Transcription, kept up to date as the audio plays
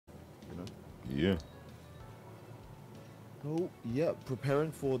Yeah. Oh, yeah,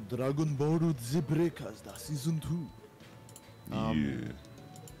 preparing for Dragon Ball Z Breakers, the season 2. Yeah.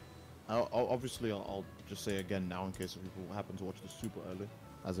 I'll just say again now in case people happen to watch this super early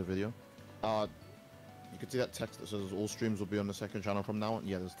as a video. You can see that text that says all streams will be on the second channel from now on.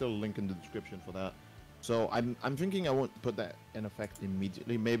 Yeah, there's still a link in the description for that. So I'm thinking I won't put that in effect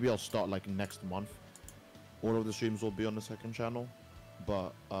immediately. Maybe I'll start like next month. All of the streams will be on the second channel,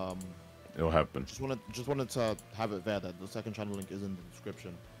 but It'll happen. just wanted to have it there that the second channel link is in the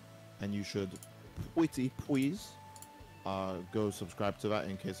description, and you should please go subscribe to that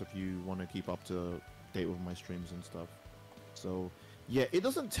in case if you want to keep up to date with my streams and stuff. So yeah, it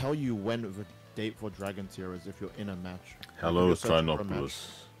doesn't tell you when the date for Dragon Tier is if you're in a match. Hello, Trinopolis.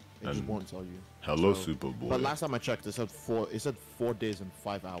 It just won't tell you. Hello, Superboy. But last time I checked, it said 4 days and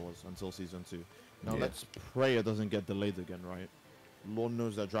 5 hours until season 2. Now let's pray it doesn't get delayed again, right? Lord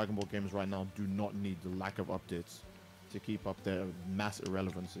knows that Dragon Ball games right now do not need the lack of updates to keep up their mass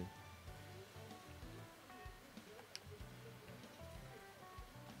irrelevancy.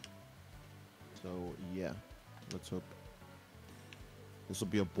 So yeah, let's hope this will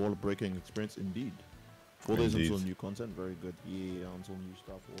be a ball-breaking experience indeed. 4 days until new content, very good. Yeah, until new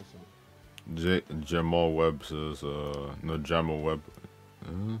stuff, awesome. Jamal Webb says, no, Jamal Webb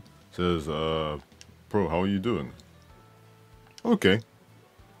says, bro, how are you doing? Okay.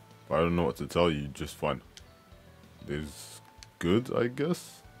 I don't know what to tell you, just fine. It's good, I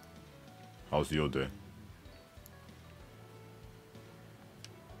guess. How's your day?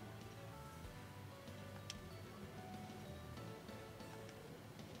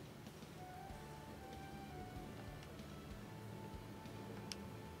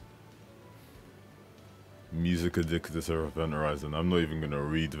 Music addicted to Event Horizon. I'm not even gonna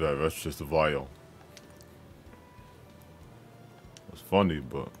read that, that's just vile. It's funny,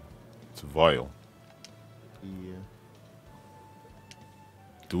 but it's vile. Yeah.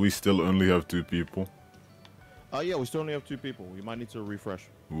 Do we still only have 2 people? Yeah, we still only have 2 people. We might need to refresh.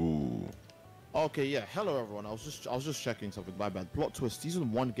 Ooh. Okay, yeah. Hello, everyone. I was just checking something. My bad. Plot twist.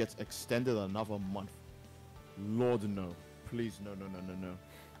 Season 1 gets extended another month. Lord, no. Please, no.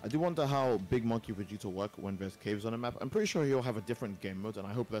 I do wonder how Big Monkey Vegeta work when there's caves on a map. I'm pretty sure he'll have a different game mode, and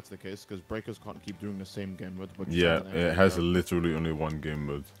I hope that's the case, because Breakers can't keep doing the same game mode. But yeah, it has literally only 1 game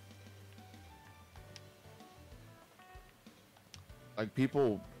mode. Like,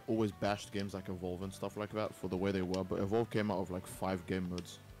 people always bashed games like Evolve and stuff like that for the way they were, but Evolve came out of like 5 game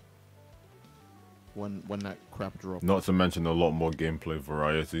modes when that crap dropped. Not to mention a lot more gameplay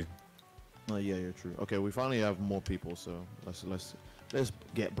variety. Yeah, true. Okay, we finally have more people, so let's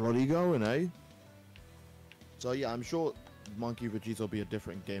get bloody going, eh? So yeah, I'm sure Monkey Vegeta will be a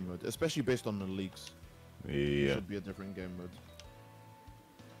different game mode, especially based on the leaks. Yeah. It should be a different game mode.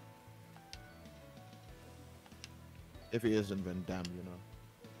 If he isn't, then damn, you know.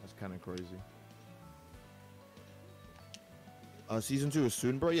 That's kind of crazy. Season 2 is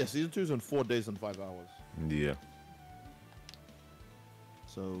soon, bro. Yeah, Season 2 is in 4 days and 5 hours. Yeah.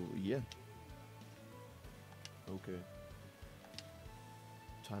 So, yeah. Okay.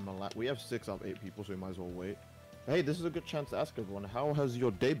 Time a lot. We have 6 out of 8 people, so we might as well wait. Hey, this is a good chance to ask everyone, how has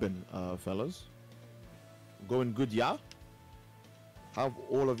your day been, fellas? Going good, yeah? How have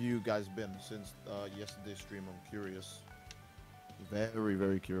all of you guys been since yesterday's stream? I'm curious. Very,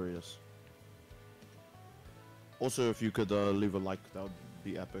 very curious. Also, if you could leave a like, that would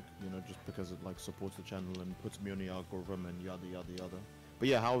be epic, you know, just because it like supports the channel and puts me on the algorithm and yada yada yada. But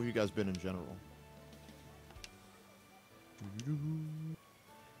yeah, how have you guys been in general?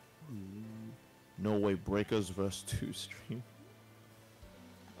 No way, Breakers vs 2 stream.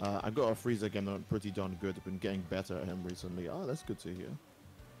 I got a Frieza game that pretty darn good. I've been getting better at him recently. Oh, that's good to hear.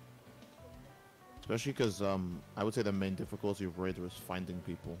 Especially because I would say the main difficulty of Raider is finding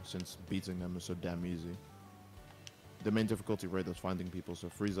people, since beating them is so damn easy. The main difficulty of Raider is finding people, so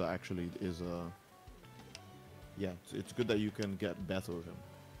Frieza actually is yeah, it's good that you can get better with him.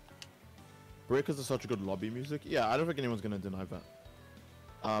 Breakers is such good lobby music. Yeah, I don't think anyone's gonna deny that.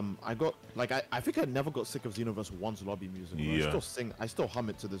 I got like I think I never got sick of Xenoverse 1's lobby music. Yeah. I still hum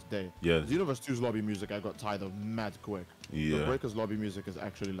it to this day. Yeah. Xenoverse 2's lobby music I got tired of mad quick. Yeah. But Breakers lobby music is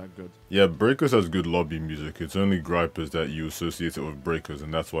actually like good. Yeah, Breakers has good lobby music. Its only gripe is that you associate it with Breakers,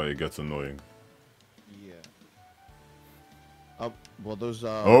 and that's why it gets annoying. Yeah. Well, those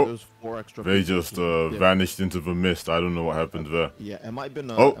 4 extra. They just vanished into the mist. I don't know what happened there. Yeah, it might have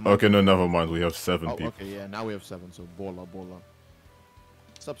been. Okay, no, never mind. We have 7 people. Okay, yeah, now we have 7. So baller.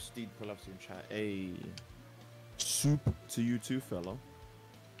 Sup, Steed Prolapse in chat. Hey, soup to you too, fella.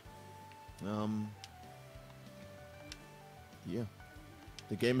 Yeah.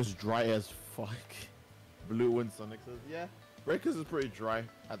 The game is dry as fuck. Blue and Sonic says, yeah. Breakers is pretty dry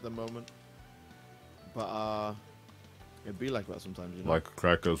at the moment. But, it'd be like that sometimes, you know? Like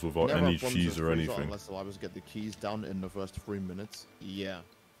crackers without Never any promises cheese or Frieza anything. Unless the Survivors get the keys down in the first 3 minutes. Yeah.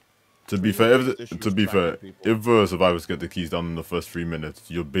 To be fair, if the survivors get the keys down in the first 3 minutes,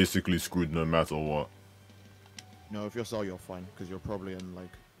 you're basically screwed no matter what. No, if you're Cell, you're fine because you're probably in like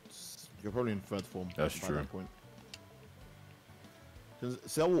third form. That's by true. That point. Because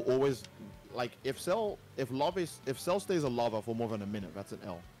Cell will always like if Cell stays a lava for more than a minute, that's an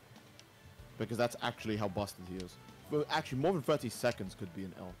L. Because that's actually how busted he is. Well, actually, more than 30 seconds could be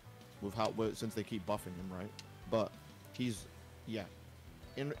an L, with since they keep buffing him, right? But he's yeah.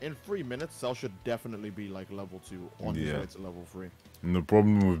 In 3 minutes, Cell should definitely be like level 2 on his way to level 3. And the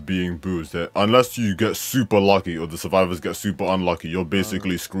problem with being Boo is that unless you get super lucky or the survivors get super unlucky, you're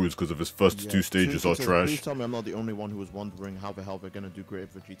basically screwed because of his first 2 stages are trash. Please tell me I'm not the only one who was wondering how the hell they're gonna do Great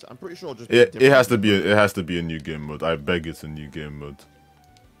Ape Vegeta. I'm pretty sure just it has to be a new game mode. I beg it's a new game mode.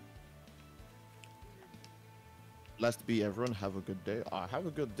 Let's be everyone. Have a good day. Have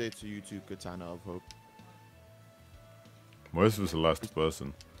a good day to you too, Katana of Hope. Where's this last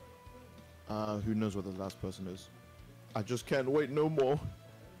person? Who knows what the last person is? I just can't wait no more.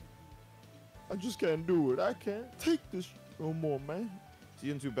 I just can't do it. I can't take this no more, man.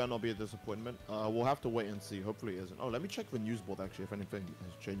 Season 2 better not be a disappointment. We'll have to wait and see. Hopefully it isn't. Oh, let me check the news board actually if anything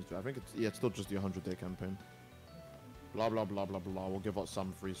has changed. I think it's still just the 100-day campaign. Blah blah blah blah blah. We'll give out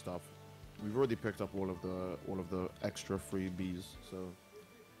some free stuff. We've already picked up all of the extra freebies. So,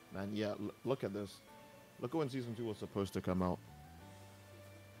 man, yeah. Look at this. Look at when Season 2 was supposed to come out.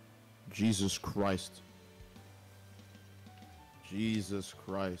 Jesus Christ. Jesus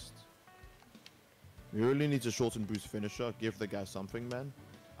Christ. We really need to shorten Boo's finisher. Give the guy something, man.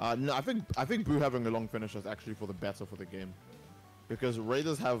 No, I think Boo having a long finisher is actually for the better for the game, because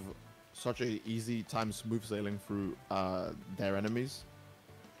Raiders have such a easy time smooth sailing through their enemies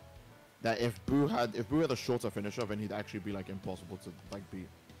that if Boo had a shorter finisher, then he'd actually be like impossible to like beat.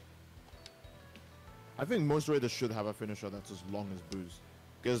 I think most Raiders should have a finisher that's as long as Boo's.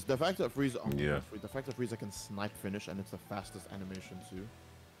 Because the fact that Frieza can snipe finish and it's the fastest animation too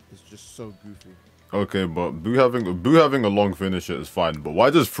is just so goofy. Okay, but Boo having a long finisher is fine, but why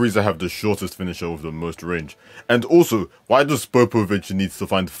does Frieza have the shortest finisher with the most range? And also, why does Popovich needs to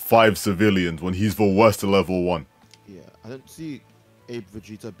find 5 civilians when he's the worst level 1? Yeah, I don't see Ape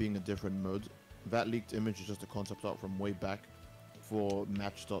Vegeta being a different mode. That leaked image is just a concept art from way back for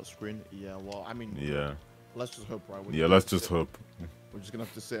match start screen. Yeah, well, I mean, yeah. Let's just hope, right? Let's just hope. We're just gonna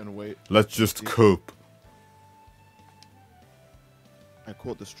have to sit and wait. Let's just cope. I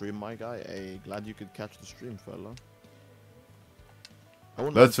caught the stream, my guy. Hey, glad you could catch the stream, fella. I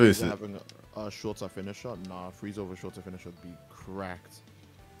wouldn't Let's face it. Having a shorter finisher. Nah, Frieza over shorter finisher would be cracked.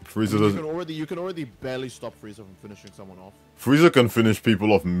 Frieza doesn't. You can already barely stop Frieza from finishing someone off. Frieza can finish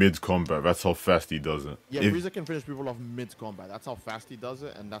people off mid-combat. That's how fast he does it. Yeah, Frieza can finish people off mid-combat. That's how fast he does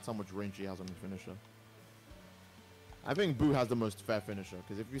it, and that's how much range he has on his finisher. I think Boo has the most fair finisher,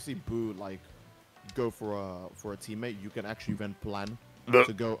 because if you see Boo like go for a teammate, you can actually then plan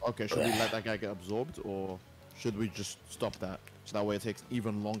to go, okay, should we let that guy get absorbed, or should we just stop that? So that way it takes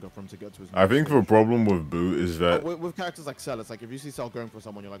even longer for him to get to his... I think the problem with Boo is that... With characters like Cell, it's like, if you see Cell going for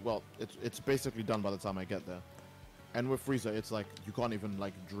someone, you're like, well, it's basically done by the time I get there. And with Frieza, it's like, you can't even,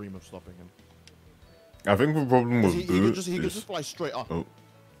 like, dream of stopping him. I think the problem with Boo he could just fly straight up. Oh.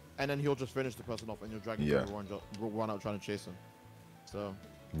 And then he'll just finish the person off, and you're dragging him run out trying to chase him. So...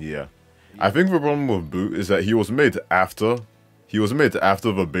 Yeah. I think the problem with Boo is that he was made after the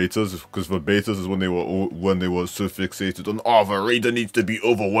betas, because the betas is when they were so fixated on the Raider needs to be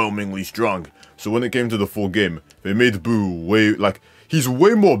overwhelmingly strong. So when it came to the full game, they made Boo he's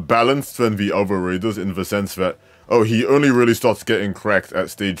way more balanced than the other Raiders in the sense that he only really starts getting cracked at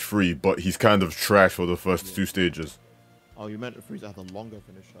stage 3, but he's kind of trash for the first 2 stages. Oh, you meant Frieza had a longer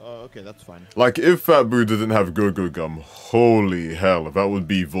finisher. Oh, okay, that's fine. Like, if Fat Boo didn't have Go-Go Gum, holy hell, that would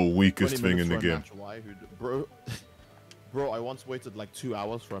be the weakest thing in the game. Bro, I once waited like 2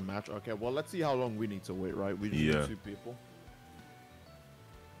 hours for a match. Okay, well, let's see how long we need to wait, right? We just need 2 people.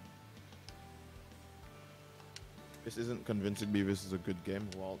 This isn't convincing me this is a good game.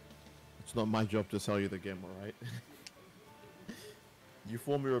 Well, it's not my job to sell you the game, alright? You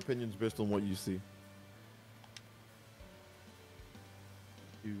form your opinions based on what you see.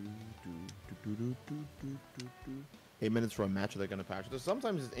 8 minutes for a match they're gonna patch.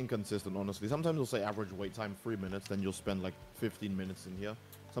 Sometimes it's inconsistent, honestly. Sometimes they'll say average wait time 3 minutes, then you'll spend like 15 minutes in here.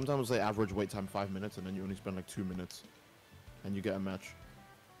 Sometimes they'll say average wait time 5 minutes, and then you only spend like 2 minutes, and you get a match.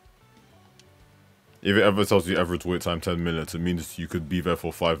 If it ever tells you average wait time 10 minutes, it means you could be there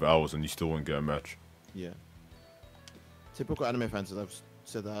for 5 hours and you still won't get a match. Yeah. Typical anime fans, as I've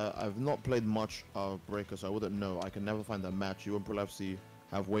said, I've not played much Breaker, so I wouldn't know. I can never find a match. You and Prolapsy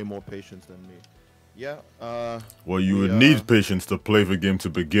have way more patience than me. Yeah. Well, you would need patience to play the game to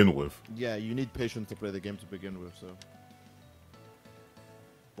begin with. Yeah, you need patience to play the game to begin with, so.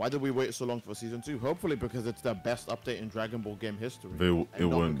 Why did we wait so long for Season 2? Hopefully because it's the best update in DragonAll game history. It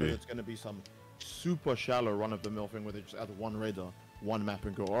won't be. It's going to be some super shallow run-of-the-mill thing where they just add one radar, one map,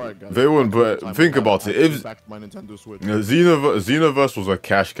 and go, alright guys. They won't, but think about it. If back to my Nintendo Switch. Xenoverse was a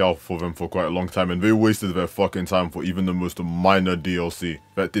cash cow for them for quite a long time, and they wasted their fucking time for even the most minor DLC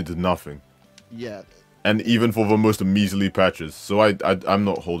that did nothing. Yeah. And even for the most measly patches. So I'm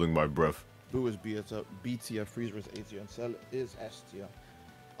not holding my breath. Boo is B tier, Freezer is A tier, and Cell is S tier.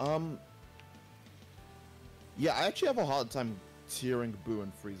 Yeah, I actually have a hard time tiering Boo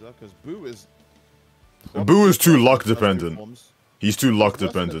and Frieza because Boo is too luck dependent. He's too luck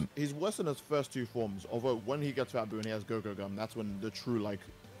dependent. He's worse in his first two forms. Although when he gets Fat Boo and he has Go-Go Gum, that's when the true like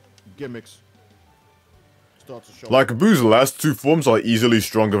gimmicks start to show. Like Boo's last two forms are easily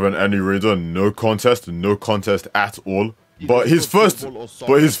stronger than any Raider. No contest at all. But his first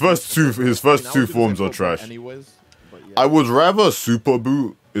two forms are trash. Anyways, but yeah. I would rather Super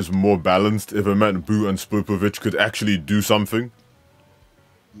Boo is more balanced if it meant Boo and Spopovich could actually do something.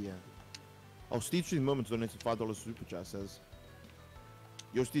 Yeah. Oh, Steve Street Moments donated $5 super chat, says,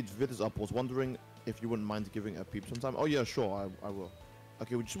 yo, Steve, vid is up. Was wondering if you wouldn't mind giving a peep sometime. Oh, yeah, sure, I will.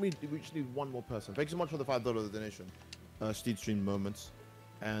 Okay, we just need one more person. Thanks so much for the $5 donation, Steve Stream Moments.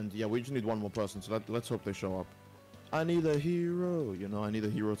 And yeah, we just need one more person, so let's hope they show up. I need a hero. You know, I need a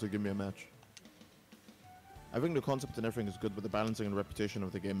hero to give me a match. I think the concept and everything is good, but the balancing and reputation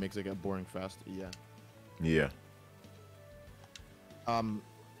of the game makes it get boring fast. Yeah. Yeah.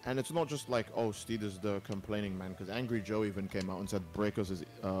 And it's not just like, oh, Steed is the complaining man, because Angry Joe even came out and said Breakers is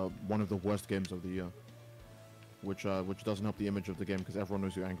one of the worst games of the year, which doesn't help the image of the game because everyone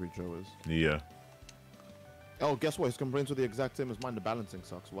knows who Angry Joe is. Yeah. Oh, guess what? His complaints are the exact same as mine. The balancing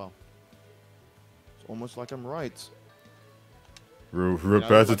sucks. Wow. It's almost like I'm right.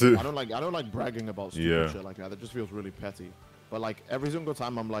 Repetitive. I don't like bragging about stupid shit like that. It just feels really petty. But like every single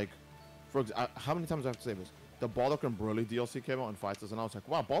time I'm like, how many times do I have to say this? The Bardock and Broly DLC came out in Fighters, and I was like,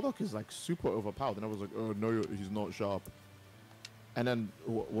 wow, Bardock is like super overpowered. And I was like, oh no, he's not sharp. And then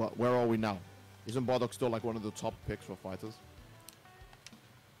where are we now? Isn't Bardock still like one of the top picks for Fighters?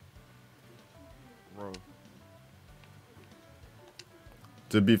 Bro.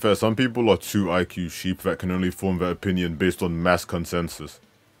 To be fair, some people are too IQ sheep that can only form their opinion based on mass consensus.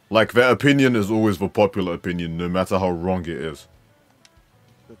 Like, their opinion is always the popular opinion, no matter how wrong it is.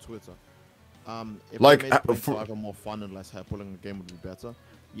 The Twitter. If like, they made playing Survivor more fun and less hair pulling, the game would be better.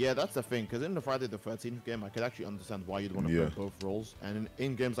 Yeah, that's the thing, because in the Friday the 13th game, I could actually understand why you'd want to play both roles. And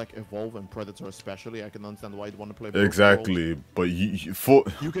in games like Evolve and Predator especially, I can understand why you'd want to play both roles. But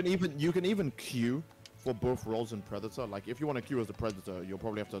you can even queue for both roles in Predator. Like if you want to queue as the Predator, you'll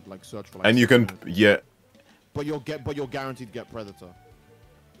probably have to like search for like. And you can But you're guaranteed to get Predator.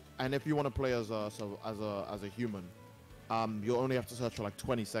 And if you want to play as a human, you'll only have to search for like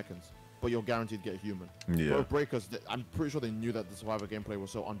 20 seconds. But you're guaranteed to get human. Yeah. Both Breakers, I'm pretty sure they knew that the Survivor gameplay was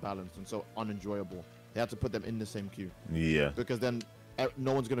so unbalanced and so unenjoyable. They had to put them in the same queue. Yeah. Because then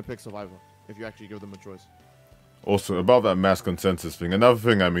no one's gonna pick Survivor if you actually give them a choice. Also, about that mass consensus thing, another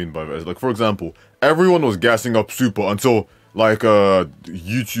thing I mean by that is, like, for example, everyone was gassing up Super until, like,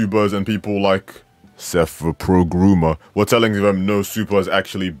 YouTubers and people like Seth the Pro Groomer were telling them, no, Super is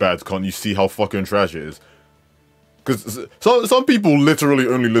actually bad, can't you see how fucking trash it is? Because some people literally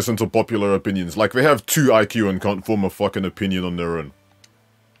only listen to popular opinions, like, they have 2 IQ and can't form a fucking opinion on their own.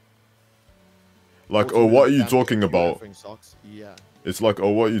 Like, oh, what are you talking about? Yeah. It's like, oh,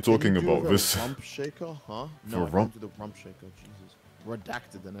 what are you talking about? This rump shaker, huh? No, I can't do the rump shaker. Jesus,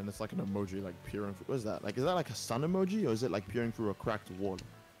 redacted, and then it's like an emoji, like peering through. What is that? Like, is that like a sun emoji, or is it like peering through a cracked wall?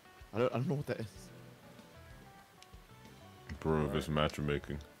 I don't know what that is. Bro, this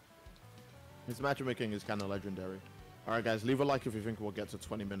matchmaking. This matchmaking is kind of legendary. All right, guys, leave a like if you think we'll get to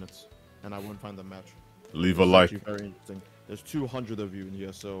 20 minutes, and I won't find the match. Leave a like. Very interesting. There's 200 of you in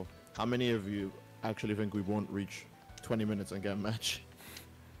here, so how many of you actually think we won't reach 20 minutes and get a match?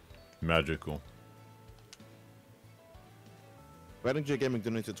 Magical. RNG Gaming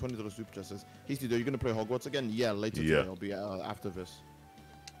donated $20 super chat, says, hey Steve, are you going to play Hogwarts again? Yeah, later today. It'll be after this.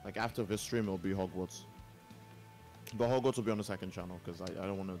 Like after this stream, it'll be Hogwarts. But Hogwarts will be on the second channel because I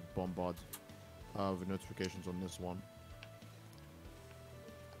don't want to bombard with notifications on this one.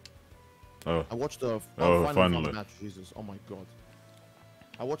 Oh. I watched the finally match. Jesus, oh my god.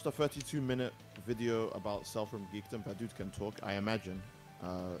 I watched a 32-minute video about Cell from Geekdom. That dude can talk. I imagine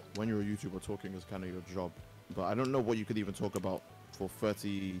when you're a YouTuber, talking is kind of your job. But I don't know what you could even talk about for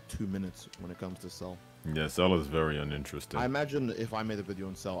 32 minutes when it comes to Cell. Yeah, Cell is very uninteresting. I imagine if I made a video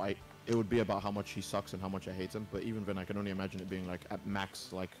on Cell, it would be about how much he sucks and how much I hate him. But even then, I can only imagine it being like at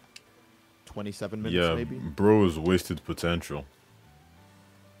max like 27 minutes maybe. Bro is wasted potential.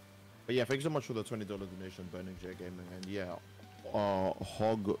 But yeah, thanks so much for the $20 donation, Burning J Gaming. And yeah,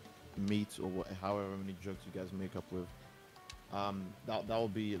 hog meat or however many jokes you guys make up with. That'll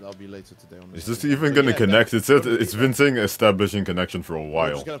be later today on Is this. this even gonna connect? It's been saying establishing connection for a while.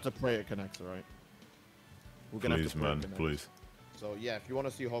 We're just gonna have to pray it connects, alright? Please, man, please. So yeah, if you want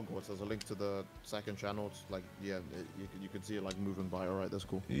to see Hogwarts, there's a link to the second channel. It's like, yeah, you can see it like moving by. All right, that's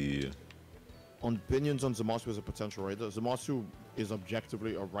cool. Yeah. On opinions on Zamasu as a potential raider, Zamasu is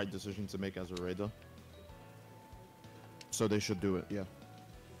objectively a right decision to make as a raider. So they should do it, yeah.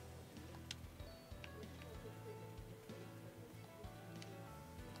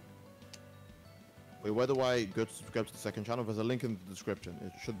 Wait, where do I go to the second channel? There's a link in the description.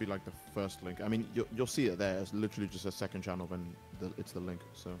 It should be like the first link. I mean, you'll see it there. It's literally just a second channel, and it's the link.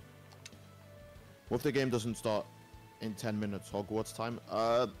 So, what if the game doesn't start in 10 minutes Hogwarts time?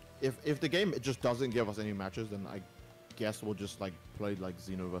 If the game just doesn't give us any matches, then I guess we'll just like play like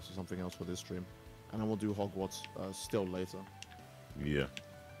Xenoverse or something else for this stream, and then we'll do Hogwarts still later. Yeah.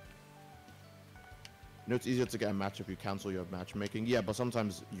 You know, it's easier to get a match if you cancel your matchmaking. Yeah, but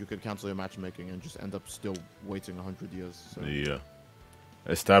sometimes you could cancel your matchmaking and just end up still waiting 100 years. So. Yeah.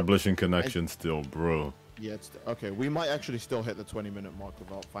 Establishing connection still, bro. Yeah, it's okay. We might actually still hit the 20-minute mark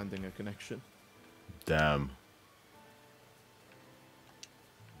without finding a connection. Damn.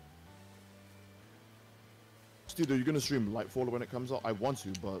 Steve, are you gonna stream Lightfall when it comes out? I want to,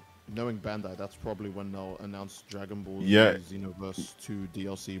 but knowing Bandai, that's probably when they'll announce Dragon Ball Z, Xenoverse 2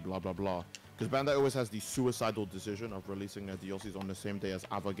 DLC, blah blah blah. Because Bandai always has the suicidal decision of releasing their DLCs on the same day as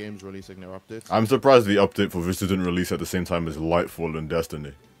other games releasing their updates. I'm surprised the update for Vista didn't release at the same time as Lightfall and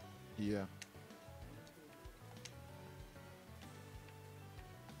Destiny. Yeah.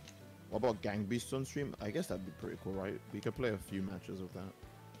 What about Gang Beasts on stream? I guess that'd be pretty cool, right? We could play a few matches of that.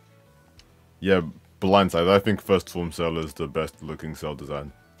 Yeah, blindside. I think First Form Cell is the best looking Cell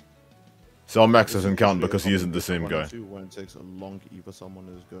design. Cell Max doesn't count because he isn't the same guy. When it takes a long, either someone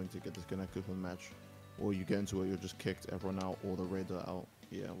is going to get disconnected from the match, or you get into it, you're just kicked everyone out, or the raider out.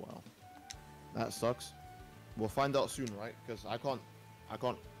 Yeah, wow, that sucks. We'll find out soon, right? Because I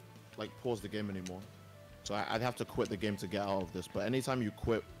can't like pause the game anymore. So I'd have to quit the game to get out of this. But anytime you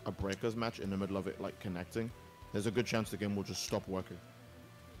quit a Breakers match in the middle of it, like connecting, there's a good chance the game will just stop working.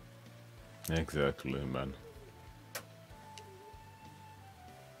 Exactly, man.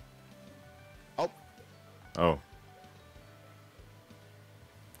 Oh.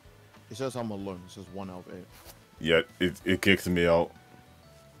 It says I'm alone. It says 1 out of 8. Yeah, it kicked me out.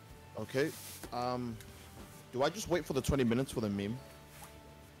 Okay. Do I just wait for the 20 minutes for the meme?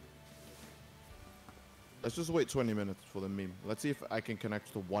 Let's just wait 20 minutes for the meme. Let's see if I can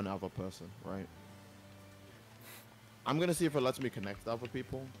connect to one other person, right? I'm gonna see if it lets me connect to other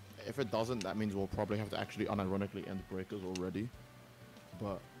people. If it doesn't, that means we'll probably have to actually unironically end Breakers already.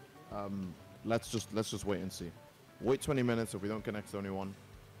 But let's just wait and see. Wait 20 minutes. If we don't connect to anyone,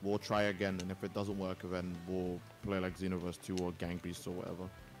 we'll try again. And if it doesn't work, then we'll play like Xenoverse 2 or Gang Beasts or whatever.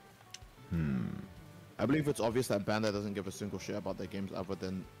 I believe it's obvious that Bandai doesn't give a single shit about their games other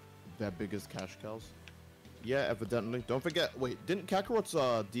than their biggest cash cows. Yeah, evidently. Don't forget. Wait, didn't Kakarot's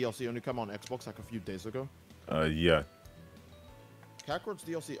DLC only come out on Xbox like a few days ago? Yeah. Kakarot's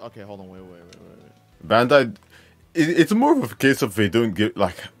DLC. Okay, hold on. Wait. Bandai. It's more of a case of they don't give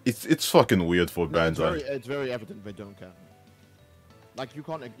like it's fucking weird for Bandai. It's very evident they don't care. Like you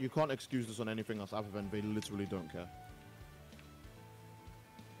can't excuse this on anything else other than they literally don't care.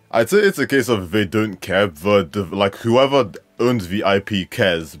 I'd say it's a case of they don't care, but like whoever owns the IP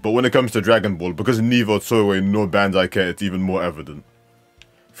cares. But when it comes to Dragon Ball, because neither Toei nor Bandai care, it's even more evident.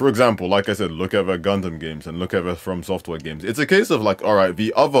 For example, like I said, look at their Gundam games and look at their From Software games. It's a case of like, alright,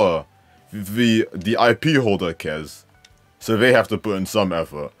 the IP holder cares, so they have to put in some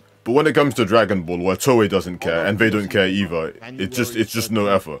effort. But when it comes to Dragon Ball, where Toei doesn't care and they don't care either, it's just no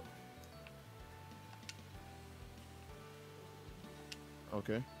effort.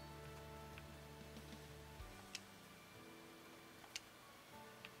 Okay.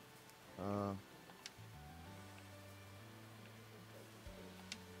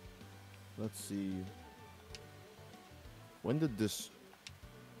 Let's see. When did this?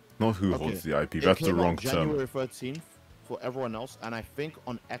 Not who holds the IP. That's the wrong term. January 13th for everyone else, and I think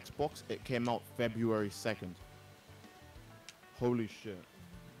on Xbox it came out February 2nd. Holy shit!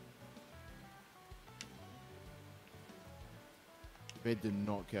 They did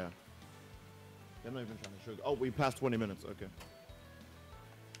not care. They're not even trying to sugar. Oh, we passed 20 minutes. Okay.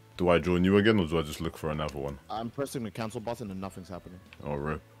 Do I join you again, or do I just look for another one? I'm pressing the cancel button and nothing's happening. Oh,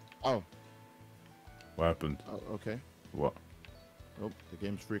 rip. Oh. What happened? Oh, okay. What? Oh, the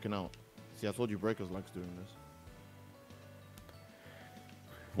game's freaking out. See, I told you Breakers likes doing this.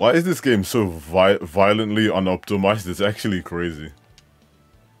 Why is this game so violently unoptimized? It's actually crazy.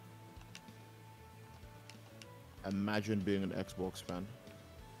 Imagine being an Xbox fan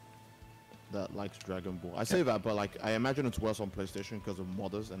that likes Dragon Ball. I say that, but like, I imagine it's worse on PlayStation because of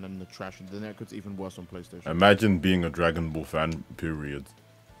modders, and then the trash, and then it's even worse on PlayStation. Imagine being a Dragon Ball fan, period.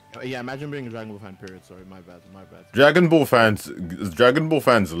 Yeah, imagine being a Dragon Ball fan, period. Sorry, my bad. Dragon Ball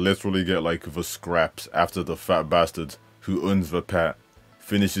fans literally get like the scraps after the fat bastard who owns the pet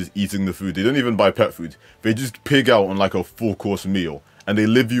finishes eating the food. They don't even buy pet food. They just pig out on like a 4-course meal, and they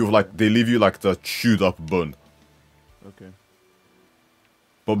leave you like the chewed up bun. Okay.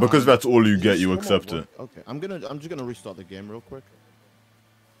 But because that's all you get, you accept it. Okay, I'm just gonna restart the game real quick.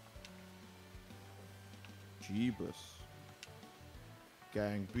 Jeebus.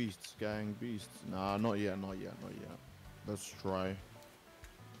 Gang beasts. Nah, not yet. Let's try.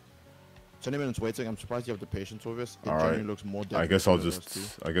 20 minutes waiting. I'm surprised you have the patience with this. It genuinely looks more deadly. I guess I'll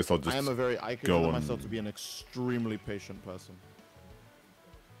just I consider myself to be an extremely patient person.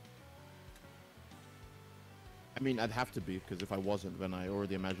 I mean, I'd have to be, because if I wasn't, then I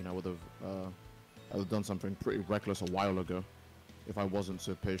already imagine I would have done something pretty reckless a while ago, if I wasn't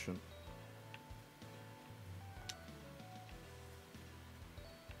so patient.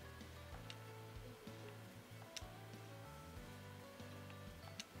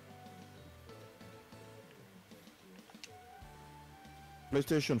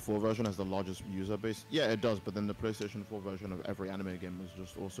 PlayStation 4 version has the largest user base. Yeah, it does, but then the PlayStation 4 version of every anime game is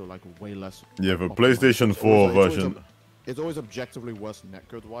just also like way less. Yeah, the PlayStation 4 version. It's always objectively worse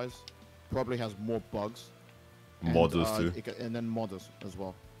netcode wise. Probably has more bugs. Modders too. And then modders as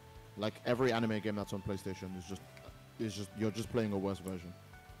well. Like every anime game that's on PlayStation is just you're just playing a worse version.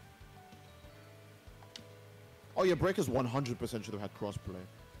 Oh yeah, Breakers 100% should have had crossplay.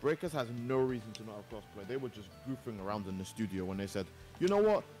 Breakers has no reason to not have crossplay. They were just goofing around in the studio when they said, you know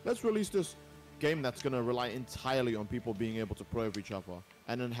what, let's release this game that's going to rely entirely on people being able to play with each other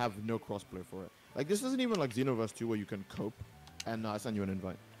and then have no crossplay for it. Like, this isn't even like Xenoverse 2 where you can cope and I send you an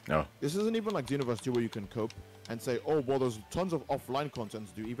invite. No. This isn't even like Xenoverse 2 where you can cope and say, oh, well, there's tons of offline content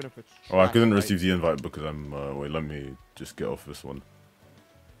to do, even if it's trash, Oh, I couldn't right? receive the invite because I'm, wait, let me just get off this one.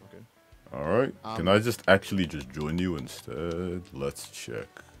 Okay. Alright, can I just actually just join you instead? Let's check.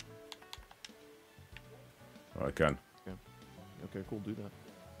 Oh, I can. Okay, cool, do that.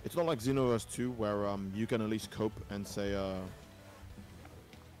 It's not like Xenoverse 2 where you can at least cope and say,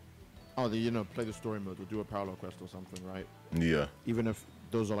 play the story mode or do a parallel quest or something, right? Yeah. Even if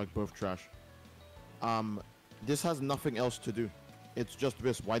those are like both trash. This has nothing else to do. It's just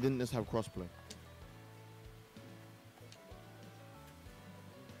this. Why didn't this have crossplay?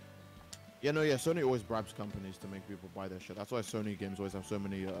 Yeah, Sony always bribes companies to make people buy their shit. That's why Sony games always have so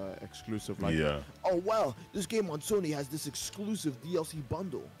many exclusive, like, oh, well, this game on Sony has this exclusive DLC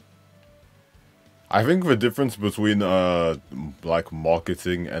bundle. I think the difference between, like,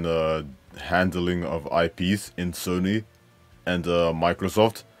 marketing and handling of IPs in Sony and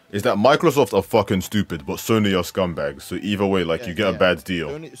Microsoft is that Microsoft are fucking stupid, but Sony are scumbags. So either way, like, you get a bad deal.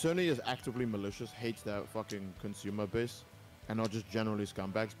 Sony is actively malicious, hates their fucking consumer base. And not just generally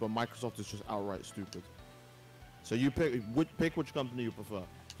scumbags, but Microsoft is just outright stupid. So you pick which company you prefer. Do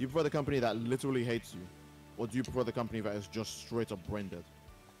you prefer the company that literally hates you? Or do you prefer the company that is just straight up brain dead?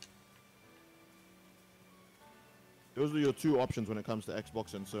 Those are your two options when it comes to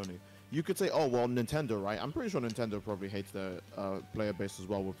Xbox and Sony. You could say, oh, well, Nintendo, right? I'm pretty sure Nintendo probably hates their player base as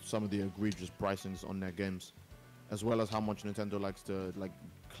well with some of the egregious pricings on their games. As well as how much Nintendo likes to, like,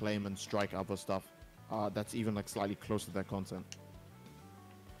 claim and strike other stuff. That's even like slightly close to their content.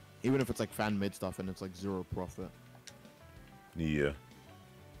 Even if it's like fan-made stuff and it's like zero profit. Yeah.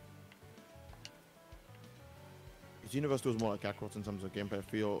 Xenoverse 2 is more like Kakarot in terms of gameplay. I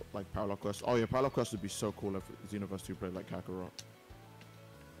feel like Parallel Quest. Oh yeah, Parallel Quest would be so cool if Xenoverse 2 played like Kakarot.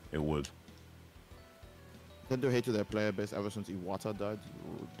 It would. Nintendo hated their player base ever since Iwata died.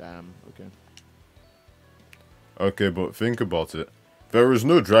 Oh, damn, okay. Okay, but think about it. There is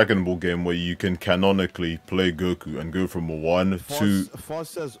no Dragon Ball game where you can canonically play Goku and go from 1 to... Foz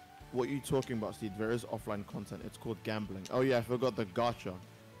says, what are you talking about, Steve? There is offline content. It's called gambling. Oh yeah, I forgot the gacha.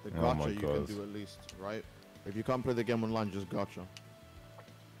 The gacha you can do at least, right? If you can't play the game online, just gacha.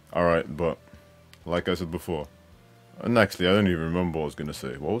 Alright, but like I said before, And actually, I don't even remember what I was gonna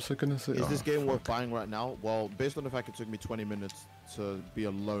say. What was I gonna say? Is this Oh, game worth fuck. buying right now? Well, based on the fact it took me 20 minutes to be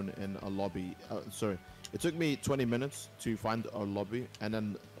alone in a lobby. Sorry, it took me 20 minutes to find a lobby, and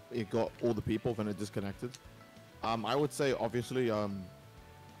then it got all the people, then it disconnected. I would say obviously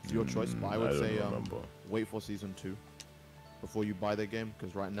it's your choice, but I would say wait for season 2 before you buy the game,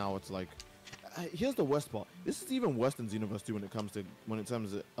 because right now it's like here's the worst part. This is even worse than Xenoverse 2 when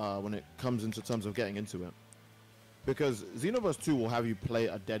it comes into terms of getting into it. Because Xenoverse 2 will have you play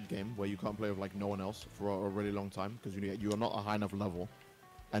a dead game where you can't play with like no one else for a really long time because you are not a high enough level,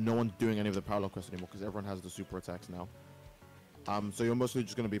 and no one's doing any of the parallel quests anymore because everyone has the super attacks now. So you're mostly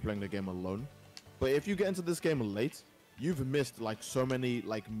just going to be playing the game alone. But if you get into this game late, you've missed like so many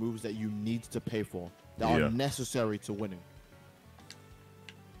like moves that you need to pay for that are necessary to winning.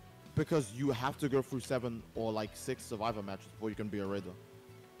 Because you have to go through 7 or like 6 survivor matches before you can be a raider.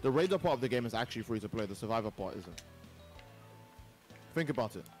 The raider part of the game is actually free to play. The survivor part isn't. Think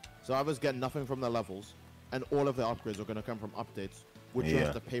about it. Survivors get nothing from their levels, and all of their upgrades are going to come from updates, which you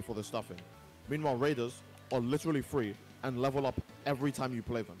have to pay for the stuffing. Meanwhile, raiders are literally free and level up every time you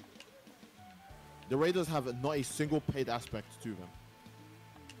play them. The raiders have not a single paid aspect to them.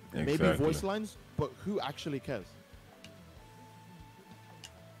 Exactly. Maybe voice lines, but who actually cares?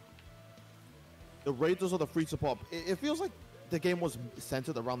 The raiders are the free support. It feels like the game was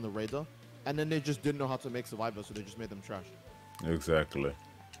centered around the raider, and then they just didn't know how to make survivors, so they just made them trash. Exactly.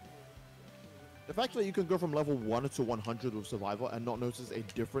 The fact that you can go from level 1 to 100 with survivor and not notice a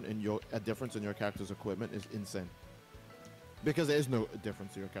difference in your character's equipment is insane. Because there is no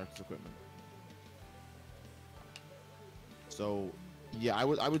difference to your character's equipment. So, yeah, I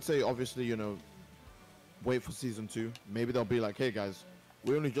would say obviously, you know, wait for season 2. Maybe they'll be like, hey guys,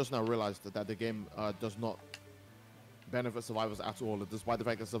 we only just now realized that the game does not benefit survivors at all, despite the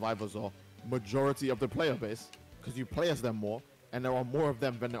fact that survivors are majority of the player base, because you play as them more, and there are more of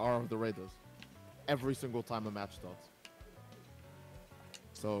them than there are of the raiders every single time a match starts.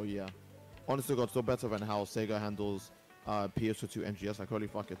 So yeah, honest to God, still better than how Sega handles PS2 NGS. Like holy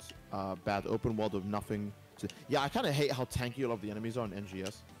fuck, it's bad open world with nothing to. Yeah, I kind of hate how tanky all of the enemies are in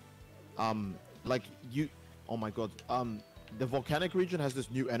NGS. Like you, oh my God, the volcanic region has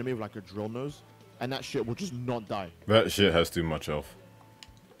this new enemy with like a drill nose, and that shit will just not die. That shit has too much health.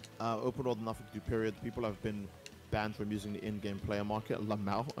 Open world, nothing to do, period. People have been banned from using the in-game player market.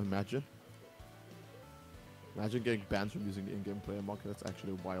 Lamau, imagine. Imagine getting banned from using the in-game player market. That's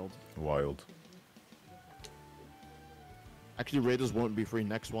actually wild. Wild. Actually, raiders won't be free.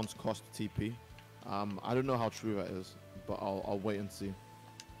 Next one's cost TP. I don't know how true that is, but I'll wait and see.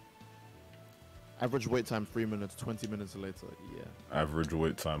 Average wait time 3 minutes. 20 minutes later, yeah. Average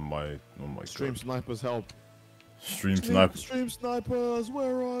wait time, oh my Stream God. snipers help. Stream snipers. Stream snipers,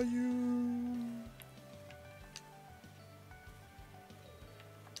 where are you?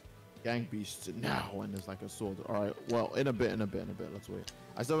 Gang beasts now, and there's like a sword. All right, well, in a bit. Let's wait.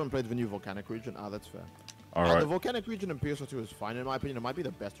 I still haven't played the new volcanic region. Ah, that's fair. All right. The volcanic region in PS2 is fine in my opinion. It might be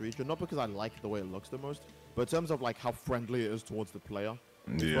the best region, not because I like the way it looks the most, but in terms of like how friendly it is towards the player.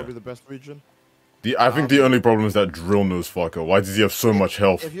 It's probably the best region. I think the only problem is that drill nose fucker. Why does he have so much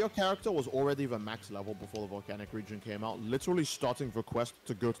health? If your character was already the max level before the volcanic region came out, literally starting the quest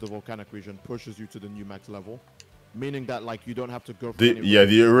to go to the volcanic region pushes you to the new max level, meaning that like you don't have to go.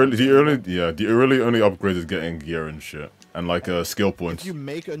 The early only upgrade is getting gear and shit, and like skill points. If you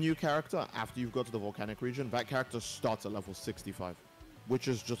make a new character after you've got to the volcanic region, that character starts at level 65, which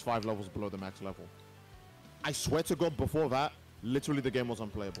is just 5 levels below the max level. I swear to God, before that, literally the game was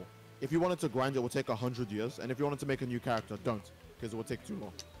unplayable. If you wanted to grind, it would take 100 years, and if you wanted to make a new character, don't, because it would take too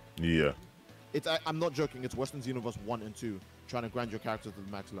long. Yeah. I'm not joking. It's Western Xenoverse 1 and 2 trying to grind your character to the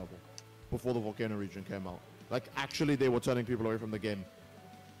max level before the volcano region came out. Like, actually, they were turning people away from the game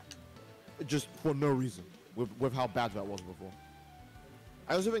just for no reason with how bad that was before.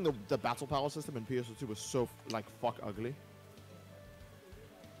 I also think the battle power system in PS2 was so, like, fuck ugly.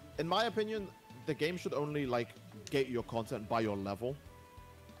 In my opinion, the game should only, like, gate your content by your level.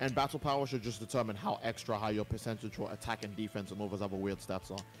 And battle power should just determine how extra high your percentage for attack and defense and all those other weird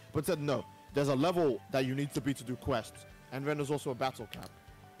stats are. But said no, there's a level that you need to be to do quests, and then there's also a battle cap.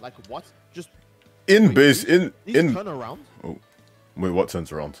 Like what? Just these turn around. Oh, wait, what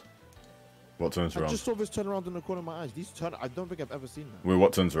turns around? What turns around? I just saw this turn around in the corner of my eyes. These turn. I don't think I've ever seen that. Wait,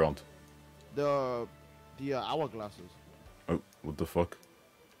 what turns around? The hourglasses. Oh, what the fuck?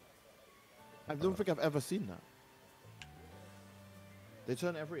 I don't think I've ever seen that. They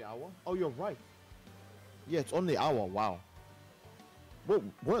turn every hour? Oh, you're right. Yeah, it's on the hour. Wow.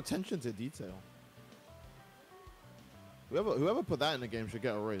 What attention to detail. Whoever put that in the game should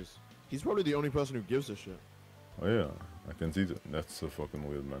get a raise. He's probably the only person who gives a shit. Oh yeah, I can see that. That's so fucking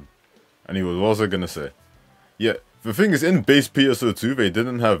weird, man. Anyway, what was I gonna say? Yeah, the thing is, in base PSO2, they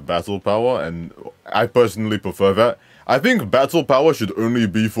didn't have battle power, and I personally prefer that. I think battle power should only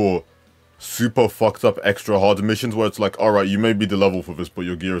be for super fucked up extra hard missions where it's like, alright, you may be the level for this, but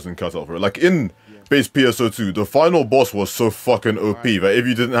your gear isn't cut out for it. Like in base PSO2, the final boss was so fucking OP that if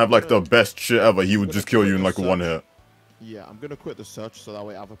you didn't have like the best shit ever, he would just kill you in like one hit. Yeah, I'm gonna quit the search so that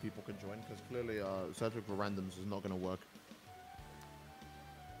way other people can join, because clearly searching for randoms is not gonna work.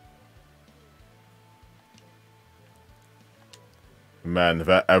 Man,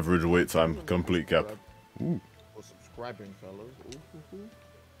 that average wait time, complete cap. Ooh. For subscribing, fellas. Ooh.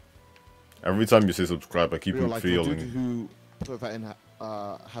 Every time you say subscribe, I keep like feeling. The dude who put that in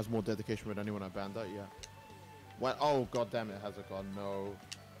has more dedication than anyone at Bandai. Yeah. What? Oh god damn it! Has it gone? No.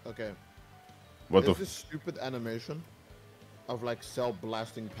 Okay. What There's this stupid animation of like Cell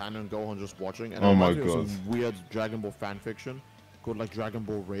blasting Pan and Gohan just watching, and oh my god, god, some weird Dragon Ball fan fiction called like Dragon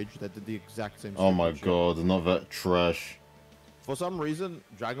Ball Rage that did the exact same. Oh my shit. god, not that trash. For some reason,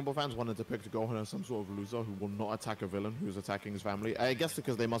 Dragon Ball fans wanted to pick Gohan as some sort of loser who will not attack a villain who's attacking his family. I guess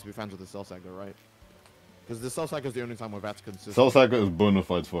because they must be fans of the Cell Saga, right? Because the Cell Saga is the only time where that's consistent. Cell Saga is bona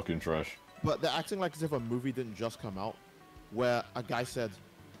fide fucking trash. But they're acting like as if a movie didn't just come out, where a guy said,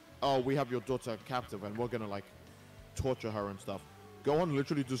 "Oh, we have your daughter captive, and we're gonna like torture her and stuff." Gohan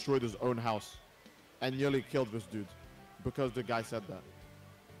literally destroyed his own house, and nearly killed this dude, because the guy said that.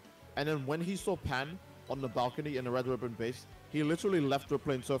 And then when he saw Pan on the balcony in the Red Ribbon base, he literally left the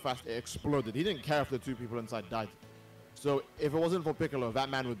plane so fast it exploded. He didn't care if the two people inside died. So if it wasn't for Piccolo, that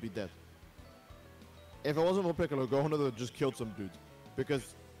man would be dead. If it wasn't for Piccolo, Gohan would have just killed some dude,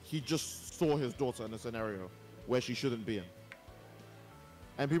 because he just saw his daughter in a scenario where she shouldn't be in.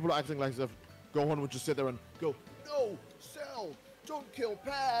 And people are acting like as if Gohan would just sit there and go, "No, Cell, don't kill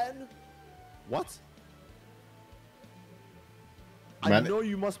Pan." What? Man, I know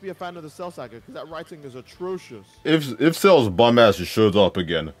you must be a fan of the Cell Saga, because that writing is atrocious. If Cell's bum ass showed up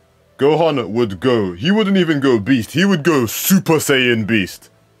again, Gohan would go. He wouldn't even go Beast. He would go Super Saiyan Beast.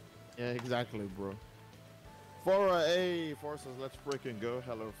 Yeah, exactly, bro. Fora, hey, Fora says, let's freaking go.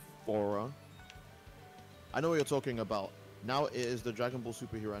 Hello, Fora. I know what you're talking about. Now it is the Dragon Ball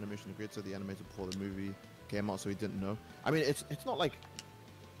superhero animation. The creator the animated before the movie came out, so he didn't know. I mean, it's not like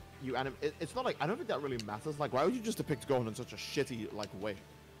it's not like, I don't think that really matters. Like, why would you just depict Gohan in such a shitty like way?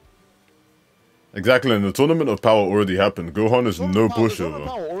 Exactly, and the Tournament of Power already happened. Gohan is no pushover. The Tournament of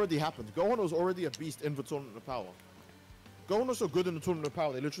Power already happened. Gohan was already a beast in the Tournament of Power. Gohan was so good in the Tournament of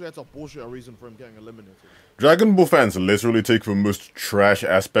Power, they literally had to bullshit a reason for him getting eliminated. Dragon Ball fans literally take the most trash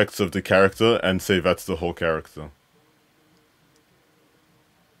aspects of the character and say that's the whole character.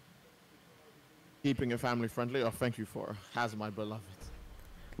 Keeping it family friendly. Oh, thank you for has my beloved.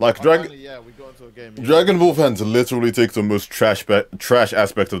 Like yeah, we got into a game. Yeah. Dragon Ball fans literally take the most trash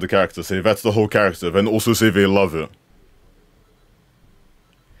aspect of the character, say that's the whole character, then also say they love it.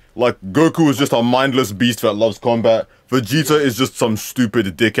 Like, Goku is just a mindless beast that loves combat. Vegeta is just some stupid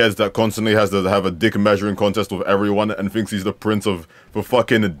dickhead that constantly has to have a dick measuring contest with everyone and thinks he's the prince of the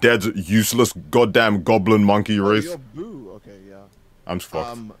fucking dead, useless, goddamn goblin monkey race. You're boo. Okay, yeah. I'm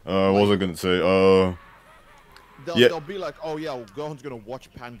fucked. What was I gonna say? They'll be like, oh yeah, well, Gohan's gonna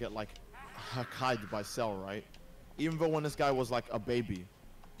watch Pan get like hacked by Cell, right? Even though when this guy was like a baby,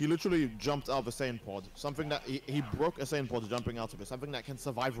 he literally jumped out of a Saiyan pod. Something that he broke a Saiyan pod jumping out of it. Something that can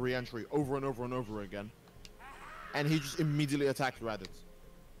survive re-entry over and over and over again. And he just immediately attacked Raditz.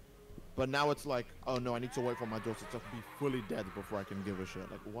 But now it's like, oh no, I need to wait for my daughter to be fully dead before I can give a shit.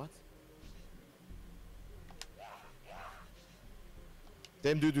 Like, what?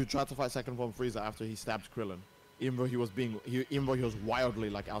 Same dude who tried to fight second form Frieza after he stabbed Krillin. Even though he was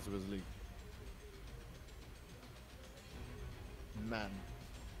wildly like out of his league. Man.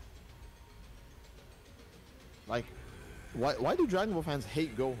 Like, why do Dragon Ball fans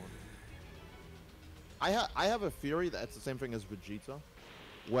hate Gohan? I have a theory that it's the same thing as Vegeta,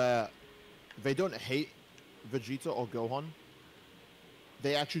 where they don't hate Vegeta or Gohan.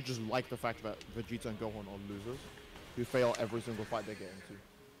 They actually just like the fact that Vegeta and Gohan are losers who fail every single fight they get into.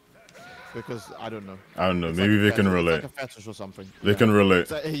 Because I don't know. Maybe they can relate. It's like a fetish or something. They can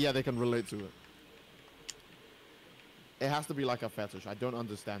relate. Yeah, they can relate to it. It has to be like a fetish. I don't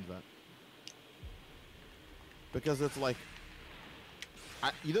understand that. Because it's like,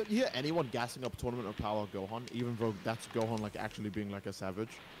 you don't hear anyone gassing up Tournament of Power Gohan, even though that's Gohan like actually being like a savage.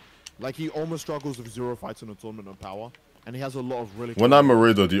 Like, he almost struggles with 0 fights in the Tournament of Power, and he has a lot of really. When I'm a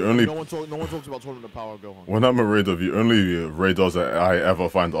raider, the only no one talks about Tournament of Power Gohan. When I'm a raider, the only raiders that I ever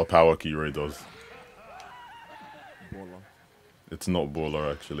find are power key raiders. Baller. It's not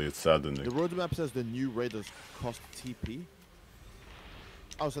baller actually. It's saddening. The roadmap says the new raiders cost TP.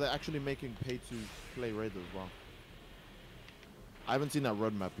 Oh, so they're actually making pay-to-play raiders. Wow. I haven't seen that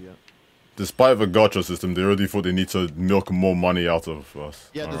roadmap yet. Despite the gacha system, they already thought they need to milk more money out of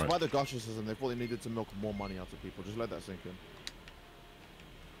us. Yeah, despite the gacha system, they thought they needed to milk more money out of people. Just let that sink in.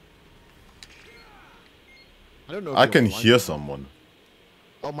 I don't know. If I can hear someone.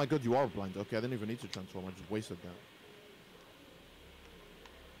 Oh my god, you are blind. Okay, I didn't even need to transform. I just wasted that.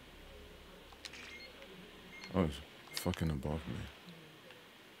 Oh, it's fucking above me.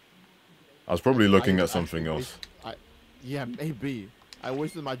 I was probably looking at something else. Yeah, maybe. I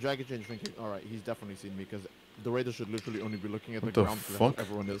wasted my Dragon Change thinking, alright, he's definitely seen me, because the Raider should literally only be looking at the ground. Fuck?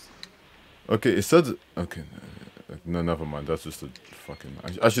 Everyone is. Okay, it said... Okay, no, never mind. That's just a fucking...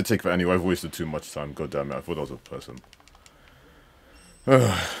 I should take that anyway. I've wasted too much time. God damn it. I thought that was a person.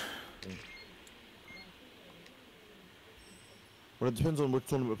 Well, it depends on which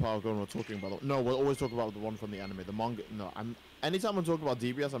tournament power going we're talking about. No, we'll always talk about the one from the anime. The manga... No, anytime I'm talking about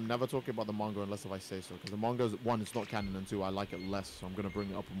DBS, I'm never talking about the manga unless if I say so. Because the manga, one, it's not canon, and two, I like it less, so I'm going to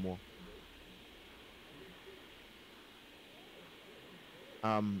bring it up more.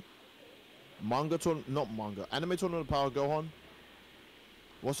 Anime tournament power Gohan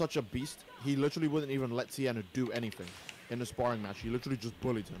was such a beast. He literally wouldn't even let Tiana do anything in the sparring match. He literally just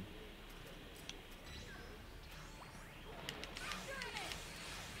bullied him.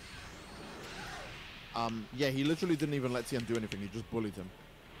 Yeah, he literally didn't even let Tian do anything. He just bullied him.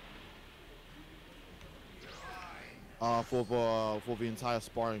 For the entire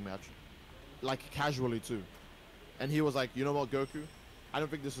sparring match, like casually too. And he was like, you know what, Goku? I don't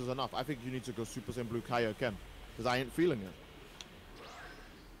think this is enough. I think you need to go Super Saiyan Blue Kaioken, because I ain't feeling it.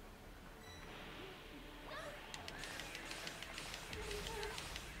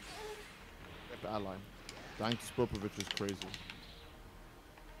 Ally. Dying to Spopovich is crazy.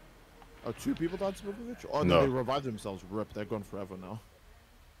 Oh, 2 people died to Spopovich? Oh, no. They revived themselves. Rip, they're gone forever now.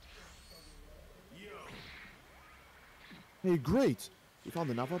 Hey, great! We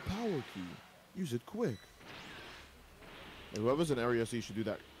found another power key. Use it quick. Hey, whoever's in Area C should do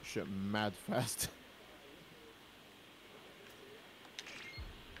that shit mad fast.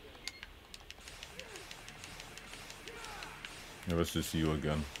 Never to see you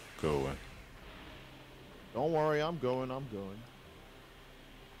again. Go away. Don't worry, I'm going.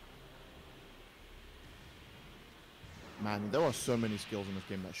 Man, there are so many skills in this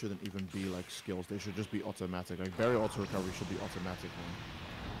game that shouldn't even be like skills. They should just be automatic. Like Barrier Auto Recovery should be automatic, man.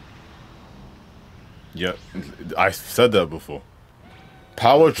 Yeah, I said that before.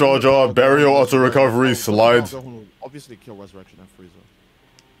 Power Charger, Barrier Auto Recovery, Slide. Obviously kill Resurrection and Frieza.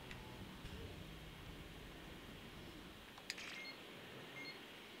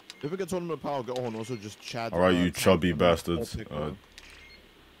 If we get tournament power, Gohan also just Chad. Alright, you chubby bastards. Like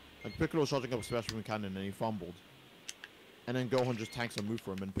Piccolo was charging up a special from cannon and he fumbled. And then Gohan just tanks a move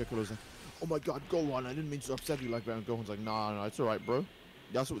for him, and Piccolo's like, "Oh my God, Gohan! I didn't mean to upset you like that." And Gohan's like, "Nah, it's alright, bro.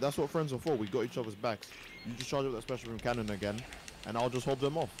 That's what friends are for. We got each other's backs. You just charge up that special from cannon again, and I'll just hold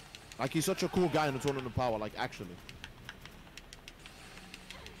them off." Like he's such a cool guy in the tournament of power, like actually.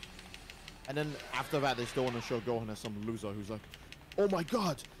 And then after that, they still want to show Gohan as some loser who's like, "Oh my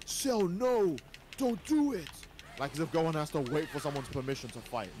God, Cell, no, don't do it!" Like as if Gohan has to wait for someone's permission to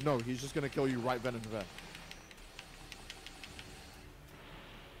fight. No, he's just gonna kill you right then and there.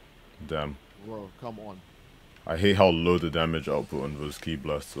 Damn. Bro, come on. I hate how low the damage output on those Ki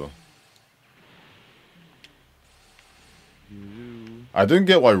blasts are. I don't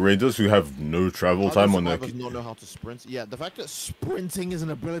get why raiders who have no travel time on their Ki not know how to sprint. Yeah, the fact that sprinting is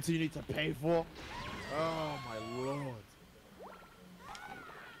an ability you need to pay for. Oh my lord.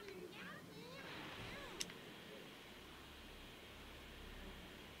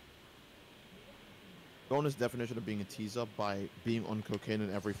 Gohan's definition of being a teaser by being on cocaine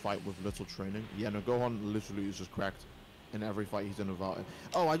in every fight with little training. Yeah, no, Gohan literally is just cracked in every fight he's in without it.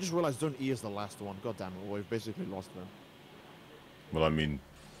 Oh, I just realized Zone E is the last one. God damn it, well, we've basically lost them. Well, I mean,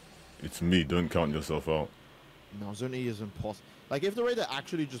 it's me. Don't count yourself out. No, Zone E is impossible. Like, if the Raider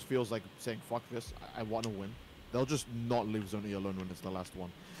actually just feels like saying, fuck this, I want to win, they'll just not leave Zone E alone when it's the last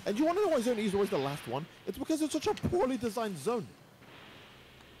one. And you want to know why Zone E is always the last one? It's because it's such a poorly designed zone.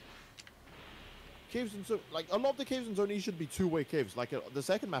 Caves in a lot of the caves in Zone E should be two-way caves. Like the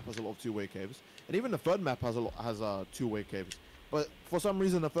second map has a lot of two-way caves, and even the third map has two-way caves. But for some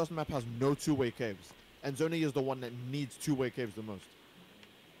reason, the first map has no two-way caves, and Zone E is the one that needs two-way caves the most.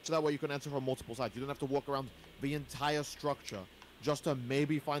 So that way you can enter from multiple sides. You don't have to walk around the entire structure just to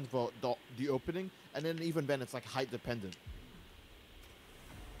maybe find the opening, and then even then it's like height dependent.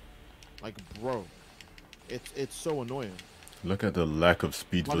 Like, bro, it's so annoying. Look at the lack of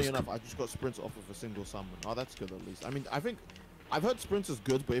speed. Funny enough, I just got sprints off of a single summon. Oh, that's good at least. I mean, I think I've heard sprints is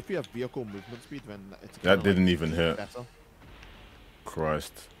good, but if you have vehicle movement speed, then it's that didn't like even hit. Better.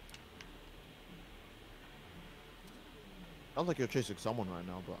 Christ. Sounds like you're chasing someone right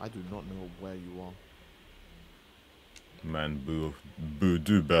now, but I do not know where you are. Man, Boo. Boo,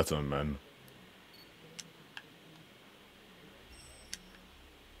 do better, man.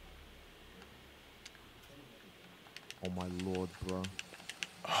 Oh my lord, bro.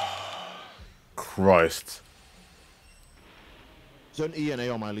 Christ. Zone E and A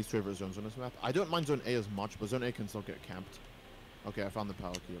are my least favorite zones on this map. I don't mind Zone A as much, but Zone A can still get camped. Okay, I found the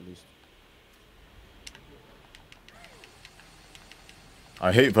power key at least.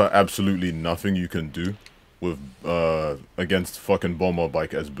 I hate that absolutely nothing you can do with against fucking Bomber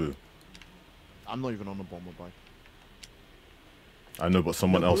Bike as Boo. I'm not even on a bomber bike. I know, but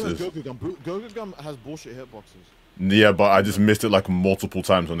someone else is. Goku Gum has bullshit hitboxes. Yeah, but I just missed it like multiple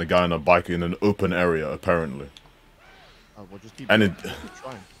times on a guy on a bike in an open area, apparently. Oh, well, just keep And keep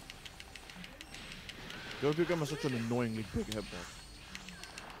trying. Goku Gum has such an annoyingly big hitbox.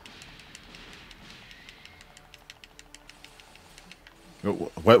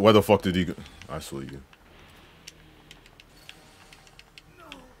 Where the fuck did he go? I saw you.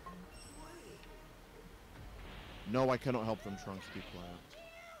 No, I cannot help them, Trunks. Keep quiet.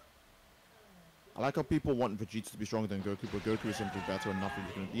 I like how people want Vegeta to be stronger than Goku, but Goku is simply better and nothing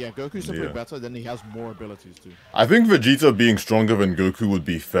you can... Yeah, Goku is simply better, then he has more abilities too. I think Vegeta being stronger than Goku would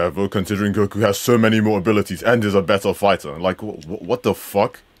be fair, though, considering Goku has so many more abilities and is a better fighter. Like, what the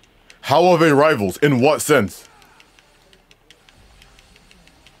fuck? How are they rivals? In what sense?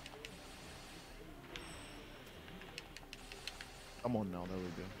 Come on now, there we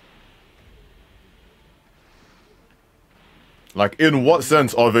go. Like, in what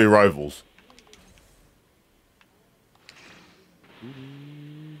sense are they rivals?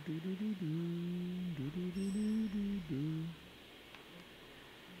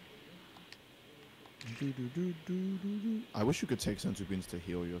 I wish you could take senzu beans to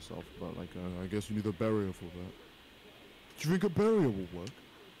heal yourself, but like, I guess you need a barrier for that. Do you think a barrier will work?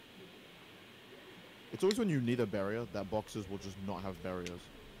 It's always when you need a barrier that boxes will just not have barriers.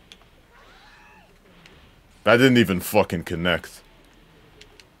 That didn't even fucking connect.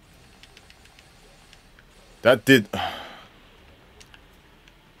 That did...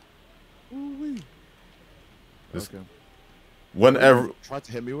 Ooh-wee. This... Okay. Whenever... Tried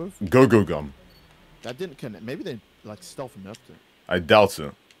to hit me with? Go-Go Gum. That didn't connect. Maybe they, like, stealth nerfed it. I doubt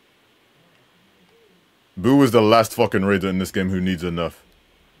it. Boo is the last fucking raider in this game who needs a nerf.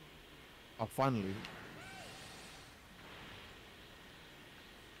 Oh, finally.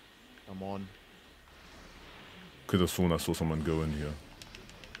 Come on. Could have sworn I saw someone go in here.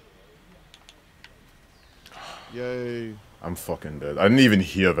 Yay. I'm fucking dead. I didn't even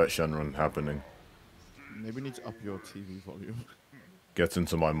hear that Shenron happening. Maybe you need to up your TV volume. Gets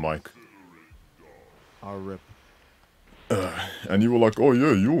into my mic. I'll rip. And you were like, oh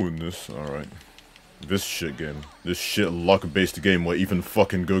yeah, you're in this. Alright. This shit game. This shit luck-based game where even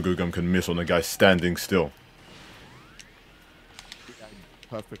fucking Go-Go Gum can miss on a guy standing still.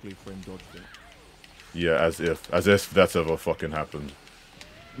 Perfectly framed dodged it. Yeah, as if that's ever fucking happened.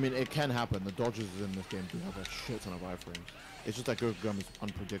 I mean, it can happen. The dodges in this game do have a shit ton of iframes. It's just that Goku Gum is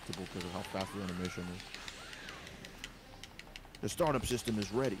unpredictable because of how fast the animation is. The startup system is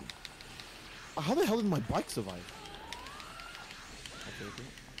ready. How the hell did my bike survive?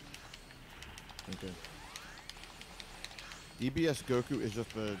 Okay. DBS Goku is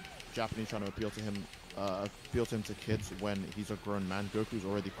just the Japanese trying to appeal to him to kids when he's a grown man. Goku's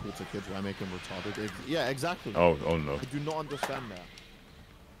already cool to kids. Why make him retarded? Yeah, exactly. Oh no. I do not understand that.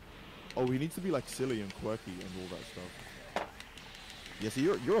 Oh, he needs to be like silly and quirky and all that stuff. Yeah, so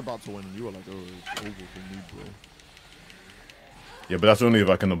you're about to win and you were like, oh, it's over for me, bro. Yeah, but that's only if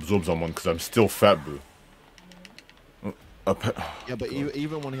I can absorb someone because I'm still fat, Boo. Yeah, but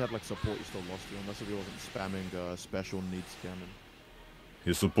even when he had like support, he still lost you unless if he wasn't spamming special needs cannon.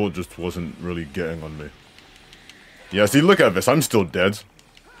 His support just wasn't really getting on me. Yeah, see, look at this. I'm still dead.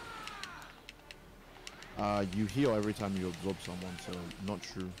 You heal every time you absorb someone, so not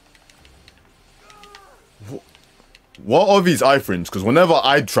true. What are these iframes? Because whenever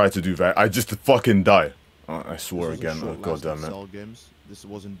I try to do that, I just fucking die. Oh, I swear again. Oh, god damn it. Cell games. This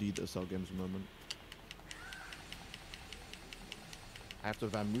was indeed a Cell Games moment. After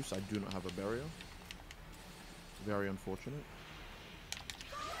Vamoose, I do not have a barrier. Very unfortunate.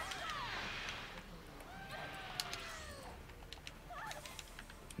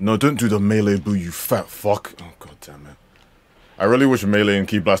 No, don't do the melee, Boo, you fat fuck. Oh, god damn it. I really wish melee and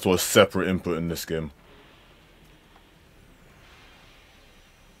Ki Blast was separate input in this game.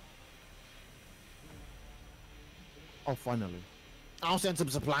 Oh, finally. I'll send some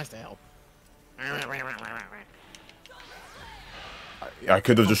supplies to help. I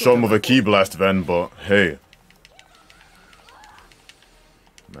could have just shot him with a key blast then, but hey.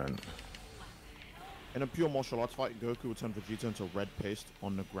 Man. In a pure martial arts fight, Goku would turn Vegeta into red paste.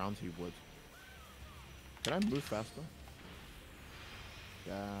 On the ground, he would. Can I move faster?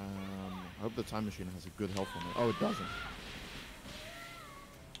 I hope the time machine has a good health on it. Oh, it doesn't.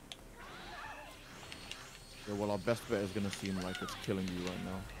 Yeah, well, our best bet is going to seem like it's killing you right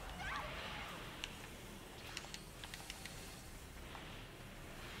now.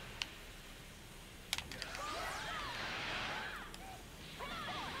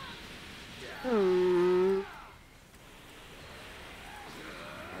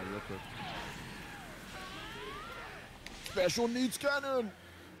 Special needs cannon!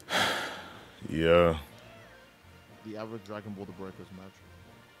 Yeah. The average Dragon Ball The Breakers match.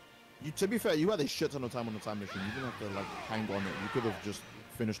 To be fair, you had a shit ton of time on the time machine. You didn't have to like hang on it. You could have just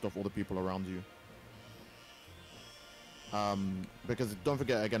finished off all the people around you. Because don't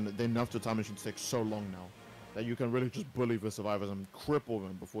forget, again, they nerfed the time machine to take so long now that you can really just bully the survivors and cripple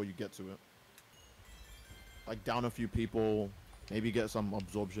them before you get to it. Like down a few people, maybe get some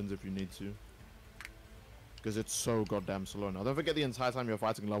absorptions if you need to. Because it's so goddamn slow now. Don't forget the entire time you're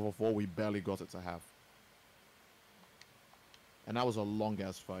fighting level 4, we barely got it to half. And that was a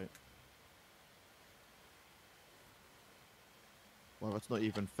long-ass fight. Well, that's not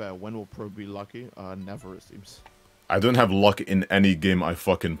even fair. When will Pro be lucky? Never, it seems. I don't have luck in any game I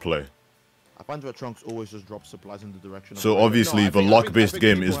fucking play. I find that Trunks always just drops supplies in the direction of... So obviously the luck-based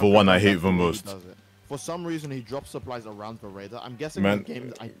game is the one I hate the most. For some reason, he drops supplies around the Raider. I'm guessing Man, the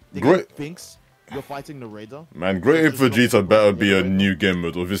game... I think he thinks you're fighting the Raider. Man, Great Ape Vegeta better be a new game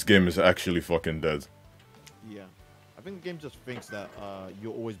mode, or this game is actually fucking dead. Yeah. I think the game just thinks that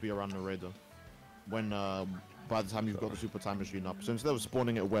you'll always be around the Raider. When, by the time you've got the Super Time Machine up. So instead of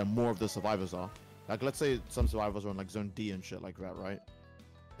spawning it where more of the survivors are, like let's say some survivors are on like Zone D and shit like that, right?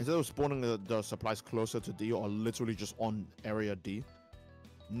 Instead of spawning the supplies closer to D or literally just on Area D,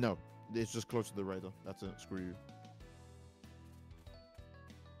 no. It's just close to the Raider. That's it. Screw you.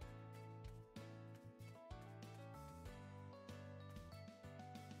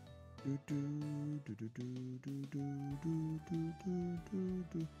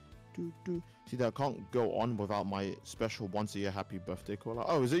 See that I can't go on without my special once a year happy birthday caller.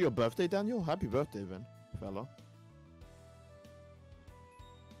 Oh, is it your birthday, Daniel? Happy birthday then, fella.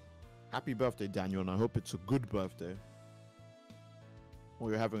 Happy birthday, Daniel, and I hope it's a good birthday. Or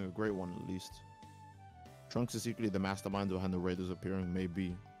you're having a great one at least. Trunks is secretly the mastermind behind the Raiders appearing,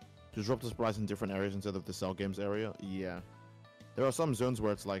 maybe. Just drop the supplies in different areas instead of the Cell Games area? Yeah. There are some zones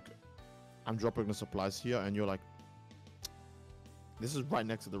where it's like, I'm dropping the supplies here, and you're like, this is right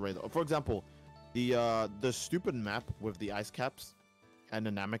next to the Raider. For example, the stupid map with the ice caps and the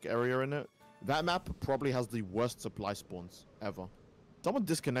Namek area in it, that map probably has the worst supply spawns ever. Someone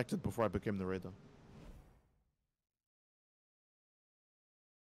disconnected before I became the Raider.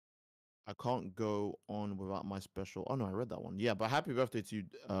 I can't go on without my special... Oh, no, I read that one. Yeah, but happy birthday to you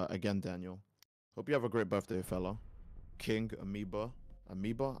again, Daniel. Hope you have a great birthday, fella. King, Amoeba.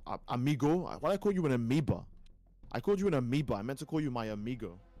 Amoeba? Amigo? Why did I call you an amoeba? I called you an amoeba. I meant to call you my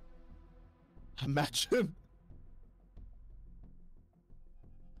amigo. Imagine.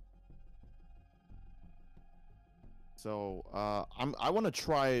 So, I want to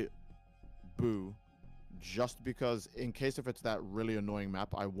try Boo. Just because, in case if it's that really annoying map,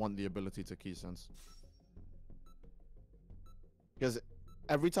 I want the ability to key sense. Because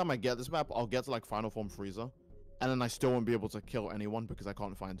every time I get this map, I'll get to like Final Form Frieza, and then I still won't be able to kill anyone because I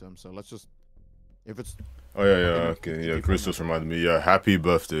can't find him. So let's just, if it's... Oh yeah, okay, yeah, Chris just reminded me, yeah, happy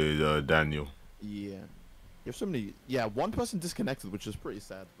birthday, Daniel. Yeah. You have so many... Yeah, one person disconnected, which is pretty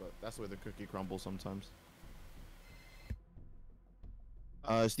sad, but that's where the cookie crumbles sometimes.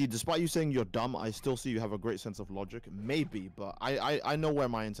 Steve, despite you saying you're dumb, I still see you have a great sense of logic. Maybe, but I know where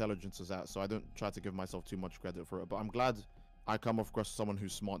my intelligence is at, so I don't try to give myself too much credit for it. But I'm glad I come across someone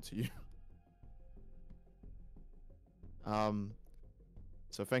who's smart to you.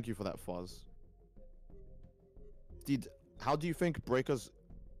 So thank you for that, Fuzz. Steve, how do you think Breakers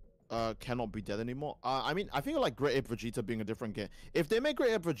cannot be dead anymore? I mean, I think like Great Ape Vegeta being a different game. If they make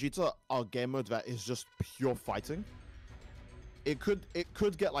Great Ape Vegeta a game mode that is just pure fighting, it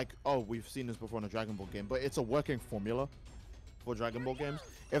could get like, oh, we've seen this before in a Dragon Ball game, but it's a working formula for Dragon Ball games.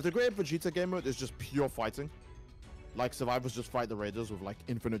 If the Great Ape Vegeta game mode is just pure fighting, like survivors just fight the Raiders with like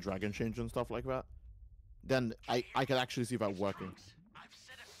infinite dragon change and stuff like that, then I could actually see that working. I've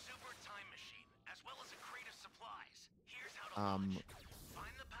set a super time machine as well as a crate of supplies. Here's how to launch it.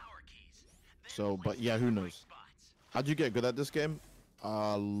 Find the power keys. So, but yeah, who knows? How do you get good at this game?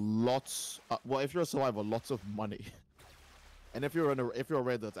 Lots. Well, if you're a survivor, lots of money. And if you're a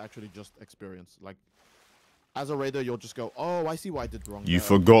raider, it's actually just experience. Like, as a raider, you'll just go, oh, I see what I did wrong. You there.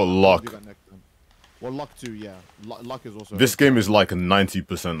 forgot I'll do luck. that next time." Well, luck too, yeah. Luck is also. This game is like a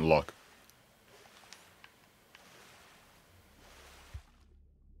 90% luck.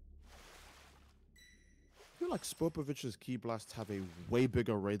 I feel like Spopovic's key blasts have a way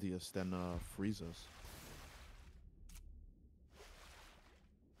bigger radius than Frieza's.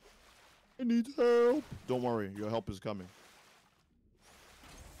 I need help. Don't worry, your help is coming.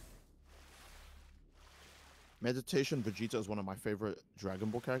 Meditation Vegeta is one of my favorite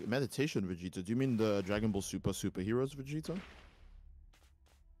Dragon Ball characters. Meditation Vegeta? Do you mean the Dragon Ball Superheroes Vegeta?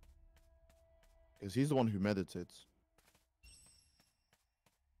 Because he's the one who meditates.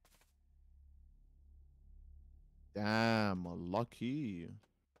 Damn, lucky.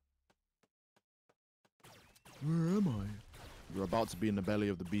 Where am I? You're about to be in the belly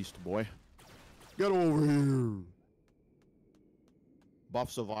of the beast, boy. Get over here. Buff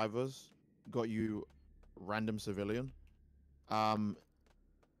survivors got you random civilian.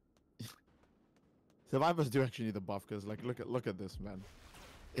 Survivors do actually need the buff because, like, look at this, man.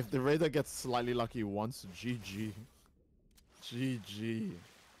 If the raider gets slightly lucky once, GG. GG.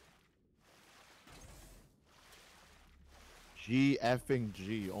 G effing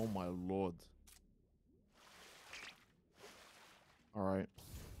G. Oh my lord. Alright.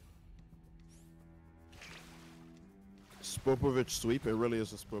 Spopovich sweep. It really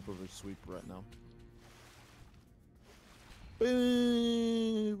is a Spopovich sweep right now.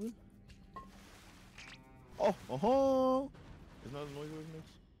 Babe. Oh, isn't that a noise it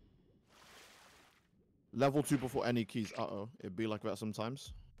makes? Level 2 before any keys. Uh-oh. It be like that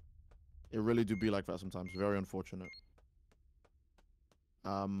sometimes. It really do be like that sometimes. Very unfortunate.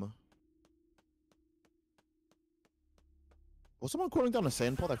 Was someone calling down a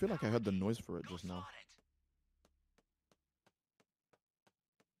sand pod? I feel like I heard the noise for it just now.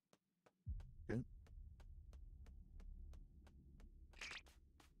 Okay.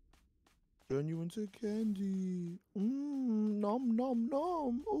 Turn you into candy. Nom nom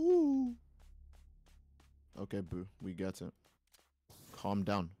nom. Ooh. Okay, boo. We get it. Calm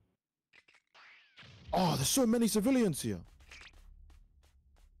down. Oh, there's so many civilians here.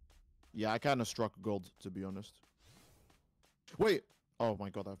 Yeah, I kind of struck gold, to be honest. Wait. Oh my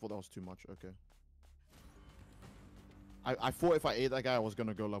god, I thought that was too much. Okay. I thought if I ate that guy, I was going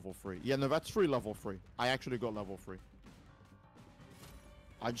to go level 3. Yeah, no, that's free level 3. I actually got level 3.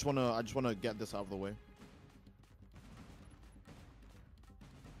 I just want to get this out of the way.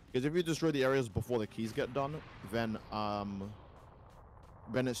 Because if you destroy the areas before the keys get done, then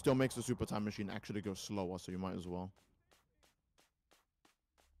it still makes the super time machine actually go slower, so you might as well.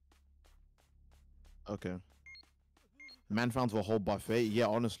 Okay. Man found the whole buffet. Yeah,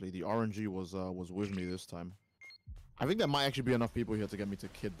 honestly, the RNG was with me this time. I think there might actually be enough people here to get me to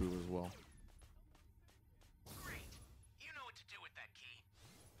Kid Buu as well. Great. You know what to do with that key.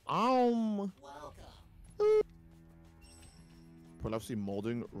 Welcome. Prolapsi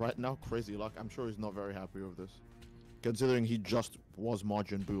molding right now. Crazy luck. I'm sure he's not very happy with this, considering he just was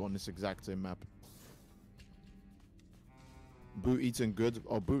Majin Buu on this exact same map. Buu eating good.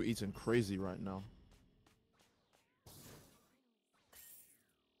 Oh, Buu eating crazy right now.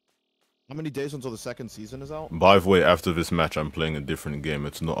 How many days until the second season is out? By the way, after this match, I'm playing a different game.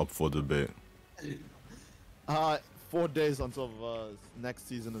 It's not up for debate. 4 days until next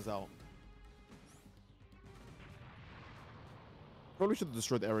season is out. Probably should have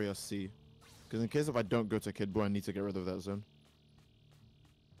destroyed Area C, because in case if I don't go to Kid Buu, I need to get rid of that zone.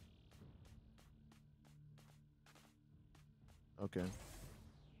 Okay.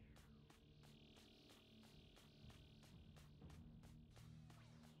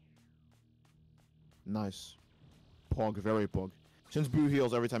 Nice. Pog, very pog. Since Buu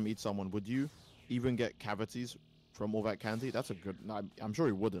heals every time he eats someone, would you even get cavities from all that candy? That's a good... No, I'm sure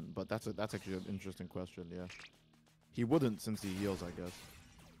he wouldn't, but that's actually an interesting question, yeah. He wouldn't since he heals, I guess.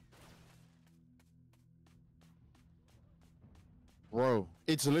 Bro,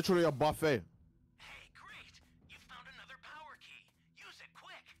 it's literally a buffet. Hey, great. You found another power key. Use it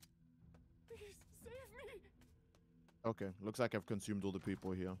quick. Please save me. Okay, looks like I've consumed all the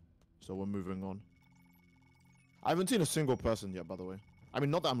people here. So we're moving on. I haven't seen a single person yet, by the way. I mean,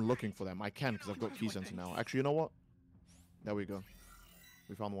 not that I'm looking for them. I can because I've got key sense now. Actually, you know what? There we go.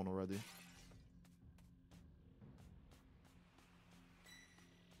 We found one already.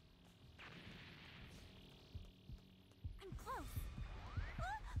 I'm close.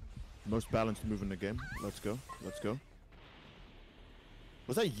 Most balanced move in the game. Let's go. Let's go.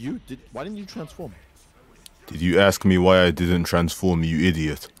 Was that you? Why didn't you transform? Did you ask me why I didn't transform, you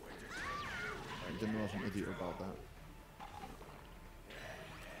idiot? I didn't know I was an idiot about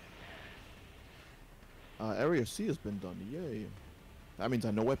that. Area C has been done. Yay. That means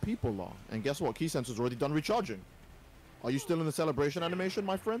I know where people are. And guess what? Key sensor's already done recharging. Are you still in the celebration animation,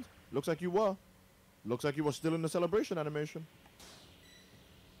 my friend? Looks like you were. Looks like you were still in the celebration animation.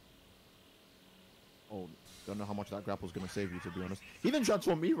 Oh, don't know how much that grapple's gonna save you, to be honest. He didn't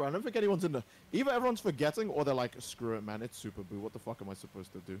transform either. I don't think anyone's in the... Either everyone's forgetting or they're like, screw it, man. It's Super Boo. What the fuck am I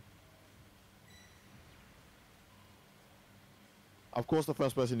supposed to do? Of course, the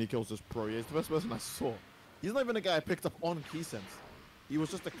first person he kills is Pro. He's the first person I saw. He's not even a guy I picked up on Key Sense. He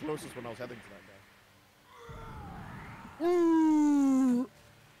was just the closest when I was heading to that guy. Ooh.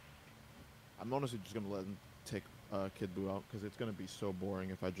 I'm honestly just gonna let him take Kid Boo out because it's gonna be so boring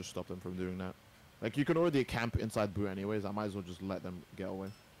if I just stop them from doing that. Like, you can already camp inside Boo anyways. I might as well just let them get away.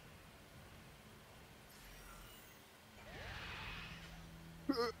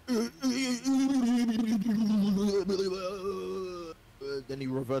 Then he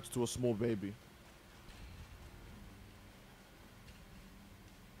reverts to a small baby.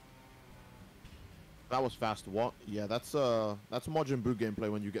 That was fast. What? Yeah, that's Majin Buu gameplay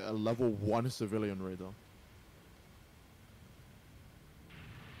when you get a level 1 civilian raider.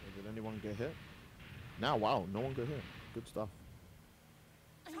 Did anyone get hit? Now, wow, no one got hit. Good stuff.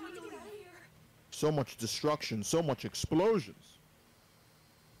 I need to get out of here. So much destruction, so much explosions.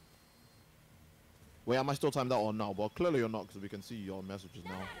 Wait, am I still timed out or no? Well, clearly you're not, because we can see your messages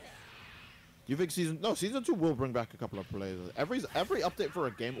now. Do you think season 2 will bring back a couple of players? Every update for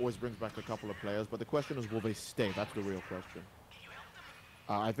a game always brings back a couple of players, but the question is, will they stay? That's the real question.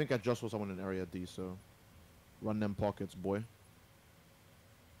 I think I just saw someone in Area D, so run them pockets, boy.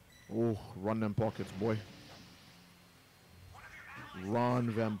 Oh, run them pockets, boy.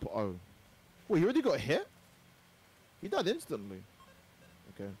 Run them. Oh, wait, he already got hit. He died instantly.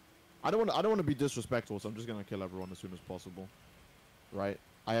 Okay, I don't want to be disrespectful, so I'm just gonna kill everyone as soon as possible. Right?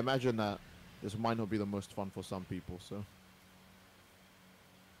 I imagine that this might not be the most fun for some people, so.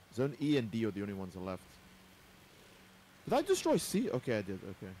 Zone E and D are the only ones left. Did I destroy C? Okay, I did.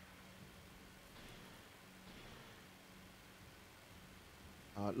 Okay.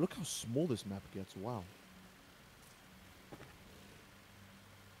 Look how small this map gets. Wow.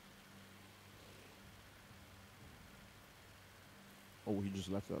 Oh, he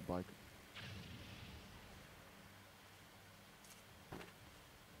just left that bike.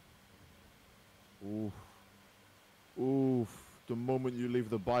 Oof. Oof. The moment you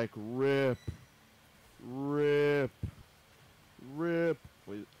leave the bike, rip. Rip. Rip.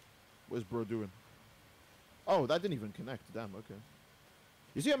 Wait, what's bro doing? Oh, that didn't even connect. Damn, okay.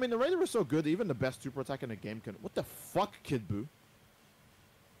 You see, I mean, the Raider is so good, even the best super attack in a game can... What the fuck, Kid Buu?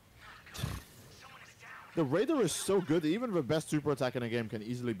 The Raider is so good, even the best super attack in a game can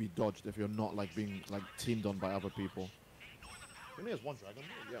easily be dodged if you're not, like, being, like, teamed on by other people. He only has one dragon?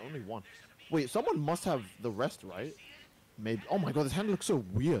 Yeah, only one. Wait, someone must have the rest, right? Maybe. Oh my god, his hand looks so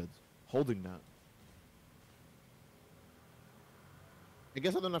weird, holding that. I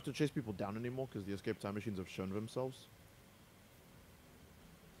guess I don't have to chase people down anymore, because the escape time machines have shown themselves.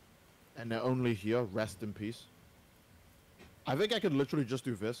 And they're only here. Rest in peace. I think I can literally just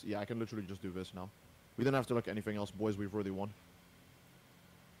do this. Yeah, I can literally just do this now. We don't have to look at anything else, boys. We've already won.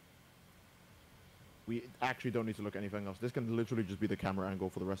 We actually don't need to look at anything else. This can literally just be the camera angle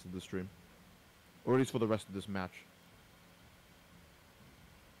for the rest of the stream. Or at least for the rest of this match.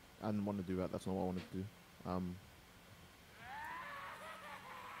 I didn't want to do that. That's not what I wanted to do.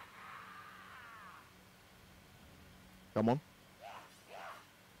 Come on.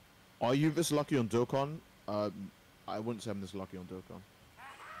 Are you this lucky on Dokkan? I wouldn't say I'm this lucky on Dokkan.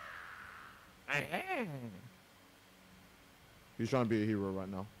 He's trying to be a hero right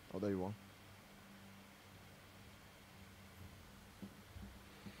now. Oh, there you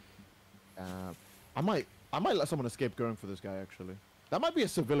are. I might let someone escape going for this guy, actually. That might be a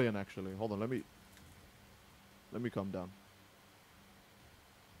civilian, actually. Hold on, let me calm down.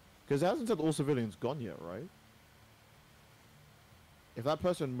 Because it hasn't said all civilians gone yet, right? If that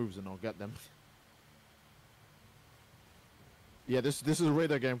person moves, then I'll get them. Yeah, this is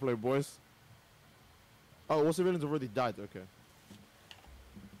radar gameplay, boys. Oh, all civilians already died. Okay.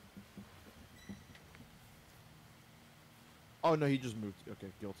 Oh no, he just moved. Okay,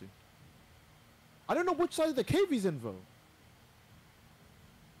 guilty. I don't know which side of the cave he's in, though.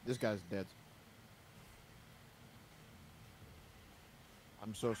 This guy's dead.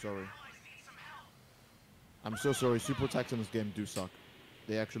 I'm so sorry. I'm so sorry. Super attacks in this game do suck.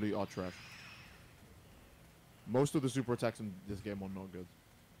 They actually are trash. Most of the super attacks in this game are not good.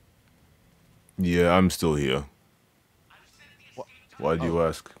 Yeah, I'm still here. What? Why do you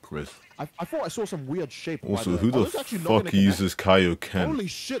ask, Chris? I thought I saw some weird shape. by Also, the... who oh, the those actually not gonna fuck connect. uses Kaioken? Holy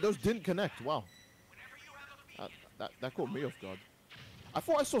shit, those didn't connect. Wow. That caught me off guard. I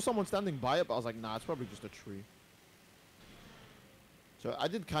thought I saw someone standing by it, but I was like, nah, it's probably just a tree. So I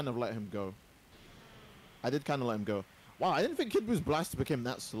did kind of let him go. Wow, I didn't think Kid Boo's blast became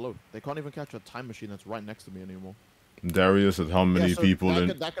that slow. They can't even catch a time machine that's right next to me anymore. Darius and how many so people that in?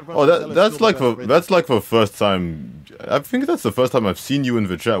 could- that could Oh, confirm that's still like the for best that's like for first time. I think that's the first time I've seen you in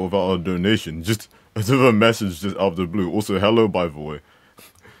the chat without a donation. Just as of a message just out of the blue. Also, hello by the way.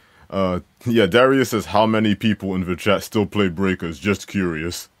 Yeah, Darius says how many people in the chat still play Breakers? Just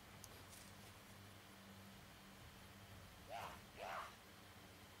curious.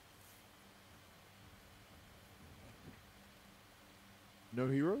 No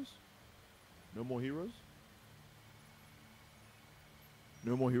heroes? No more heroes?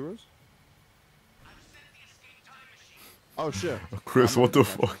 No more heroes? Oh shit. Chris, I'm what not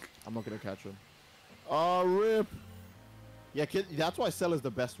the gonna catch him. fuck? I'm not gonna catch him. Oh, rip. Yeah, kid, that's why Cell is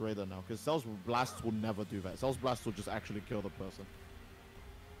the best raider now, because Cell's blasts will never do that. Cell's blasts will just actually kill the person.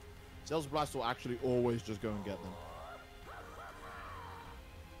 Cell's blasts will actually always just go and get them.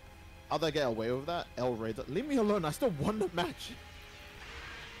 How'd they get away with that? L Raider. Leave me alone, I still won the match.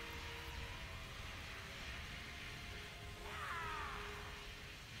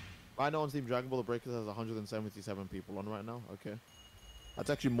 I know on Team Dragon Ball the Breakers has 177 people on right now. Okay.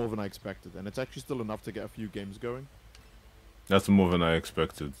 That's actually more than I expected, and it's actually still enough to get a few games going. That's more than I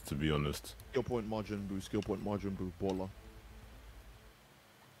expected, to be honest. Skill point margin boo, skill point margin boo, baller.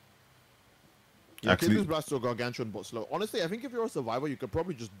 Yeah, Actually- Kid Boo's blast are gargantuan but slow. Honestly, I think if you're a survivor, you could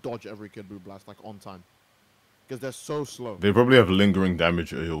probably just dodge every Kid Boo blast like on time. Because they're so slow. They probably have lingering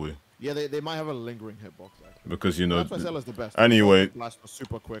damage AoE. Yeah, they might have a lingering hitbox actually. Because, you know... That's why Cell is the best. Anyway. Blast was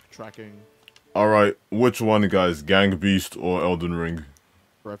super quick, tracking. Alright, which one, guys? Gang Beast or Elden Ring?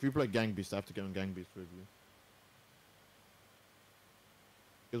 Bro, if you play Gang Beast, I have to get on Gang Beast with you.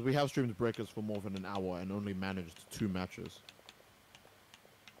 Because we have streamed Breakers for more than an hour and only managed 2 matches.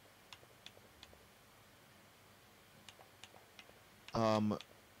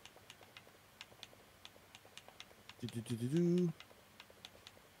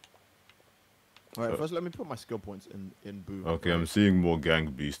 Alright, first let me put my skill points in Boo. Okay, I'm seeing more Gang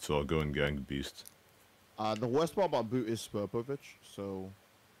Beast, so I'll go in Gang Beast. The worst part about Boo is Spurpovich, so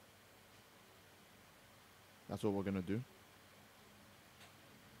that's what we're gonna do.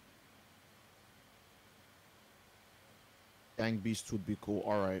 Gang Beast would be cool.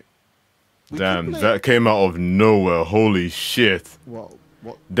 Alright. Damn, that came out of nowhere. Holy shit. Well,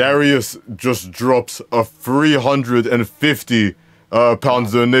 what? Darius just drops a 350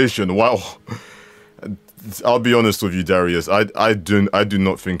 pounds donation. Wow. I'll be honest with you, Darius. I do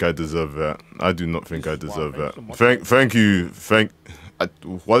not think I deserve that. I do not think I deserve that. Thank you.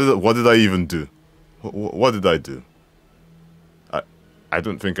 What did I even do? What did I do? I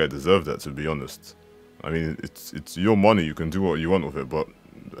don't think I deserve that, to be honest. I mean, it's your money. You can do what you want with it, but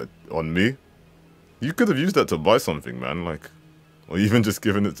on me, you could have used that to buy something, man. Like, or even just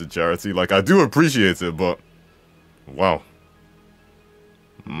given it to charity. Like, I do appreciate it, but wow.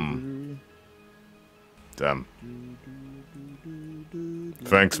 Damn.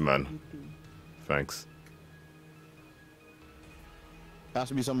 Thanks, man. Thanks. Has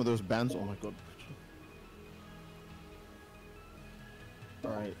to be some of those bands. Oh my god.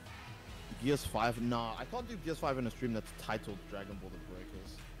 Alright. Gears 5. Nah, I can't do Gears 5 in a stream that's titled Dragon Ball The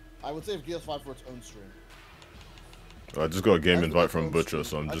Breakers. I would save Gears 5 for its own stream. I just got a game That's invite its from own Butcher, stream.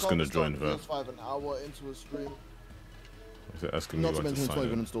 so I'm I just can't gonna start join that. Gears 5 an hour into a stream. Is it asking me Not to what to mention it's not sign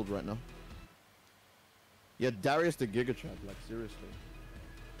even in? installed right now. Yeah, Darius the Giga Chat, like seriously.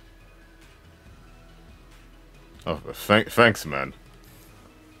 Oh, thanks, man.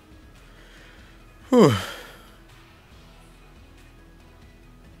 Whew.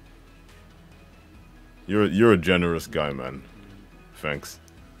 You're a generous guy, man. Thanks.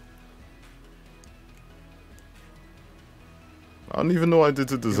 I don't even know what I did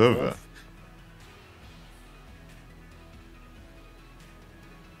to deserve that.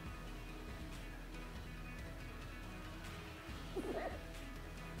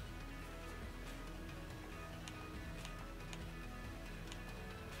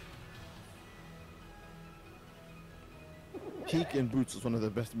 Peak in Boots is one of the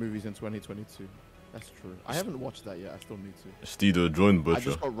best movies in 2022. That's true. I haven't watched that yet. I still need to. Steedo, join I Butcher.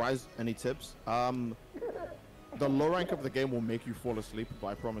 just got Rise. Any tips? The low rank of the game will make you fall asleep, but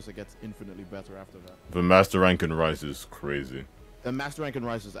I promise it gets infinitely better after that. The Master Rank and Rise is crazy. The Master Rank and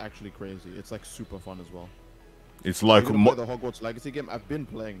Rise is actually crazy. It's like super fun as well. It's Are like you gonna play the Hogwarts Legacy game? I've been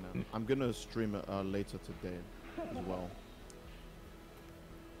playing that. I'm gonna stream it later today as well.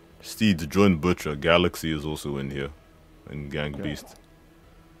 Steed, join Butcher. Galaxy is also in here. And Gang Okay. Beast.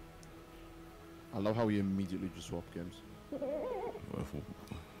 I love how we immediately just swap games.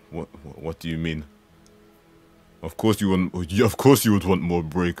 What do you mean? Of course you want. Of course you would want more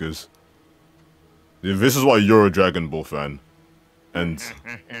breakers. This is why you're a Dragon Ball fan, and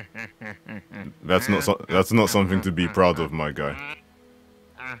that's not something to be proud of, my guy.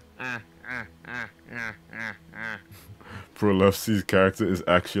 Prolefsi's character is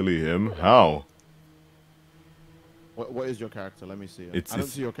actually him. How? What is your character? Let me see it. It's- I don't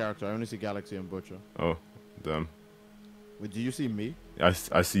it's- see your character. I only see Galaxy and Butcher. Oh, damn. Wait, do you see me? I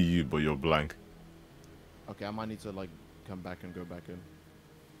see you, but you're blank. Okay, I might need to like come back and go back in.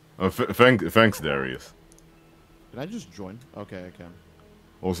 Oh, thanks, Darius. Can I just join? Okay, I can.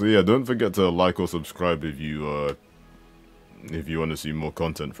 Also, yeah, don't forget to like or subscribe if you want to see more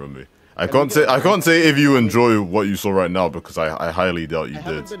content from me. I can't say if you enjoy what you saw right now because I highly doubt you I did.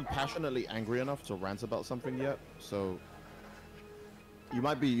 haven't been passionately angry enough to rant about something yet, so you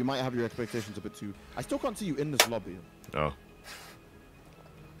might have your expectations a bit too. I still can't see you in this lobby. Oh.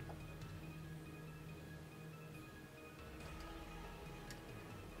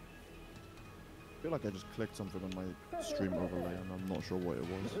 I feel like I just clicked something on my stream overlay and I'm not sure what it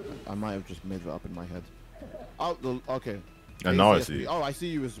was. I might have just made it up in my head. Oh, okay. And now I KZSP. see. Oh, I see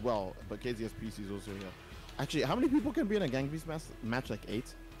you as well, but KZSPC is also here. Actually, how many people can be in a Gang Beast match? Like 8?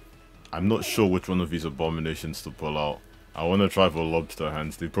 I'm not sure which one of these abominations to pull out. I want to try for lobster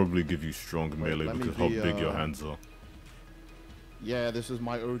hands. They probably give you strong melee let me because how be, big your hands are. Yeah, this is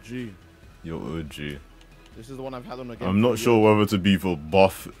my OG. Your OG. This is the one I've had on the game. I'm not sure whether to be for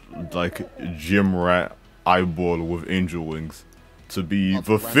buff, like gym rat eyeball with angel wings, to be Not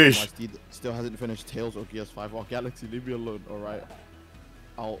for random, fish. my steed still hasn't finished Tails or GS5 or Galaxy. Leave me alone, alright?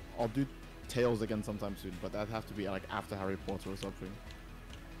 I'll do Tails again sometime soon, but that'd have to be like after Harry Potter or something.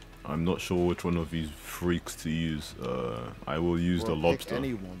 I'm not sure which one of these freaks to use. I will use the Or pick lobster.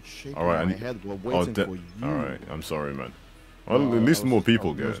 anyone. Shaking Alright, my head. We're waiting for you. Alright, I'm sorry, man. Well, No, at least I was- more people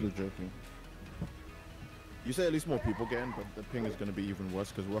I was get mostly it. joking. You say at least more people get in, but the ping is going to be even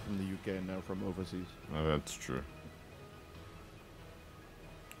worse because we're from the UK and they're from overseas. Oh, that's true.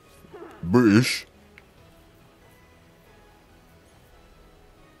 British.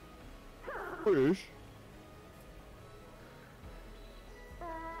 British?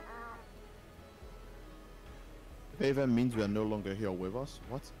 Favor means you are no longer here with us.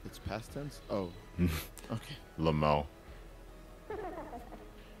 What? It's past tense? Oh. Okay. Lamau.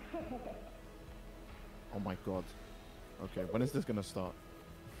 Oh my god. Okay, when is this gonna start?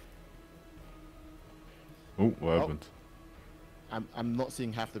 Oh, what happened? I'm not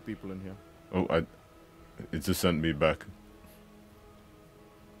seeing half the people in here. Oh, it just sent me back.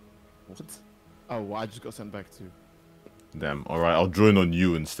 What? Oh, well, I just got sent back too. Damn. Alright, I'll join on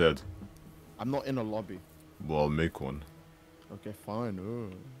you instead. I'm not in a lobby. Well, I'll make one. Okay, fine.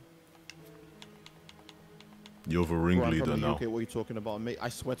 You're the Bro, I'm ringleader from the now. UK, what are you talking about, mate? I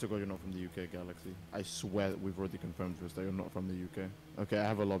swear to God you're not from the UK, Galaxy. I swear we've already confirmed this that you're not from the UK. Okay, I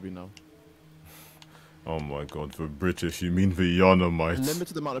have a lobby now. Oh my god, for British, you mean the Yanamites?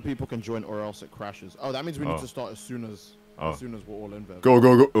 Limited amount of people can join or else it crashes. Oh, that means we need Oh. to start as soon as we're all in there. Go,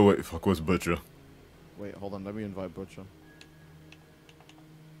 go, go. Oh, wait, fuck, what's Butcher? Wait, hold on. Let me invite Butcher.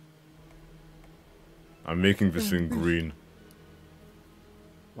 I'm making this in green.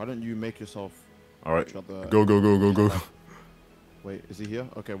 Why don't you make yourself... Alright, shut the- go, go, go, go, go. Wait, is he here?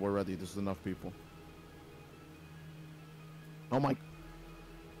 Okay, we're ready. This is enough people. Oh my...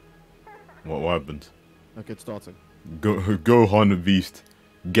 What happened? Okay, it's starting. Gohan Beast.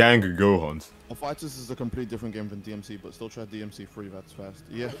 Gang Gohans. Fighters is a complete different game than DMC, but still try DMC free, that's fast.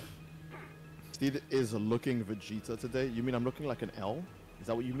 Yeah. Steed is looking Vegeta today. You mean I'm looking like an L? Is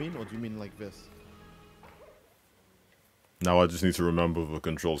that what you mean? Or do you mean like this? Now I just need to remember the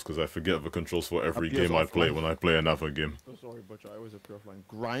controls because I forget the controls for every Appears game I play offline. when I play another game. Oh, sorry, Butcher. I always appear offline.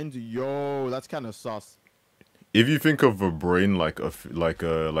 Grind? Yo, that's kind of sus. If you think of a brain like a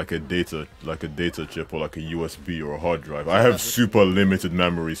data chip or like a USB or a hard drive, I have super limited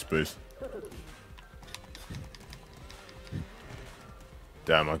memory space.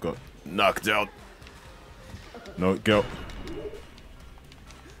 Damn, I got knocked out. No, go.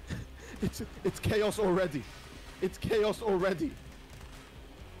 It's chaos already. It's chaos already.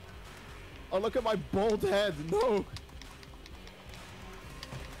 Oh, look at my bald head. No.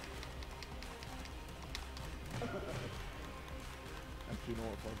 Actually, you know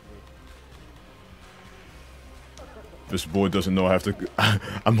what? Fuck it. This boy doesn't know I have to.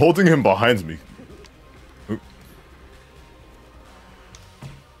 I'm holding him behind me.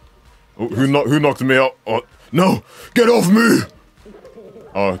 Oh, who knocked me out? Oh, no! Get off me!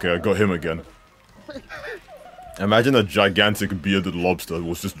 Oh, okay, I got him again. Imagine a gigantic bearded lobster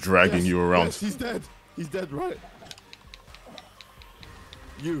was just dragging you around. Yes, he's dead. He's dead, right?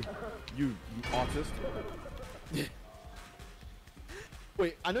 You artist.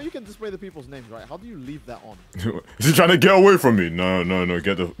 Wait, I know you can display the people's names, right? How do you leave that on? Is he trying to get away from me? No, no, no.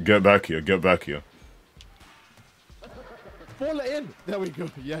 Get back here. Get back here. Fall it in. There we go.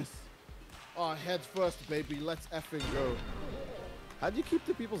 Yes. Oh, head first, baby. Let's effing go. How do you keep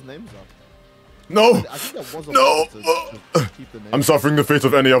the people's names up? No! I think there was a No! to keep the names. I'm suffering the fate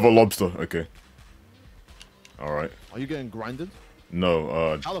of any other lobster. Okay. Alright. Are you getting grinded?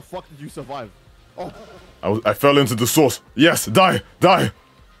 No, How the fuck did you survive? Oh, I fell into the source. Yes! Die! Die!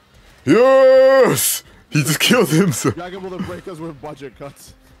 Yes! He just killed himself. Dragon Ball the Breakers with budget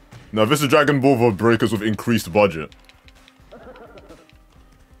cuts. Now, this is Dragon Ball for breakers with increased budget.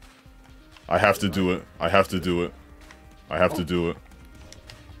 I have to do it. I have to do it. I have to do it.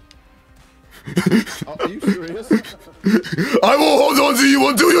 Oh, are you serious? I will hold on to you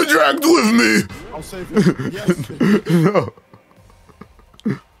until you're dragged with me! I'll save you. Yes. No.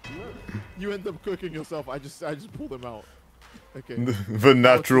 You end up cooking yourself. I just pulled him out. Okay. The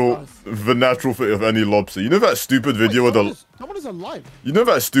natural fate of any lobster. You know that stupid video with the... Someone is alive. You know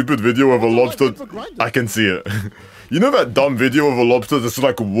that stupid video of a lobster... I can see it. You know that dumb video of a lobster that's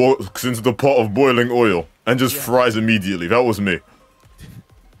like walks into the pot of boiling oil and just fries immediately? That was me.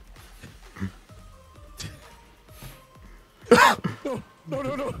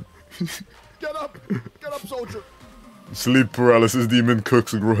 No. Get up, soldier. Sleep paralysis demon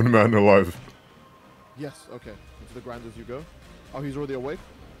cooks a grown man alive. Yes, okay. Into the grind as you go. Oh, he's already awake?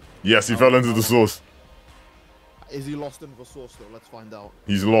 Yes, he fell into the source. Is he lost in the source though? Let's find out.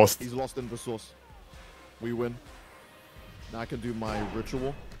 He's lost. He's lost in the source. We win. Now I can do my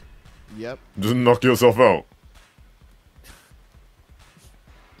ritual. Yep. Just knock yourself out.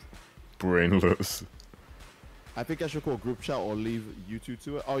 Brainless. I think I should call group chat or leave you two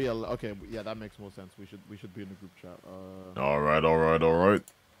to it. Oh yeah, okay, yeah, that makes more sense. We should be in a group chat. Alright.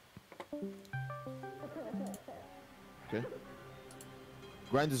 Okay.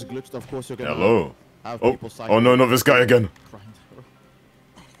 Grind is glitched, of course you're gonna Hello. have Oh, people cycle. oh no, this guy again. Grind.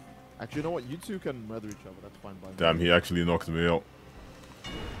 Actually, you know what? You two can murder each other. That's fine by me. Damn, he actually knocked me out.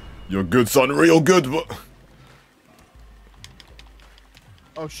 You're good, son. Real good, but...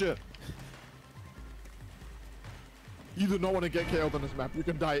 Oh shit. You do not want to get KO'd on this map. You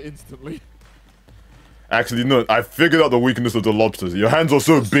can die instantly. Actually, no. I figured out the weakness of the lobsters. Your hands are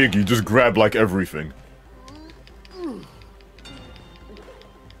so big, you just grab, like, everything.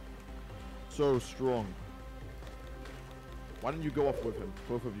 So strong. Why don't you go off with him?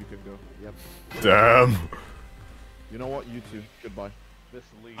 Both of you can go. Yep. Damn. You know what? You two. Goodbye. This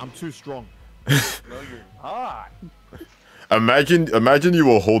lead. I'm too strong. No, you're not. Imagine you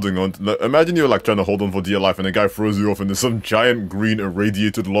were holding on. Imagine you were like trying to hold on for dear life, and a guy throws you off, and there's some giant green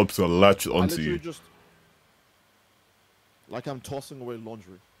irradiated lobster latched onto you. Just like I'm tossing away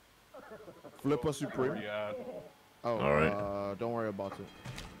laundry. Flipper Supreme. Yeah. Oh, Alright. Don't worry about it.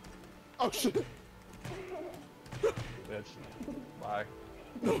 Oh shit! Bitch. Bye.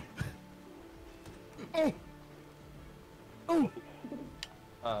 Oh! Oh!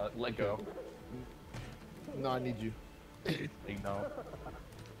 Let go. No, I need you. They know.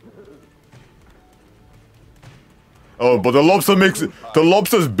 Oh, but the lobster makes it. The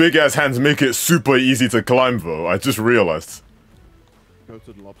lobster's big ass hands make it super easy to climb, though. I just realized. Go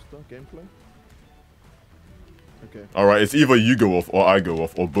to the lobster gameplay. Okay. Alright, it's either you go off or I go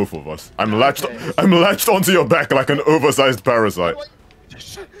off or both of us. I'm latched onto your back like an oversized parasite.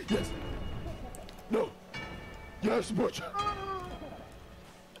 Yes. No. Yes, Butch.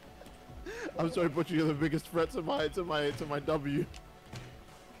 I'm sorry, Butch. You're the biggest threat to my W.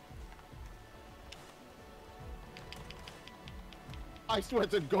 I swear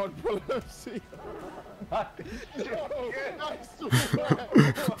to God, bro. See. I swear.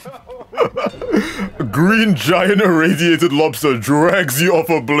 Green giant irradiated lobster drags you off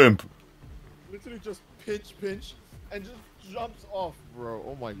a blimp. Literally just pinch, and just jumps off, bro.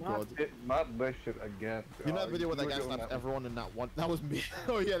 Oh my God. Not this shit again. You know that video where that guy slaps everyone in that one? That was me.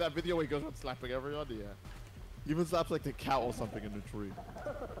 Oh yeah, that video where he goes on slapping everyone? Yeah. He even slaps like the cat or something in the tree.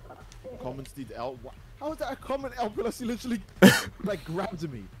 Common steed L. How is that a common L? Plus he literally like grabbed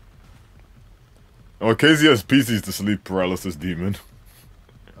me. Oh, KZS PC's the sleep paralysis demon.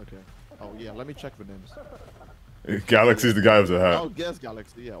 Okay. Oh yeah, let me check the names. Galaxy's the guy with the Oh, hat. guess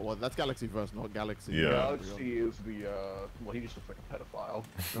Galaxy. Yeah, well that's Galaxy first, not Galaxy. Yeah. Galaxy is the, well, he's just like a pedophile.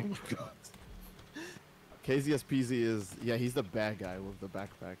 Oh my God. KZS PZ is, yeah, he's the bad guy with the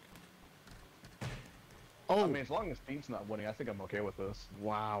backpack. Oh, I mean, as long as Steve's not winning, I think I'm okay with this.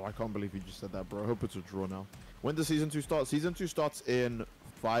 wow. I can't believe you just said that, bro. I hope it's a draw now. When does Season 2 start? Season 2 starts in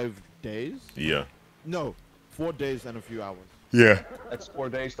 5 days? Yeah. No, 4 days and a few hours. Yeah. That's 4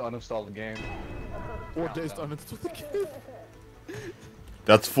 days to uninstall the game. 4 days to uninstall the game.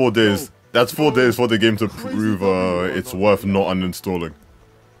 That's 4 days. Bro, That's 4 bro, days for the game to crazy prove W it's not worth doing not uninstalling.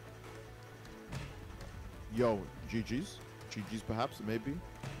 Yo, GG's? GG's perhaps, maybe?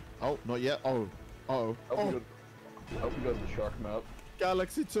 Oh, not yet. Oh, uh-oh. I hope, Oh, I hope we go to the shark map.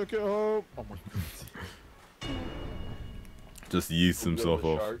 Galaxy took it home. Oh my god. Just yeast Hope we go to himself the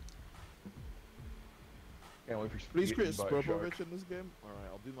off. shark. Can't wait for Please get create eaten by a shark. Spropovich in this game. Alright,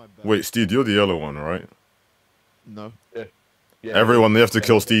 I'll do my best. Wait, Steed, you're the yellow one, right? No, Yeah, Everyone, they have to yeah,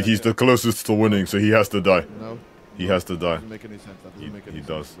 kill Steed. yeah, He's yeah. the closest to winning, so he has to die. no. He no. has to die. Doesn't make any sense. That doesn't He- make any he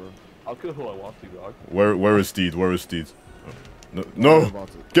sense, does. bro. I'll kill who I want to, dog. Where is Steed? Where is Steed? Oh. No, Don't worry no! about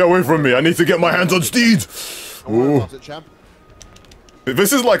it. Get away from me! I need to get my hands on Steed! Don't worry Ooh. about it, champ.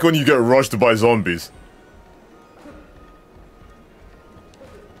 This is like when you get rushed by zombies.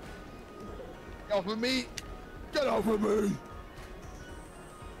 Get off of me! Get off of me! I'm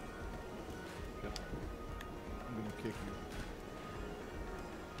gonna kick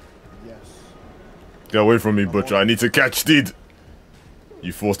you. Yes. Get away from me, Butcher. I need to catch Steed!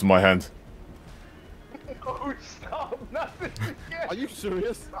 You forced my hand. Oh, stop! Nothing! Are you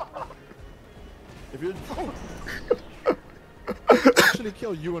serious? If you're actually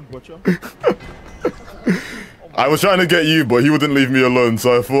kill you and Butcher. I was trying to get you, but he wouldn't leave me alone,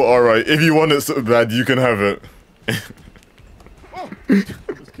 so I thought, alright, if you want it so bad, you can have it. Oh! I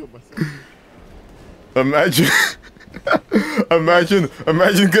just killed myself. Imagine...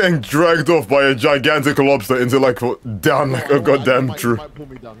 imagine getting dragged off by a gigantic lobster into like, down like a goddamn tree. He might pull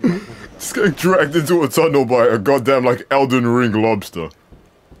me down. He might pull me down. Just getting dragged into a tunnel by a goddamn like Elden Ring lobster.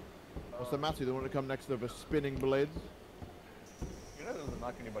 What's the matter? You don't want to come next to the spinning blades? You know that doesn't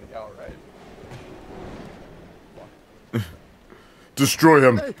knock anybody out, right? Destroy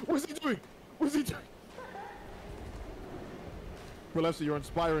him. Hey, what's he doing? What's he doing? Prolessa, you're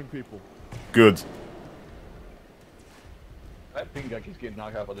inspiring people. Good. That pink guy keeps getting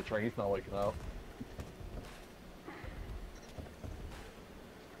knocked out by the train. He's not waking up.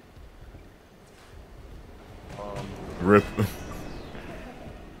 Rip.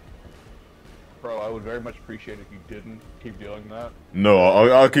 Bro, I would very much appreciate if you didn't keep doing that. No,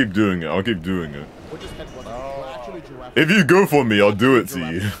 I'll keep doing it. I'll keep doing it. We're just headbutting. We're actually giraffes. If you go for me, I'll do it to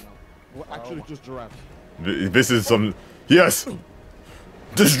you. We're actually just giraffes. This is some... Yes!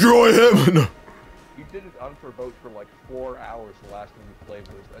 Destroy him! No. You did it unprovoked for like 4 hours the last time you played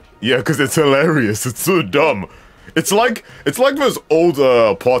with that shit. Yeah, because it's hilarious. It's so dumb. It's like those old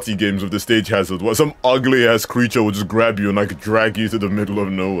party games with the stage hazard where some ugly ass creature will just grab you and like drag you to the middle of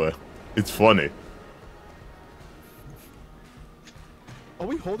nowhere. It's funny. Are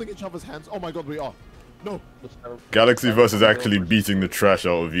we holding each other's hands? Oh my god, we are. No. Galaxy versus actually beating the trash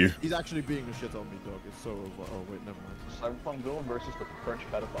out of you. He's actually beating the shit out of me, dog. It's so over. Oh, wait, never mind. Cyberpunk villain versus the French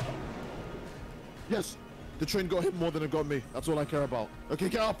pedophile. Yes! The train got him more than it got me. That's all I care about. Okay,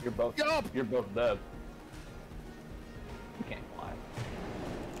 get up! You're both Get up! You're both dead. You can't fly.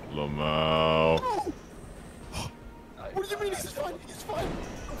 Lamau. No! What do you mean he's fine? He's fine!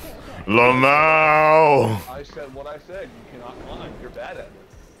 Lamau! I said what I said. You cannot climb. You're bad at it.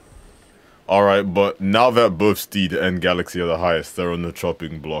 Alright, but now that both Steed and Galaxy are the highest, they're on the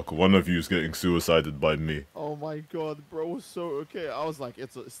chopping block. One of you is getting suicided by me. Oh my god, bro was so okay. I was like,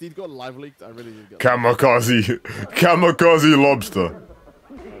 it's a Steve got live leaked. I really did get Kamikaze. Kamikaze lobster.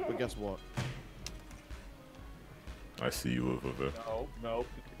 But guess what? I see you over there. No, no.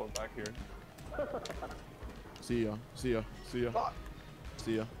 Keep on back here. See ya. See ya. See ya. Fuck.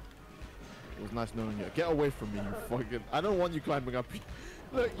 See ya. It was nice knowing you. Get away from me, you fucking. I don't want you climbing up.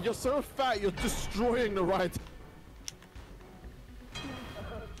 Look, you're so fat, you're destroying the ride. I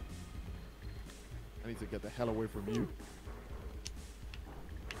need to get the hell away from you.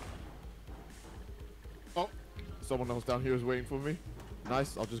 Oh, someone else down here is waiting for me.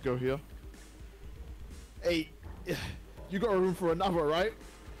 Nice, I'll just go here. Hey, you got a room for another, right?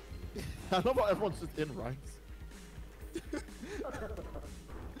 I love how everyone's just in ranks.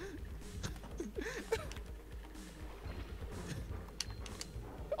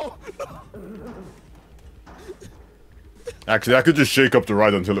 Oh, no. Actually, I could just shake up the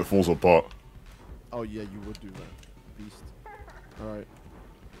ride until it falls apart. Oh yeah, you would do that, beast. All right,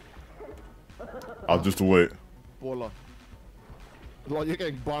 I'll just wait. baller. Well, you're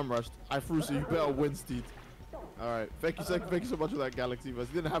getting bomb rushed. I threw, so you better win, Steed. All right, thank you so much for that, Galaxy. But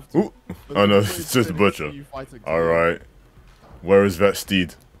you didn't have to. Ooh. Oh no, it's just Butcher. Alright. Where is that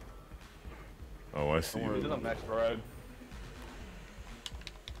Steed? Oh, I see. Don't He's in the next ride.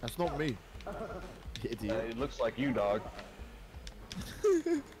 That's not me. Idiot. It looks like you, dog.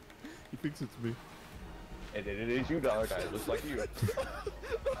 He thinks it's me. It is you, dog. It looks like you.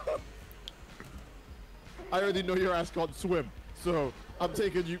 I already know your ass can't swim, so I'm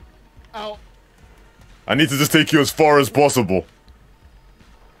taking you out. I need to just take you as far as possible.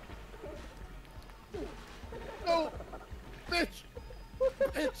 No! Bitch!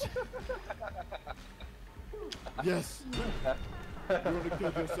 Bitch! Yes! You want to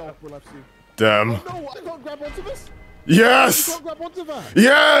kill yourself, Will FC. Damn. Oh no, I can't grab onto this! I Yes! can't grab onto that!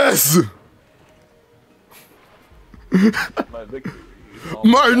 Yes! My victory.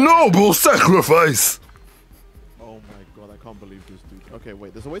 My noble sacrifice! Oh my god, I can't believe this dude. Okay,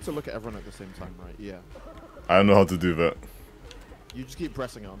 wait, there's a way to look at everyone at the same time, right? Yeah. I don't know how to do that. You just keep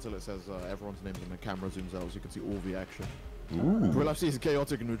pressing it until it says everyone's names and the camera zooms out so you can see all the action. Ooh. Will FC is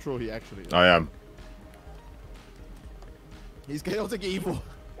chaotic neutral, he actually is. I am. He's chaotic evil.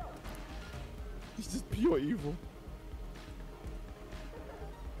 He's just pure evil.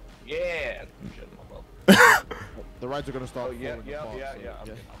 Yeah. Shit, my love. The rides are gonna start. Oh yeah, falling yeah, apart, yeah, so, yeah. I'm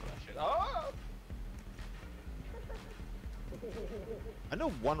getting on that shit. Oh! I know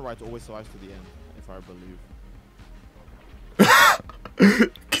one ride always survives to the end, if I believe.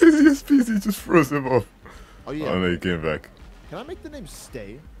 KZSPC just froze him off. Oh yeah. Oh no, he came back. Can I make the name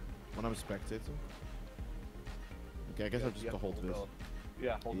stay when I'm a spectator? Okay, I guess I'll just Yeah, hold this. on.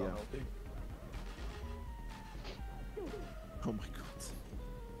 Yeah, hold Yeah. on. LT. Oh my god.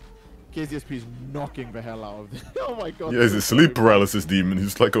 KZSP is knocking the hell out of this. Oh my god. Yeah, he's a sleep paralysis demon.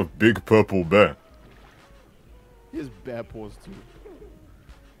 He's like a big purple bear. He has bear paws too.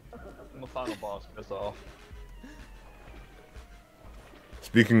 I'm the final boss. Piss off.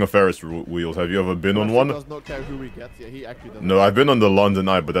 Speaking of Ferris wheels, have you ever been on He one? does not care who he gets. Yeah, he actually doesn't. No, I've been on the London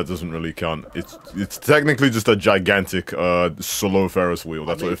Eye, but that doesn't really count. It's technically just a gigantic slow Ferris wheel.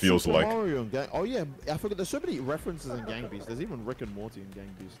 That's I what made it feels Super like. Mario and oh yeah, I forgot. There's so many references in Gang Beasts. There's even Rick and Morty in Gang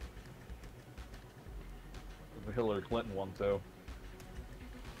Beasts. The Hillary Clinton one too.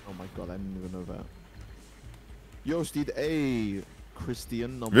 Oh my god, I didn't even know that. Yo, Steed, a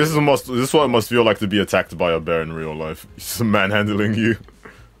Christian. No, This is what it must feel like to be attacked by a bear in real life. He's just manhandling you.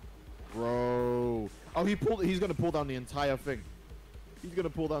 Bro. Oh, he's gonna pull down the entire thing. He's gonna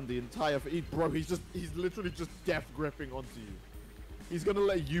pull down the entire thing. Bro, he's literally just death gripping onto you. He's gonna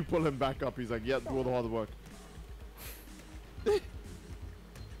let you pull him back up. He's like, yeah, do all the hard work.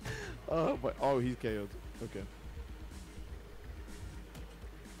 Oh, he's KO'd. Okay.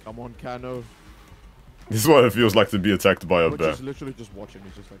 Come on, Kano. This is what it feels like to be attacked by a We're bear. just literally just watching.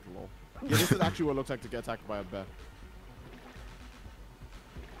 He's just like, lol. Yeah, this is actually what it looks like to get attacked by a bear.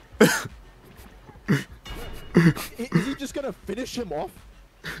 Is he just gonna finish him off?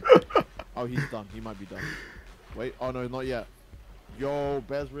 Oh, he's done. He might be done. Wait. Oh no, not yet. Yo,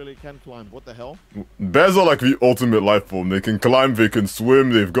 bears really can climb. What the hell? Bears are like the ultimate life form. They can climb, they can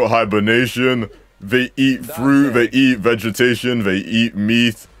swim, they've got hibernation, they eat fruit, they eat vegetation, they eat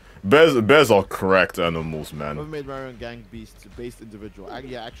meat. Bears are correct animals, man. I've made Mario and Gang Beast based individual.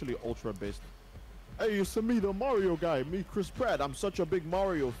 Yeah, actually ultra based. Hey, it's me, the Mario guy. Me, Chris Pratt. I'm such a big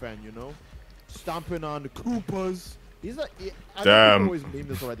Mario fan, you know. Stomping on the Koopas. He's like, I know Damn. people always meme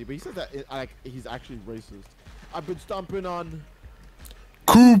this already, but he says that like he's actually racist. I've been stomping on,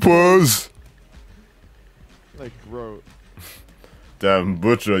 Koopas! like, bro. Damn,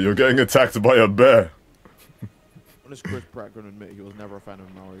 Butcher, you're getting attacked by a bear. When is Chris Pratt gonna admit he was never a fan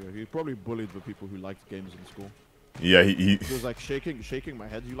of Mario? He probably bullied the people who liked games in school. Yeah, He was like shaking my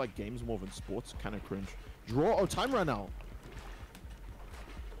head. You like games more than sports? Kind of cringe. Draw. Oh, time ran out.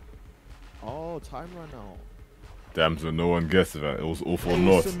 Oh, time ran out. Damn, so no one gets that. It was all for Hey,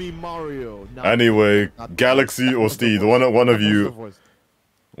 naught. it's me, Mario. Now, Anyway, Not- Galaxy or What's the Steed, voice? one of What's the you,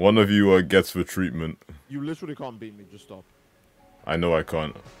 voice? gets the treatment. You literally can't beat me. Just stop. I know I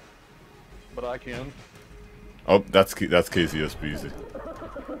can't. But I can. Oh, that's KCSPZ.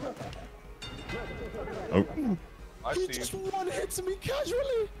 Oh, I He see. just one hits me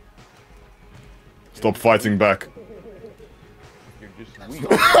casually. stop fighting back. You're just weak.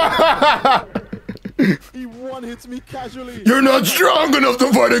 He one hits me casually. You're not strong enough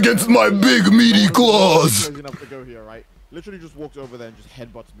to fight against my big meaty claws. Crazy enough to go here, right? Literally just walks over there and just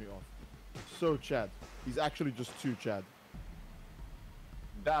headbutts me off. So Chad. He's actually just too Chad.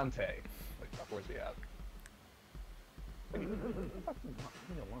 Dante. Like, where's he at?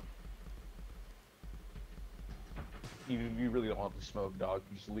 You really don't want to smoke, dog.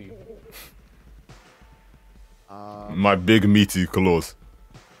 You just leave. My big meaty claws.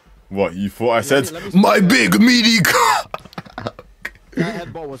 What, you thought I said? let me see My that. big meaty claws. That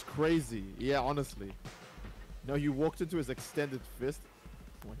headbutt was crazy. Yeah, honestly. No, you walked into his extended fist.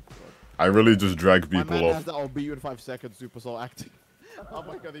 Oh my god. I really just drag My people man off. has that I'll beat you in 5 seconds Super Soul acting. Oh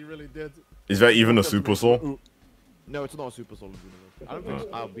my god, he really did. Is that even a Walked up to Super me, Soul? ooh. No, it's not a Super Soul in the universe. I don't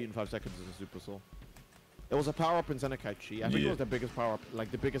think I'll beat in 5 seconds is a Super Soul. It was a power up in Zenokaichi. I think it was the biggest power up, like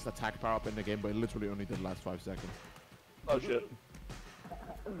the biggest attack power up in the game, but it literally only did last 5 seconds. Oh shit.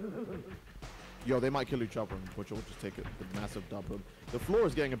 Yo, they might kill each other, and Butcher will just take it, the massive dub. The floor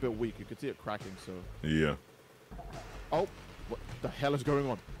is getting a bit weak. You can see it cracking, so. Yeah. Oh, what the hell is going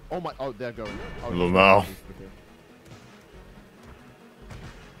on? Oh my, oh, they're going. Oh, Lamau. okay.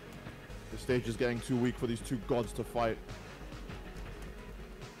 The stage is getting too weak for these two gods to fight.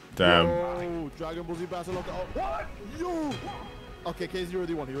 Damn. Yo, Dragon Ball Z Battle of the... Oh, what? Yo! Okay, KZ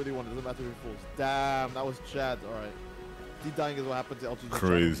already won. He already won. It doesn't matter who falls. Damn, that was Chad. All right. D dying is what happened to LTG.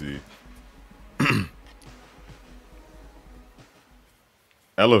 Crazy.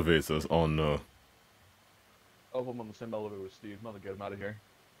 Elevators? Oh no. Oh, I'm on the same elevator with Steve. Mother, get him out of here.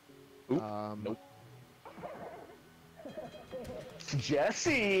 Nope.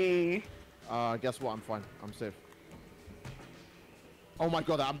 Jesse! Guess what? I'm fine. I'm safe. Oh my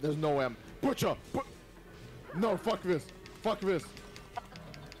god, there's no way I'm... Butcher! No, fuck this. Fuck this.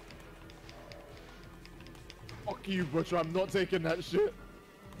 Fuck you, Butcher. I'm not taking that shit.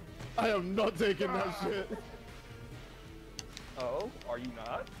 I am not taking that shit. Oh, are you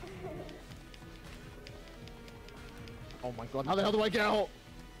not? Oh my god, how the hell do I get out?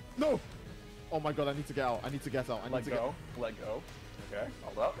 No! Oh my god, I need to get out. I need to get out. I need Let to go. Let go. Okay,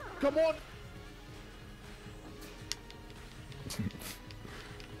 hold up. Come on!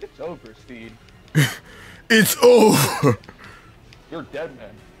 It's over, Steve. It's over! You're dead,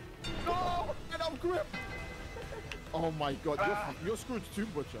 man. No! And I'm gripped! Oh my god, you're screwed too,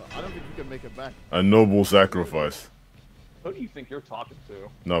 Butcher. I don't think you can make it back. A noble sacrifice. Who do you think you're talking to?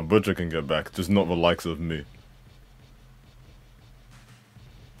 No, Butcher can get back, just not the likes of me.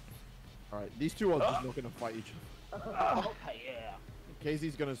 Alright, these two are just not gonna fight each other. Oh, yeah.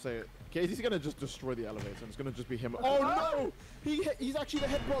 KZ's gonna say it. KZ's gonna just destroy the elevator, and it's gonna just be him. Oh no! He's actually the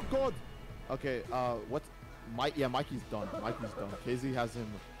headbutt god! Okay, what? Yeah, Mikey's done. Mikey's done. KZ has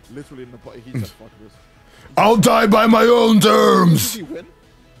him literally in the body. He said, fuck this. I'll die by my own terms! Did he win?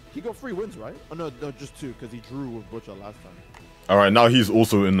 He got 3 wins, right? Oh no, just 2, because he drew with Butcher last time. Alright, now he's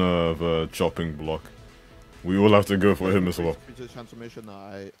also in the chopping block. We all have to go for him as well. The transformation that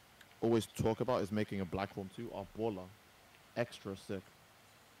I always talk about is making a black form too. Our baller. Extra sick.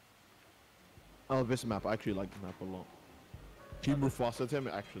 Oh, this map. I actually like the map a lot. He moved faster to him,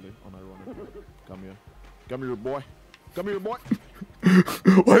 actually. Unironically. Come here. Come here, boy. Come here, boy.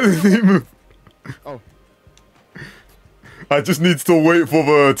 Why did he move? Oh. I just need to wait for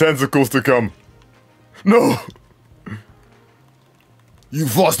the tentacles to come. No! You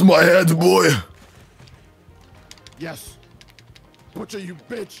lost my head, boy! Yes. Butcher, you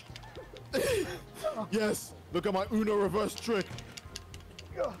bitch. Yes. Look at my Uno reverse trick.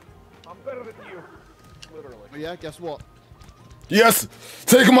 I'm better than you. Literally. But yeah, guess what? Yes!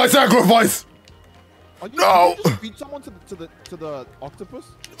 Take my sacrifice! No! Did you just beat someone to the octopus?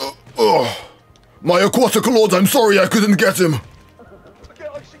 My aquatic lord, I'm sorry I couldn't get him.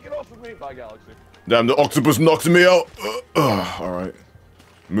 Galaxy, get off of me! Bye, Galaxy. Damn, the octopus knocked me out. Alright.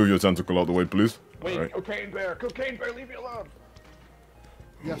 Move your tentacle out the way, please. Wait, Alright. Cocaine Bear, leave me alone!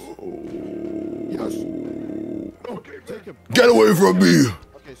 Yes. Yes. Oh, take him. Get away from me!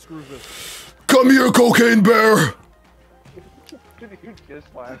 Okay, screw this. Come here, cocaine bear! Did you kiss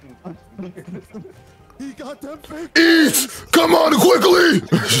my He got them fake. Eat! Come on, quickly!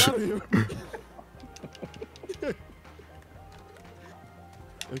 Get out of here.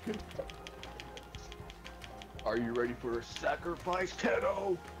 Okay. Are you ready for a sacrifice,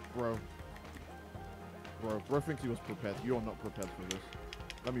 Tedo? Bro thinks he was prepared. You are not prepared for this.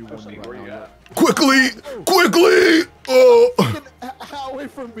 Let me warn you Where right you now. at? Quickly! Quickly! Oh! Get away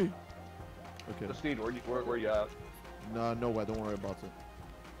from me. Okay. Steve, where you at? No, nowhere. Don't worry about it.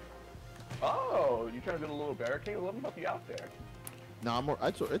 Oh, you trying to build a little barricade? Let me help you out there. Nah,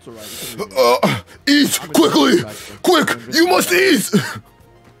 it's alright. You can leave me. Eat! Quickly! Quick! You must eat!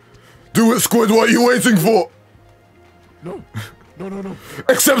 Do it, Squid, what are you waiting for? No.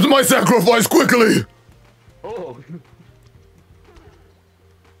 Accept my sacrifice, quickly! Oh.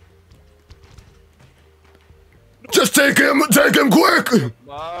 Just take him quick!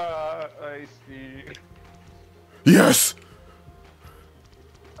 Bye, Steve. Yes!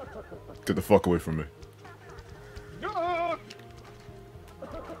 Get the fuck away from me. Come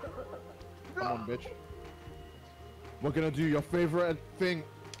on, bitch. We're gonna do your favorite thing.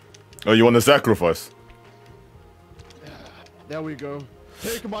 Oh, you want the sacrifice? There we go.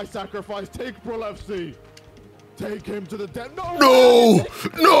 Take my sacrifice. Take FC. Take him to the death. No! No!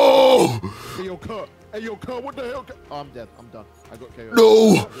 No! Hey, yo, Kurt. Hey, yo, Kurt, what the hell? Oh, I'm dead. I'm done. I got KO'd.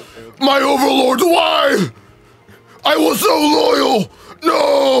 No! My overlords, why? I was so loyal!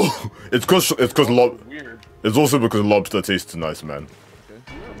 No! It's cause Weird. it's also because lobster tastes nice, man. Okay,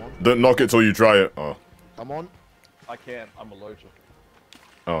 come on. Don't knock it till you try it. Oh. Come on. I can't. I'm allergic.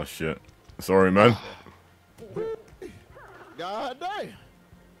 Oh shit. Sorry, man. God damn.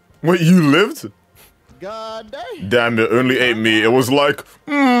 Wait, you lived? God damn. Damn, it only ate me. It was like,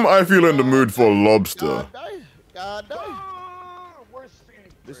 I feel in the mood for lobster. God damn. God damn. Where's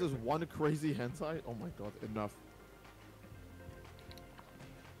Steve? This is one crazy hentai. Oh my god, enough.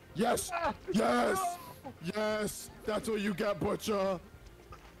 Yes! Yes! Yes! That's what you get, Butcher!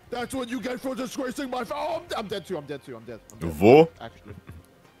 That's what you get for disgracing my Oh, I'm dead too, I'm dead too, I'm dead. Vor? Actually.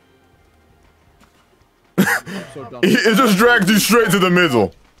 I'm so done. It just dragged you straight to the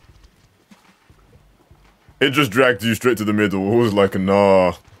middle. It just dragged you straight to the middle. It was like, nah.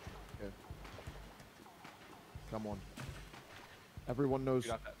 Okay. Come on. Everyone knows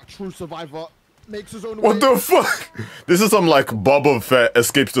a true survivor makes his own way. What the fuck? This is some like Boba Fett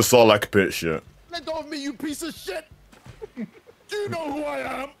escapes the Sarlacc pit shit. Let go of me, you piece of shit! Do you know who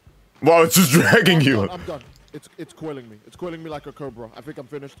I am? Wow, it's just dragging you. I'm done. It's coiling me. It's coiling me like a cobra. I think I'm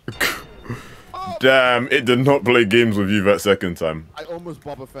finished. Damn, it did not play games with you that second time. I almost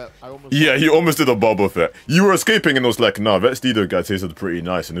Boba Fett. Yeah, you almost did a Boba Fett. You were escaping and it was like, nah, that Steedo guy tasted pretty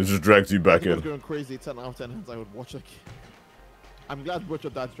nice, and it just dragged you back I was in. going crazy. 10 out of 10 hands I would watch it. I'm glad Butcher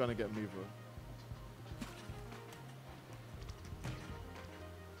Dad's trying to get me, bro.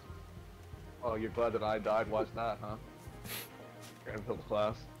 Oh, you're glad that I died? Why's that, huh? You're gonna build a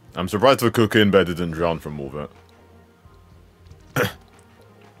class. I'm surprised the cocaine bed didn't drown from all that.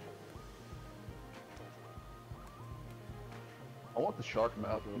 I want the shark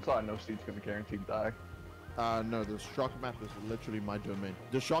map. Until I know Steve's gonna guaranteed die. No, the shark map is literally my domain.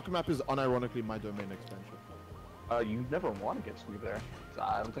 The shark map is unironically my domain expansion. You never want to get Steve there. So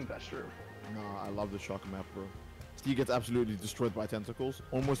I don't think that's true. Nah, I love the shark map, bro. Steve gets absolutely destroyed by tentacles.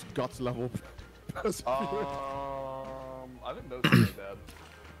 Almost guts level. I didn't know Steve was dead.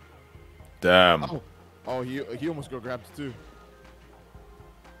 Damn. Oh, he almost got grabbed too.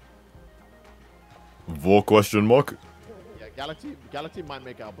 Vor question mark? Yeah, Galaxy might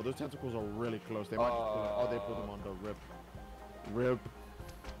make out, but those tentacles are really close. They might just pull it. Oh, they put them on the rip. Rip.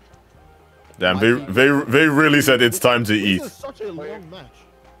 Damn, they really said it's time to eat. This is such a long match.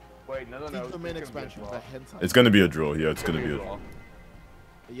 Wait, no. The main expansion, the hentai. It's gonna be a draw. Yeah, it's gonna be a draw.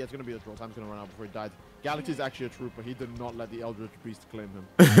 Yeah, it's gonna be a draw. Time's gonna run out before he died. Galaxy's actually a trooper. He did not let the Eldritch Beast claim him.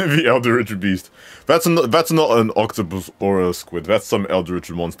 The Eldritch Beast. That's not an octopus or a squid. That's some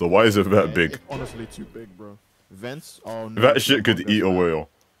Eldritch monster. Why is it that big? It's honestly too big, bro. Vents? Oh no. That shit could eat a whale.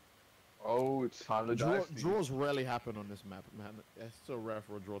 Oh, it's time to die. Draws rarely happen on this map, man. It's so rare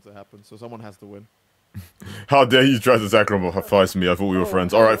for a draw to happen, so someone has to win. How dare you try to sacrifice me? I thought we were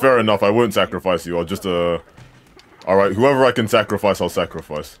friends. Alright, fair enough. I won't sacrifice you. I'll just, Alright, whoever I can sacrifice, I'll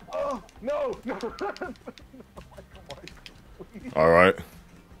sacrifice. Oh, no! Alright.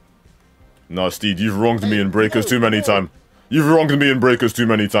 No, Steve, you've wronged me in Breakers too many times. You've wronged me in Breakers too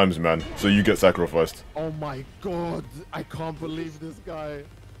many times, man. So you get sacrificed. Oh my god, I can't believe this guy.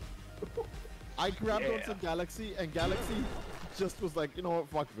 I grabbed onto Galaxy, and Galaxy just was like, you know what,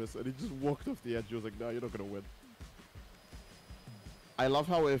 fuck this. And he just walked off the edge. He was like, no, you're not gonna win. I love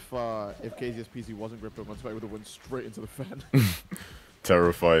how if KZS PC wasn't gripping onto it, would have went straight into the fan.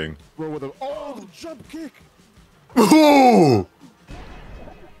 Terrifying. Bro, with a the jump kick! Ooh!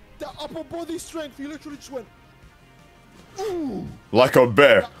 The upper body strength, he literally just went. Ooh! Like a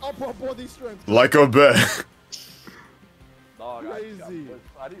bear. The upper body strength. Like a bear. Dog, Crazy.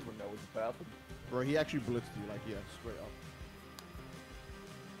 I didn't even know what just happened. Bro, he actually blitzed you, like, yeah, straight up.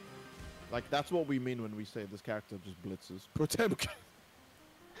 Like, that's what we mean when we say this character just blitzes. Potemkin.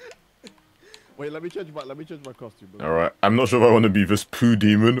 Wait, let me change my costume. Alright, I'm not sure if I want to be this poo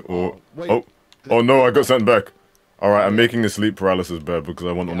demon or... wait. Oh no, I got sent back. Alright, I'm making a sleep paralysis bear because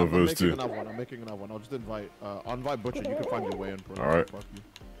I want one of those too. I'm making another one. I'll just invite Butcher. You can find your way in, bro. Alright.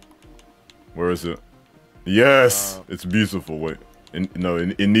 Where is it? Yes! It's beautiful, wait. No,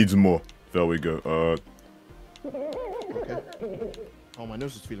 it needs more. There we go. Okay. Oh, my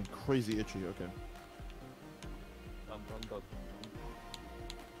nose is feeling crazy itchy. Okay.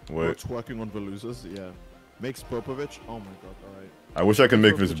 Wait. We're twerking on Velusas, yeah. Makes Popovich. Oh my god, alright. I wish I could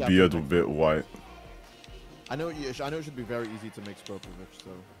make this beard a bit white. I know it should be very easy to make Popovich,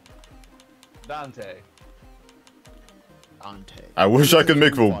 so. Dante. I wish I could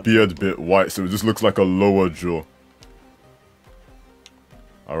make the beard a bit white so it just looks like a lower jaw.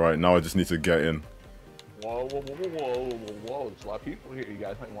 Alright, now I just need to get in. Whoa, whoa, whoa, whoa, whoa, whoa, whoa. There's a lot of people here. You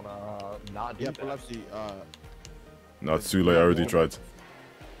guys might want to not do Yeah, that. but let's see. No, it's too late. I already tried.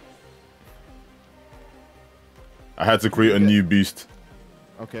 I had to create a new beast.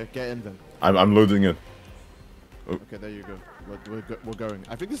 Okay, get in then. I'm loading in. Oh. Okay, there you go. We're going.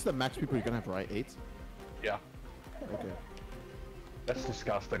 I think this is the max people you're gonna have, right? 8? Yeah. Okay. That's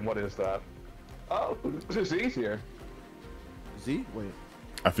disgusting. What is that? Oh, this is easier. Z? Wait.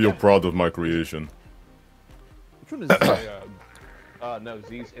 I feel proud of my creation. Which one is Z? No,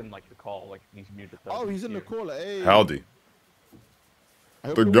 Z's in like the call, like he's muted. Oh, he's in the caller. Hey. Howdy. I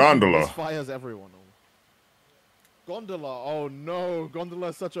hope The it wasn't gondola. misfires everyone. Gondola. Oh no, Gondola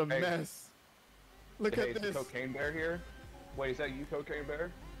is such a mess. Look Hey, at is this. Cocaine Bear here? Wait, is that you, Cocaine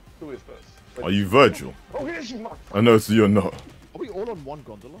Bear? Who is this? Wait, Are you Virgil? Oh, here's you, I know, so you're not. Are we all on one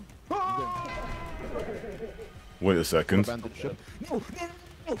gondola? Wait a second. Abandoned ship. No, no,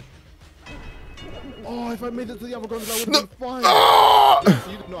 no. Oh, if I made it to the other gondola, I would have been fine. Yes,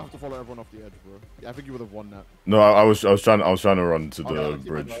 you did not have to follow everyone off the edge, bro. Yeah, I think you would have won that. No, I was trying to run to the Galaxy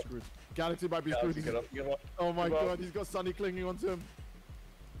bridge. might be screwed. Galaxy might be Galaxy, screwed. get up. Oh my Get up. god, he's got Sunny clinging onto him.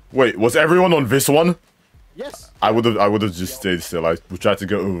 Wait, was everyone on this one? Yes. I would have just stayed still. I tried to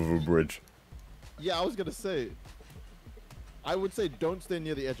go over the bridge. Yeah, I was gonna say. I would say don't stay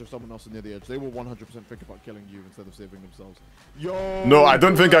near the edge if someone else is near the edge. They will 100% think about killing you instead of saving themselves. Yo. No, I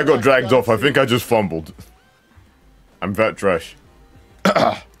don't think I got dragged off. I think I just fumbled. I'm that trash.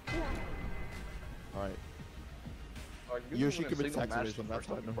 Alright. You Yoshi didn't win a commits single match activation. the That's first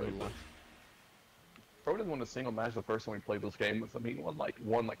how I time know we who played won. this. Bro didn't win a single match the first time we played this game with him. He won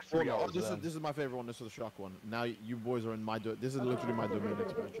like 3 Oh, hours. this is my favorite one. This is the shock one. Now you boys are in my this is literally my domain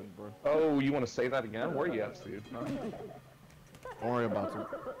expansion, bro. Oh, you want to say that again? Where are you at, Steve? No, Don't worry about it.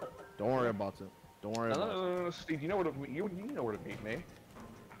 Don't worry about it. Don't worry about it. no, Steve. You know where to you know where to meet me.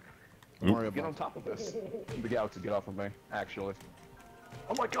 Don't worry Get on about it. top of this. The Galaxy, get off of me. Actually.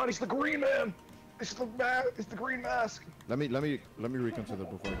 Oh my God, he's the Green Man. It's the Green Mask. Let me reconsider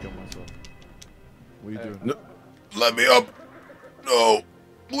before I kill myself. What are you doing? No, let me up. No,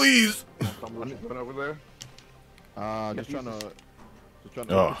 please. Someone's been over there. Just trying to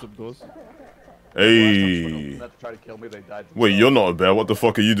Oh. open some doors. Hey. Not to try to kill me, they died. Wait, you're not a bear. What the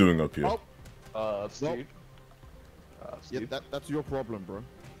fuck are you doing up here? Oh, Steve. yeah, Steve. that's your problem,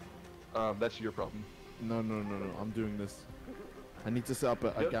 bro. That's your problem. No. I'm doing this. I need to set up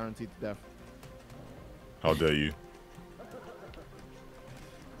a guaranteed death. How dare you?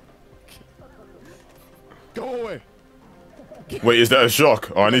 Go away. Wait, is that a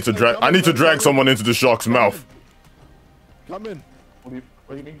shark? Oh, I need to drag someone into the shark's mouth. Come in. What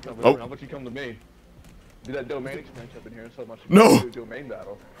do you mean? Come Oh. over? How much you come to me? Do that domain expansion up in here so much. No. Do a domain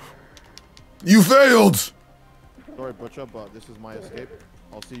battle. You failed. Sorry, Butcher, but this is my escape.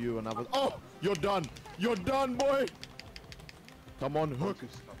 I'll see you another. Oh, you're done. You're done, boy. Come on, Hook.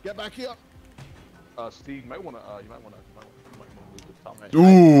 Get back here. Steve, you might wanna move this top man.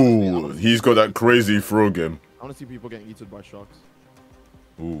 Ooh, he's got that crazy throw game. I want to see people getting eaten by sharks.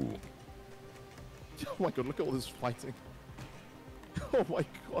 Ooh. Oh my god, look at all this fighting. Oh my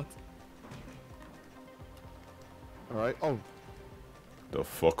god. Alright, oh. The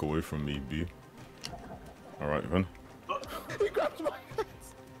fuck away from me, B. Alright, then. He grabbed my hat.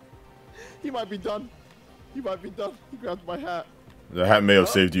 He might be done. He might be done. He grabbed my hat. The hat may have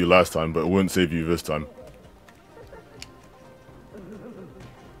saved you last time, but it won't save you this time.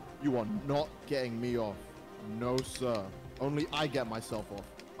 You are not getting me off. No, sir. Only I get myself off.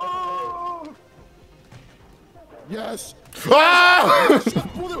 Oh! Yes! Ah!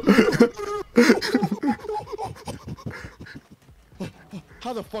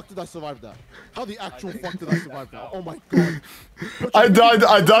 How the fuck did I survive that? How the actual fuck did I survive that? Oh my god. I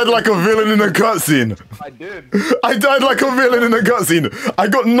died like a villain in a cutscene. I did. I died like a villain in a cutscene. I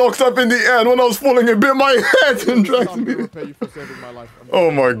got knocked up in the air, and when I was falling, it bit my head and dragged I'm me. gonna repay you for saving my life.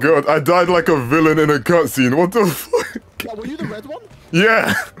 Oh my god, I died like a villain in a cutscene. What the fuck? Yeah, were you the red one?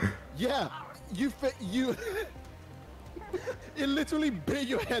 Yeah. Yeah. You it literally bit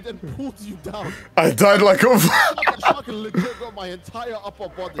your head and pulled you down. I died like a. That shark legit got my entire upper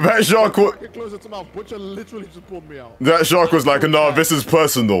body. That shark was. Closer to mouth. Butcher literally just pulled me out. That shark was like, no, this is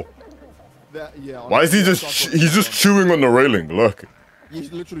personal. Yeah. Why is he just? He's just chewing on the railing. Look.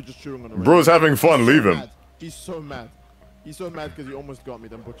 He's literally just chewing on the railing. Bro's having fun. Leave him. He's so mad. He's so mad because he almost got me.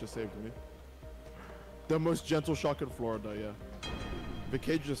 Then Butcher saved me. The most gentle shark in Florida. Yeah. The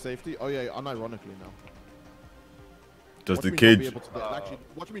cage of safety. Oh yeah. Unironically now. Does Watch the me not be cage? able to actually,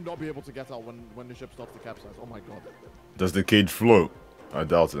 watch me not be able to get out when the ship starts to capsize. Oh my god. Does the cage float? I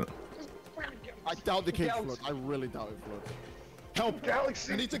doubt it. I doubt the cage floats. I really doubt it floats. Help!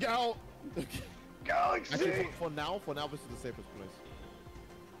 Galaxy! I need to get out! Galaxy! Actually, for now, this is the safest place.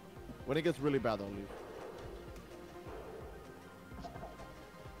 When it gets really bad, I'll leave.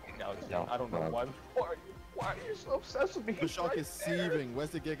 Galaxy, I don't know why. Why are you so obsessed with me? The shark right is there? seething. Where's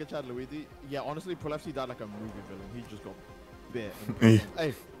the Giga Chad Luigi? Yeah, honestly, Prolefsky died like a movie villain. He just got bit.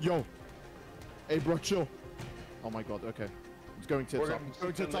 Hey, yo! Hey, bro, chill. Oh my god, okay. It's going tits We're up. It's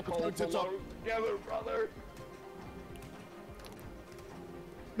going tits up. It's going tits up. Together, brother.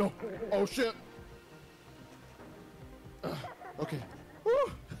 No. Oh shit. Okay. Woo.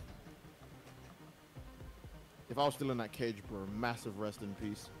 If I was still in that cage, bro, massive rest in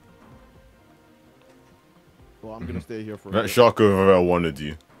peace. Well, I'm gonna stay here for a That bit. shark over there wanted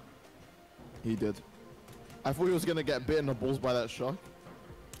you. He did. I thought he was gonna get bit in the balls by that shark.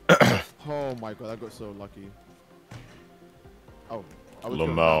 Oh my god, I got so lucky. Oh, I was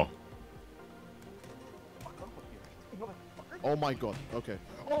going Lamau. down. Oh my god. Okay.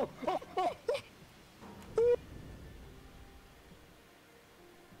 Oh, oh, oh.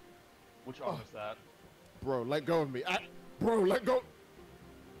 Which arm is that? Bro, let go of me. Bro, let go.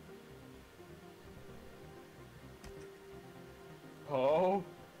 Oh,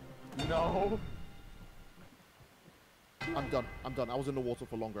 no. I'm done. I'm done. I was in the water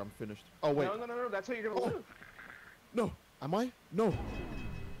for longer. I'm finished. Oh wait. No. That's how you're gonna live. No. Am I? No.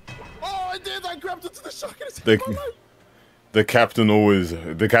 Oh, I did. I grabbed into the shark and it The, saved my life. the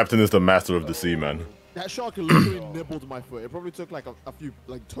captain is the master of the sea, man. That shark literally nibbled my foot. It probably took like a few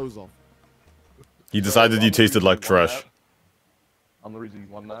like toes off. He decided you tasted like trash. I'm the reason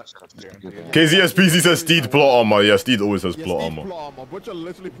you won that. Guaranteed. KZSPC says Steed plot armor. Yeah, Steed always has Yes, plot Steve armor. plot armor. Butcher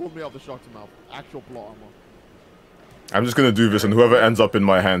literally pulled me out the shark's mouth. Actual plot armor. I'm just gonna do this, and whoever ends up in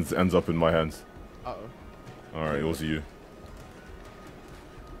my hands ends up in my hands. Uh oh. All right, also you.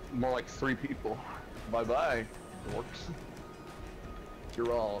 More like 3 people. Bye-bye, dorks.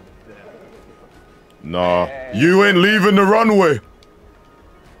 You're all dead. Nah, you ain't leaving the runway.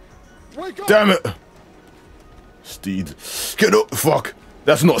 Wake up! Damn it. Steed, get up. Fuck,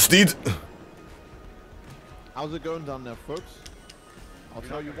 that's not Steed. How's it going down there, folks? I'll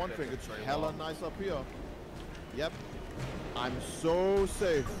tell you one thing. It's hella nice up here. Yep. I'm so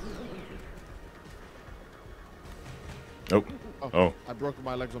safe. Nope. Oh. I broke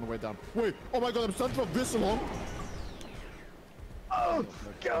my legs on the way down. Wait. Oh my god, I'm stunned for this long. Oh,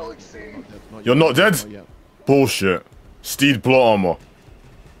 Galaxy! You're not dead? Not yet. Bullshit. Steed plot armor.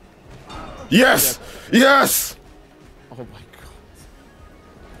 Yes! Yes! Oh my god.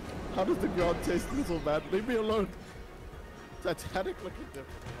 How does the god taste so bad? Leave me alone. Titanic looking different.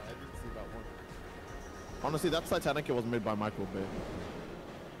 I didn't see that one. Honestly, that Titanic it was made by Michael Bay.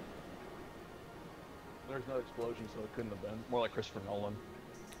 There's no explosion, so it couldn't have been. More like Christopher Nolan.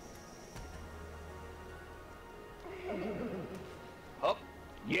 Up.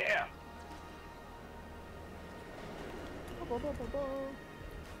 Yeah!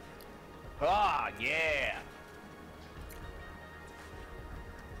 Ah, yeah!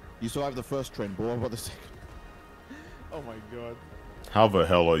 You survived the first train, but what about the second? Oh my god. How the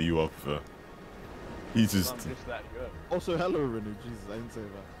hell are you up there? He's I'm just... just that good. Also, hello, Renu. Jesus, I didn't say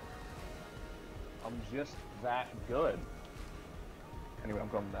that. I'm just that good. Anyway, I'm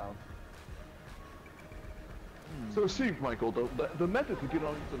coming down. So it seems, Michael, the method to get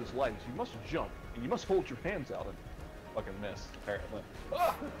onto this light is you must jump, and you must hold your hands out and fucking miss, apparently.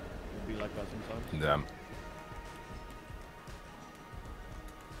 Ah! It'd be like that sometimes. Damn.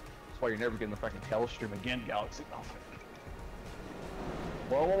 That's why you're never getting the fucking hell stream again, Galaxy. Oh,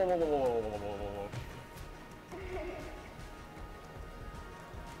 whoa, whoa, whoa, whoa, whoa, whoa, whoa, whoa, whoa, whoa.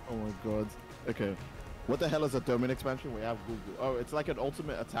 Oh my god. Okay. What the hell is a domain expansion? We have Google. Oh, it's like an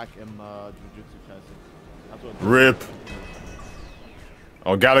ultimate attack in Jujutsu Kaisen. That's what. RIP.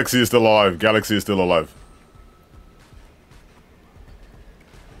 Oh, Galaxy is still alive. Galaxy is still alive.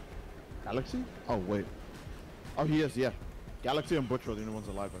 Galaxy? Oh wait. Oh, he is. Yeah. Galaxy and Butcher are the only ones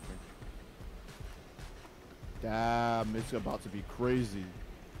alive, I think. Damn, it's about to be crazy.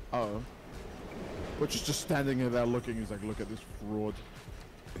 Uh-oh. Butcher's just standing there looking. He's like, look at this fraud.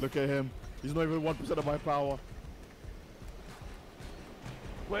 Look at him. He's not even 1% of my power.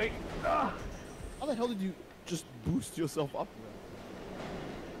 Wait. Ah! How the hell did you just boost yourself up there?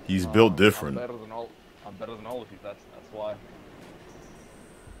 He's built I'm different. better than all of you. That's why.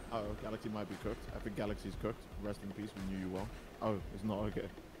 Oh, Galaxy might be cooked. I think Galaxy's cooked. Rest in peace. We knew you well. Oh, it's not okay.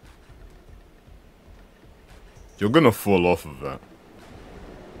 You're gonna fall off of that.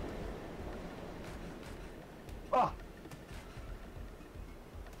 Ah!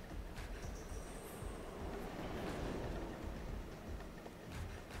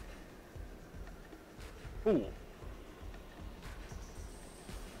 Ooh.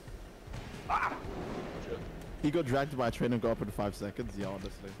 He got dragged by a train and got up in 5 seconds. Yeah,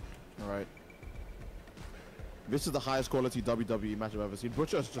 honestly. All right. This is the highest quality WWE match I've ever seen.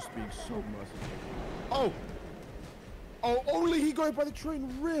 Butcher's just being so merciful. Oh! Oh, only he got hit by the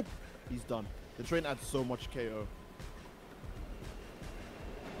train. Rip! He's done. The train adds so much KO.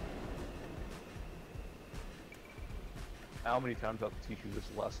 How many times do I have to teach you this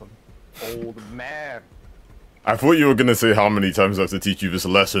lesson? Old man. I thought you were gonna say how many times I have to teach you this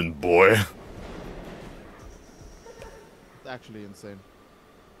lesson, boy. It's actually insane.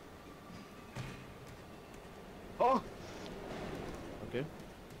 Oh! Okay.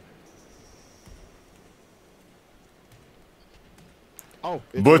 Oh,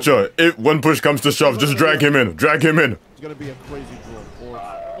 it's Butcher, over. if when push comes to shove, just drag him in. Drag him in. It's gonna be a crazy draw. Or,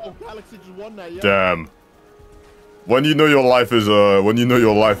 oh, Galaxy just won that, yeah. Damn. When you know your life is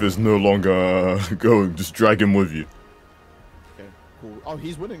no longer going, just drag him with you. Okay, cool. Oh,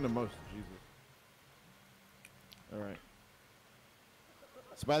 he's winning the most. Jesus. All right.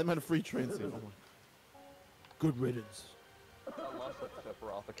 Spider-Man free train scene. Oh my. Good riddance. I lost that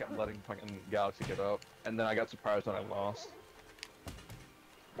Sephiroth. I kept letting fucking Galaxy get up, and then I got surprised when I lost.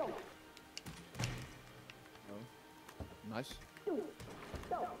 Nice.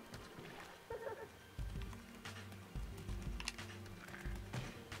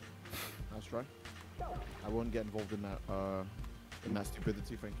 Nice try. I won't get involved in that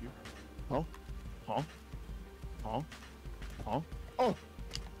stupidity, thank you. Huh? Huh? Huh? Huh? Oh!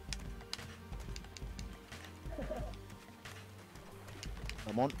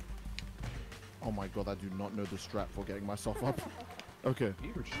 Come on. Oh my god, I do not know the strat for getting myself up. Okay.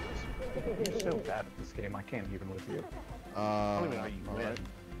 You're so bad at this game, I can't even with you. I don't even know you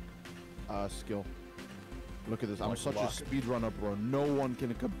win. Skill. Look at this. I'm Like such luck. a speedrunner, bro. No one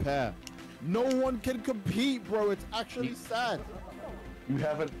can compare. No one can compete, bro. It's actually sad. You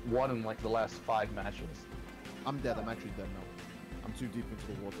haven't won in like the last 5 matches. I'm dead. I'm actually dead now. I'm too deep into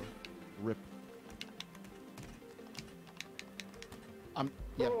the water. Rip.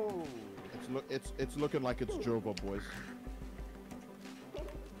 Yeah. It's looking like it's Jogo, boys.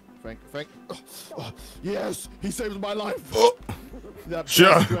 Frank. Oh, yes, he saved my life. That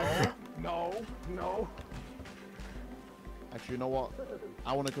Sure. No. Actually, you know what?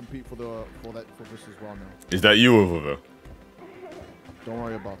 I want to compete for this as well now. Is that you over there? Don't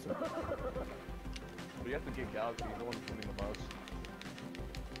worry about it. But you have to get Galaxy, no one's winning the most.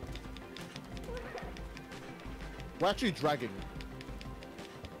 We're actually dragging.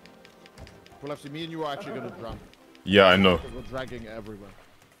 Well, actually, me and you are actually gonna drown. Yeah, I know. Because we're dragging everywhere.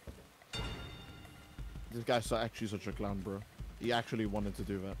 This guy's actually such a clown, bro. He actually wanted to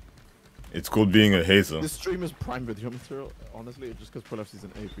do that. It's called being a hater. This stream is prime video material, honestly, just because ProLFC's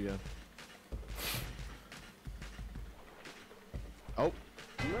an APN. Oh.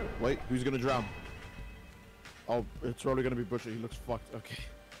 Wait, who's gonna drown? Oh, it's probably gonna be Butcher. He looks fucked. Okay.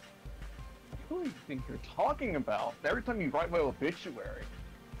 Who do you think you're talking about? Every time you write my obituary.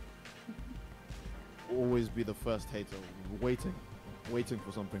 Always be the first hater. Waiting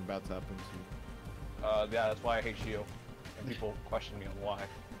for something bad to happen to you. Yeah, that's why I hate you. And people question me on why.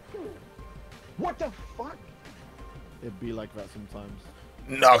 What the fuck? It'd be like that sometimes.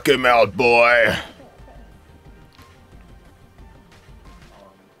 Knock him out, boy.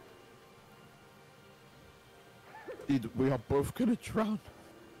 Dude, we are both gonna drown.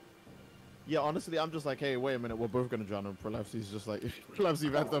 Yeah, honestly, I'm just like, hey, wait a minute, we're both gonna drown, and ProLFC's just like,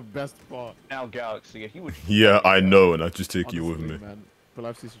 ProLFC, that's the best part. Now Galaxy, if you would... Yeah, I know, and I just take you with Honestly, me. man,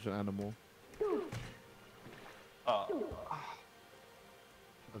 ProLFC's such an animal.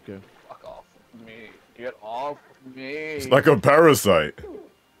 Okay. Fuck off me. Get off me. It's like a parasite.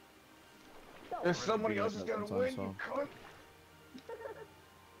 If somebody else is gonna win, Sometimes,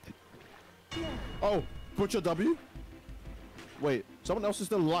 you cunt. Oh, Butcher W? Wait, someone else is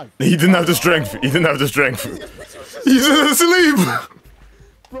still alive. He didn't have the strength. He didn't have the strength. He's asleep.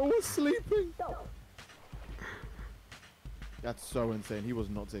 Bro was sleeping. That's so insane. He was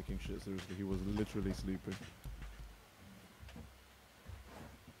not taking shit seriously. He was literally sleeping.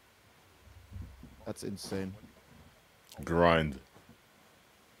 That's insane. Grind.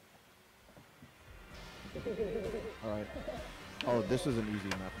 Alright. Oh, this is an easy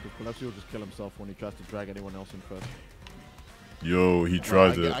map. Because ProLFC will just kill himself when he tries to drag anyone else in first. Yo, he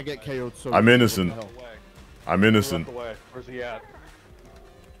tried I it. get KO'd so I'm easy. innocent. What the hell? I'm innocent. Move out the way. Where's he at?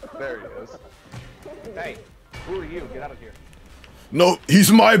 There he is. Hey, who are you? Get out of here. No,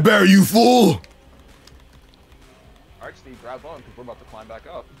 he's my bear, you fool. Alright, Steve, grab on, because we're about to climb back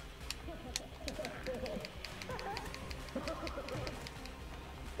up.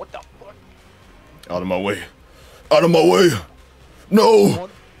 What the fuck? Out of my way. Out of my way. No.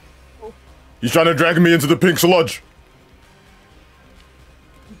 He's trying to drag me into the pink sludge.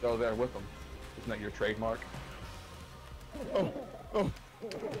 Go there with him. Isn't that your trademark? Oh.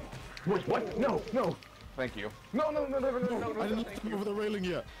 Wait, what? No, no. Thank you. No. I didn't look over the railing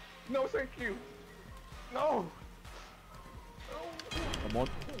yet. No, thank you. No. Come on.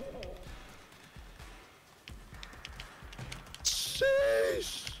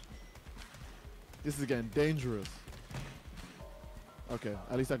 Sheesh. This is getting dangerous. Okay,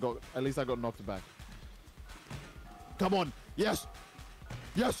 at least I got knocked back. Come on. Yes.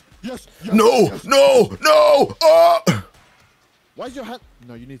 Yes. No. Yes. No. Why is your hand?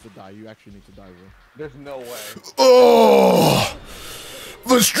 No, you need to die. You actually need to die, bro. There's no way. Oh.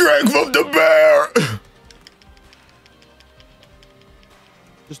 The strength of the bear.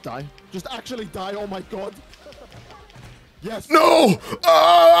 Just die. Just actually die. Oh my god. Yes. No.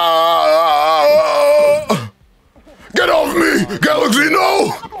 Get off me, Galaxy. No.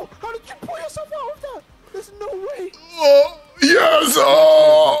 How did you pull yourself out of that? There's no way. Yes.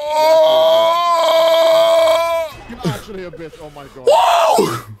 You're actually a bitch. Oh my god.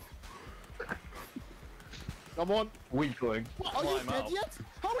 Whoa. Come on. Weakling. Are you dead yet?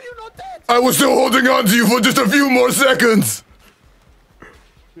 How are you not dead? I was still holding on to you for just a few more seconds.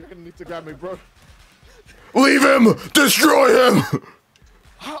 You're gonna need to grab me, bro. Leave him. Destroy him.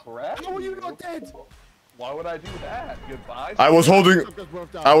 How are you not dead? Why would I do that? Goodbye. I was holding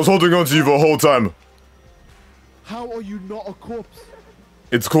on to you the whole time. How are you not a corpse?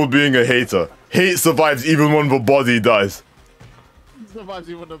 It's called being a hater. Hate survives even when the body dies. It survives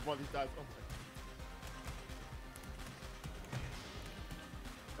even when the body dies.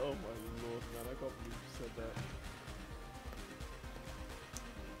 Oh my lord, man, I can't believe you said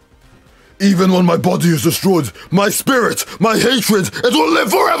that. Even when my body is destroyed, my spirit, my hatred, it will live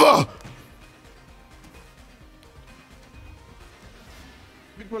forever!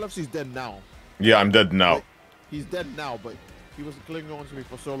 Big Bro Lefty's dead now. Yeah, I'm dead now. Like, he's dead now, but he was clinging on to me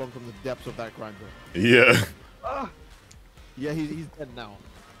for so long from the depths of that grinder. Yeah. Yeah, he's dead now.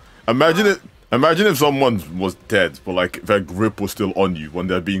 Imagine if someone was dead, but like their grip was still on you when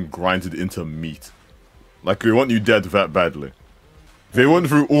they're being grinded into meat. Like they want you dead that badly. They went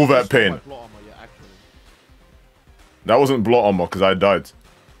through all that pain. Plot armor, yeah, actually. That wasn't plot armor because I died.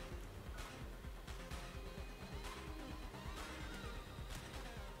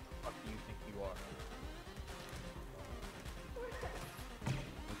 What do you think you are?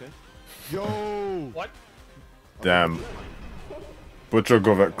 Okay. Yo! What? Damn. Butcher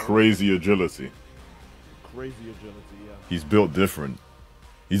got that crazy agility. Crazy agility, yeah. He's built different.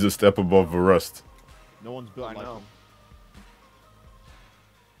 He's a step above the rest. No one's built like him.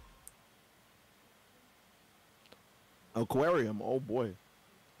 Aquarium, oh boy.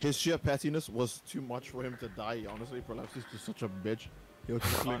 His sheer pettiness was too much for him to die, honestly. Perhaps he's just such a bitch. He'll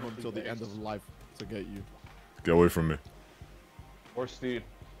just cling on until the end of life to get you. Get away from me. Or Steve.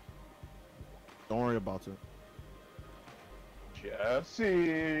 Don't worry about it.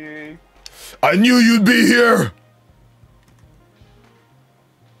 Jesse. I knew you'd be here!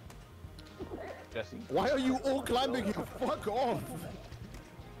 Jesse. Why are you all climbing here? Fuck off!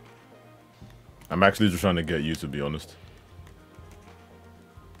 I'm actually just trying to get you, to be honest.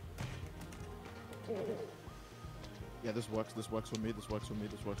 Yeah, this works for me, this works for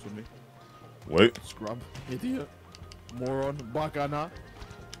me. Wait. Scrub. Idiot. Moron. Bacana.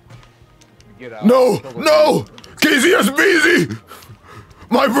 Get out. No! No! KZSBZ!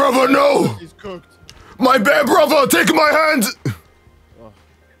 My brother, no! He's cooked. My bad brother, take my hand!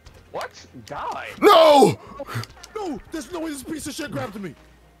 What? Die. No! No! There's no way this piece of shit grabbed me!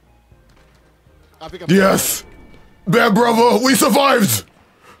 I think I'm Yes! Bad brother, we survived!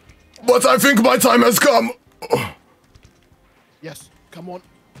 But I think my time has come! Yes, come on.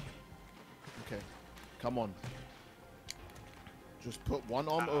 Okay, come on. Just put one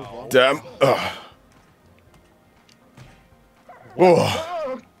arm over. Damn.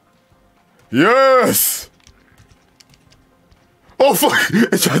 Oh. Yes! Oh fuck!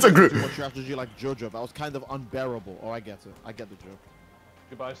 It's trying to grip. One strategy like JoJo, that was kind of unbearable. Oh, I get it. I get the joke.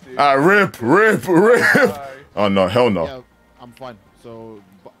 Goodbye, Steve. Rip! Bye. Oh no, hell no. Yeah, I'm fine. So,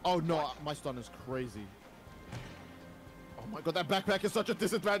 oh no, my stun is crazy. Oh my god, that backpack is such a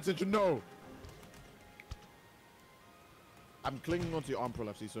disadvantage. No. I'm clinging onto your arm,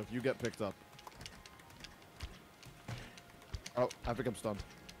 Prolapsy, so if you get picked up. Oh, I think I'm stunned.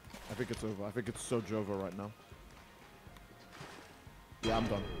 I think it's over. I think it's so Jova right now. Yeah, I'm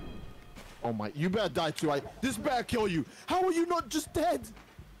done. Oh my, you better die too. This better kill you. How are you not just dead?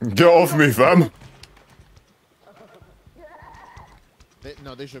 Get off me, fam.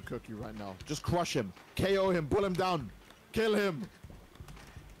 No, they should cook you right now. Just crush him. KO him. Pull him down. Kill him.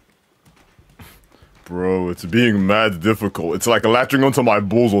 Bro, it's being mad difficult. It's like latching onto my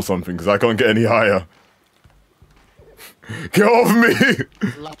balls or something, because I can't get any higher. Get off me!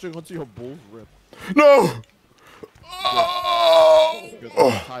 Latching onto your balls, Rip. No! Good.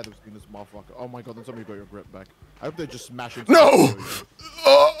 I'm tired of seeing this motherfucker. Oh my god, then somebody got your grip back. I hope they just smash into No! you.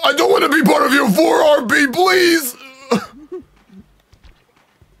 I don't want to be part of your 4RB, please!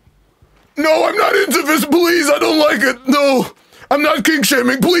 No, I'm not into this, please! I don't like it! No! I'm not king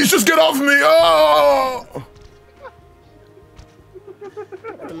shaming, please just get off me! Oh!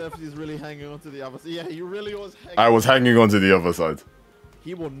 The lefty's really hanging on to the other side. Yeah, he really was hanging. I was hanging on to the other side.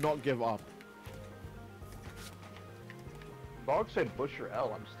 He will not give up. Dog said Busher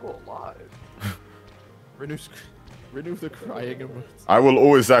L. I'm still alive. Renew the crying emotes. I will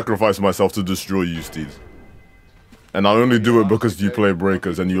always sacrifice myself to destroy you, Steve. And I only do it because you play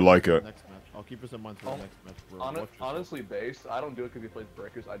Breakers and you like it. Next match. I'll keep this in mind for the next match, bro. Watch yourself. Honestly, based, I don't do it because he plays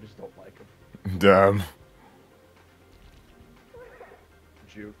Breakers. I just don't like him. Damn.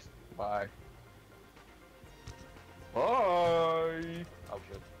 Juked. Bye. Bye. Oh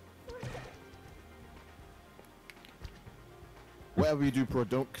shit. Whatever you do, bro,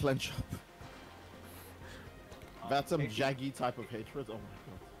 don't clench up. That's some jaggy type of hatred. Oh my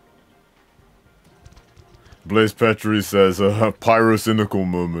god. Blaze Petrie says, pyrocynical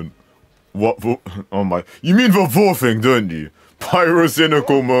moment. What? Oh my. You mean the vor thing, don't you?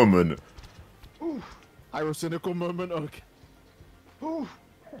 Pyrocynical moment. Pyrocynical moment? Okay. Ooh.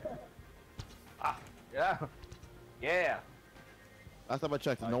 Ah, yeah. Yeah. Last time I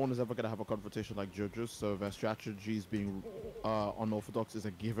checked, no one is ever going to have a confrontation like JoJo's, so their strategies being unorthodox is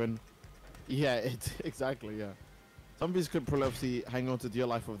a given. Yeah, exactly, yeah. Some of these could probably hang on to dear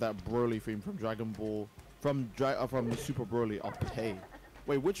life of that Broly theme from Dragon Ball, from Super Broly. I'll pay.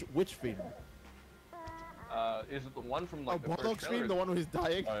 Wait, which theme? Is it the one from like the Bardock's first trailer? theme, the one where he's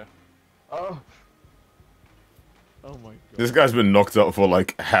dying? Oh, yeah. Oh. Oh my god. This guy's been knocked out for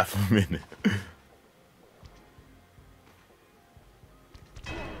like half a minute.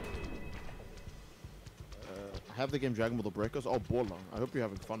 I have the game Dragon Ball The Breakers. Oh, Baller. I hope you're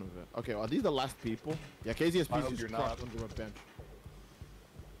having fun with it. Okay, are these the last people? Yeah, I KZSP hope is you're crushed not. under a bench.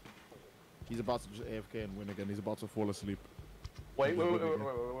 He's about to just AFK and win again. He's about to fall asleep. Wait. We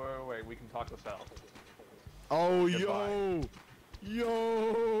can talk this out. Oh, Goodbye.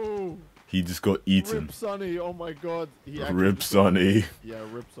 yo! He just got eaten. Rip Sonny, oh my god. Rip Sonny. Yeah,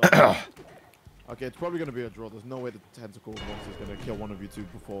 Rip Sonny. Okay, it's probably gonna be a draw. There's no way the tentacle monster is gonna kill one of you two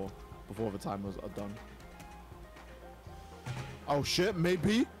before the timers are done. Oh shit,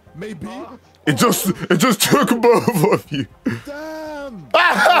 maybe? It just took both of you. Damn!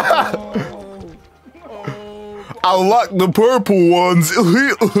 I like the purple ones.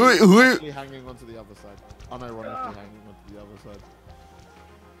 Actually hanging onto the other side. Unironically hanging onto the other side.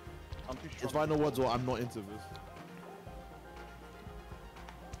 I'm too His strong. final words were, I'm not into this.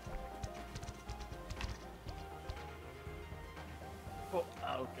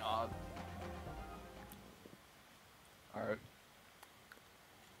 Oh god. Alright.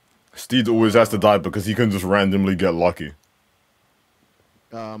 Steed always has to die because he can just randomly get lucky.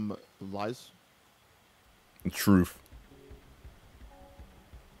 Lies. Truth.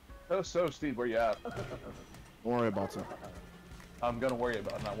 So Steve, where you at? Don't worry about it. I'm gonna worry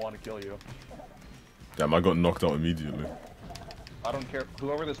about it and I want to kill you. Damn, I got knocked out immediately. I don't care.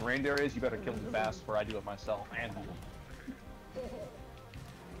 Whoever this reindeer is, you better kill him fast before I do it myself and you.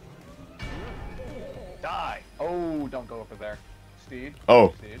 Die! Oh, don't go over there. Steve.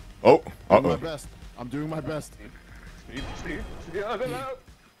 Oh. Steve. Oh. I'm doing my Uh-oh. best. I'm doing my best. Steve. No.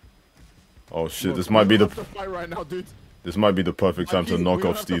 Oh shit, Look, this might be we the don't have to fight right now, dude. this might be the perfect time to Mikey, knock we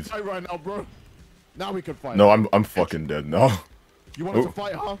don't off have to Steed. fight right now, bro. Now we can fight. No, I'm fucking dead now. You want us Oh. to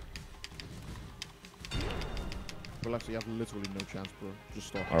fight, huh? Well, actually, you have literally no chance, bro. Just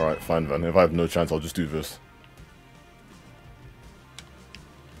stop. Alright, fine then. If I have no chance, I'll just do this.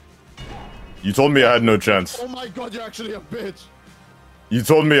 You told me I had no chance. Oh my god, you're actually a bitch. You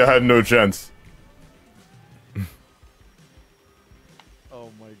told me I had no chance. Oh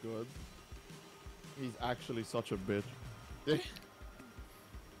my god. He's actually such a bitch.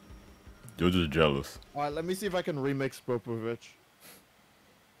 You're just jealous. Alright, let me see if I can remake Spopovich.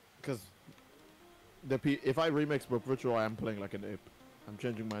 Because if I remake Spopovich, I am playing like an ape. I'm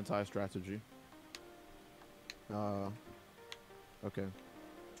changing my entire strategy. Okay.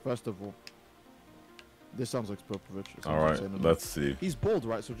 First of all, this sounds like Spopovich. It sounds Alright, insane enough. let's see. He's bald,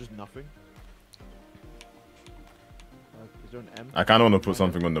 right? So just nothing. Is there an M? I kinda wanna put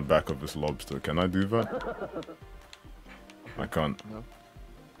something on the back of this lobster. Can I do that? I can't. No.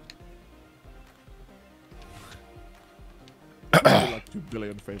 Like 2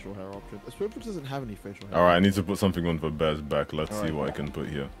 billion facial hair options. Swiftwitch doesn't have any facial hair. Alright, I need to put something on the bear's back. Let's see Alright. what I can put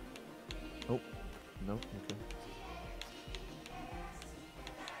here. Oh, no, okay.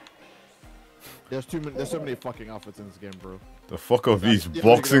 There's so many fucking outfits in this game, bro. The fuck are these Yeah,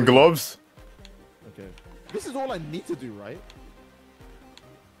 boxing go. gloves? Okay. This is all I need to do, right?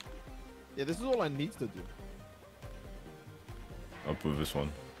 Yeah, this is all I need to do. I'll put this one.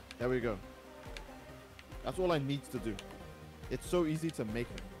 There we go. That's all I need to do. It's so easy to make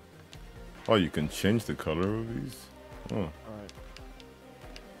it. Oh, you can change the color of these? Oh. Alright.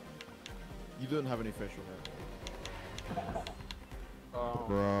 You don't have any facial hair.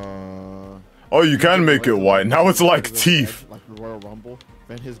 Bruh. Oh, you can make it white. Now it's like teeth. Like the Royal Rumble.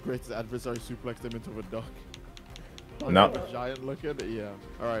 Then his greatest adversary suplexed him into a duck. Now, Giant looking? Yeah.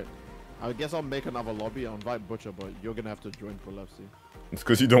 Alright. I guess I'll make another lobby. I'll invite Butcher, but you're gonna have to join for Lefty. it's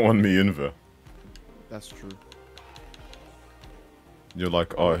because you don't want me in there. That's true. You're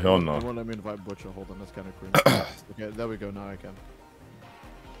like, oh, hell You no. won't let me invite Butcher. Hold on, that's kind of cringe. Okay, there we go. Now I can.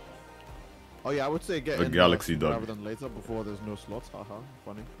 Oh yeah, I would say get The in Galaxy sooner Dog. rather than later before there's no slots. Haha,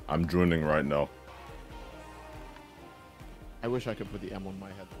 funny. I'm joining right now. I wish I could put the M on my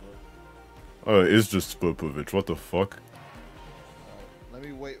head. Oh, it is just Spopovich. What the fuck? Let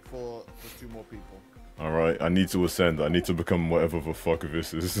me wait for 2 more people. Alright, I need to ascend. I need to become whatever the fuck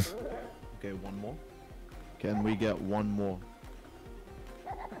this is. Okay, 1 more. Can we get 1 more?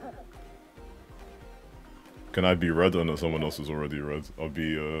 Can I be red or no? Someone else is already red. I'll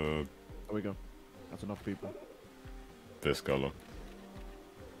be, There we go. That's enough people. this color.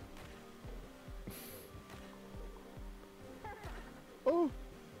 Oh!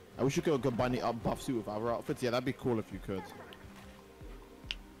 I wish you could combine the buff suit with our outfits. Yeah, that'd be cool if you could.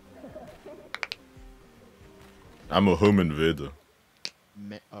 I'm a home invader.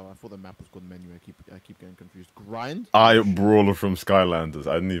 Oh, I thought the map was called menu. I keep getting confused. Grind? Brawler from Skylanders.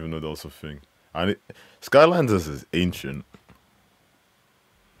 I didn't even know that was a thing. Skylanders is ancient.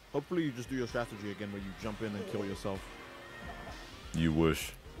 Hopefully you just do your strategy again where you jump in and kill yourself. You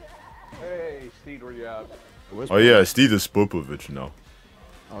wish. Hey, Steed, where you at? Oh yeah, Steve is Spopovich now.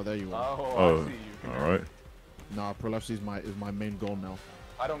 Oh, there you are. Oh, I see you. Alright. Nah, Prolapse is my main goal now.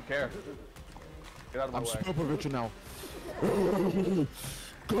 I don't care. Get out of my I'm way. Spopovich now.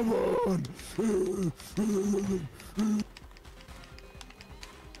 Come on!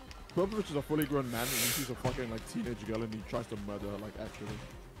 Spopovich is a fully grown man and he sees a fucking like teenage girl and he tries to murder her, like actually.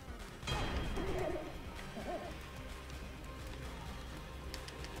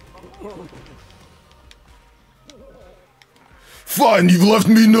 Fine, you've left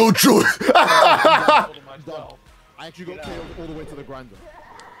me no choice. Done. I actually got KO'd all the way to the grinder.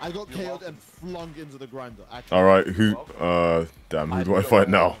 I got KO'd and flung into the grinder. Actually. Alright, damn, who do I fight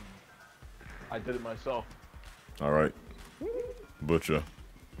now? I did it myself. Alright. Butcher.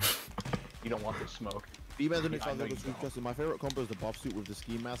 You don't want this smoke. Females and mixed I know other you sweet don't. Justin. My favorite combo is the buff suit with the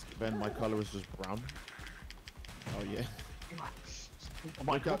ski mask. Then my color is just brown. Oh yeah. Oh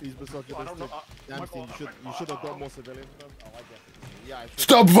my Look god. out these misogynistic. Damn, Steve, you should have got more civilians. Oh, I guess. Yeah, I should.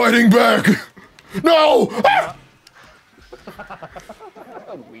 Stop fighting back! No! Ah!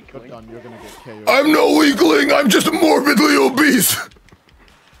 Good done. You're gonna get KO'd. I'm no weakling, I'm just morbidly obese!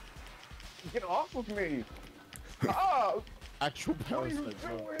 Get off of me! Ah! Actual parasite.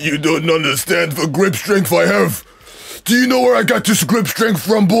 Bro. You don't understand the grip strength I have. Do you know where I got this grip strength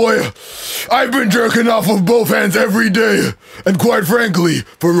from, boy? I've been jerking off with both hands every day. And quite frankly,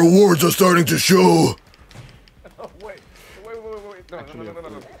 the rewards are starting to show. Oh, wait. No.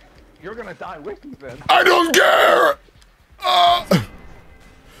 You're gonna die with me then. I don't care!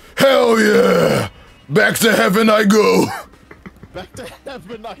 Hell yeah! Back to heaven I go! Back to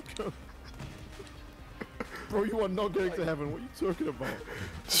heaven I go. Bro, you are not going to heaven. What are you talking about?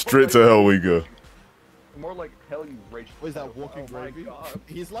 Straight to hell we go. More like hell you rage. What is that walking Oh my gravy? god.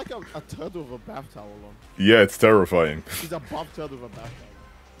 He's like a turtle with a bath towel on. Yeah, it's terrifying. He's a buff turtle with a bath towel.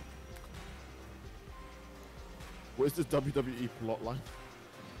 What is this WWE plotline?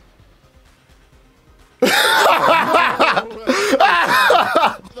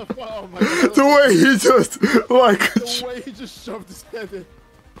 Oh my God. The way he just, like... The way he just shoved his head in.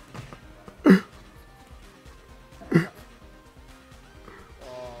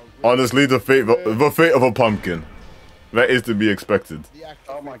 Honestly, the fate of a pumpkin. That is to be expected.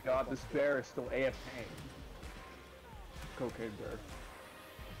 Oh my god, this bear is still AFK. Cocaine bear.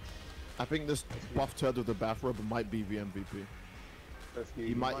 I think this buff turd with the bathrobe might be the MVP.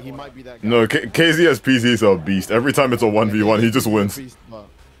 He might be that guy. No, KZSPC is a beast. Every time it's a 1v1, he just wins. Beast, but-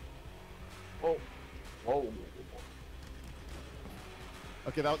 Oh. Whoa.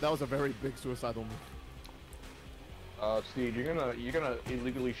 Okay, that was a very big suicidal move. Steve, you're gonna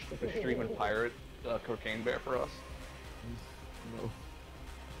illegally stream and pirate Cocaine Bear for us? No.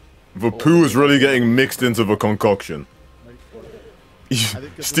 The poo is really getting mixed into the concoction.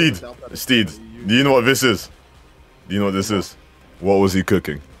 think it's Steed, without that, Steed, you- do you know what this is? Do you know what this is? What was he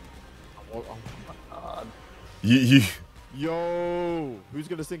cooking? Oh my god. You Yo, who's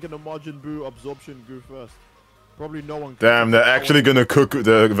gonna sink in the Majin Buu absorption goo first? Probably no one. damn, they're actually gonna cook.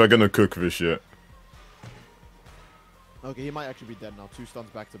 They're gonna cook this shit. Okay, he might actually be dead now. 2 stuns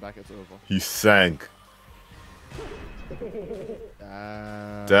back to back, it's over. He sank.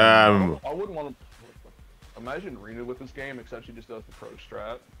 Damn. Damn. I wouldn't want to. Imagine Renu with this game, except she just does the pro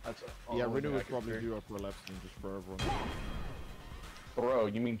strat. That's Yeah, only Renu thing I would can probably do. do upper left and just for everyone. Bro,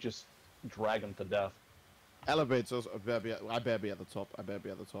 you mean just drag him to death? Elevators, I better be at the top. I better be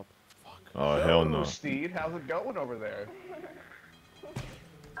at the top. Fuck. Oh hell no. Steed, how's it going over there?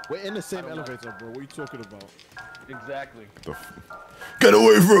 We're in the same elevator, bro. What are you talking about? Exactly. Get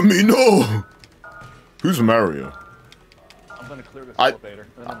away from me, no! Who's Mario? I'm gonna clear this I- elevator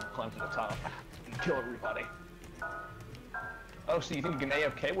and then climb to the top and kill everybody. Oh, so you think you can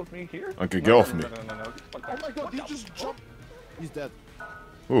AFK with me here? Okay, get off me. No. Oh my god, he just jumped. He's dead.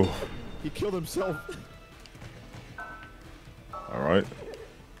 Ooh. He killed himself. Alright.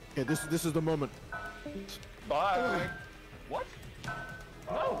 Okay, this is the moment. Bye. What?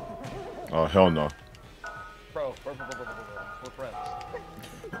 No. Oh hell no. Bro, we're friends.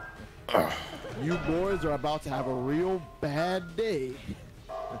 You boys are about to have a real bad day.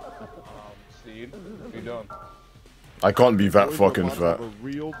 Steed, what are you doing? I can't be that Boys are fucking about to have fat. a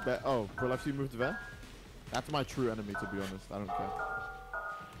real bad. Oh, pro left, you moved there. That's my true enemy, to be honest. I don't care.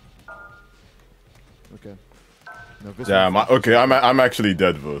 Okay. No, this Damn. one's- Okay, I'm actually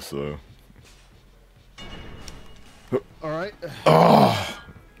dead though. So. All right. Ah.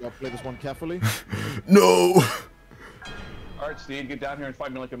 Gotta play this one carefully. No. Alright, Steed, get down here and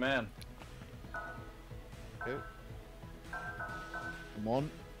fight me like a man. Okay. Come on.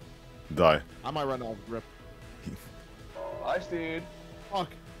 Die. I might run out of grip. Bye, Steed. Fuck.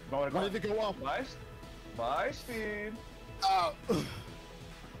 Ready to go up. Bye, Steed. Oh.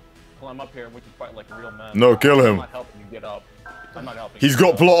 Climb up here and we can fight like real men. No, kill him. I'm not helping you get up. I'm not helping He's you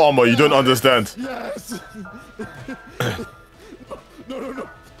got get up. plot armor. You don't understand. Yes. No.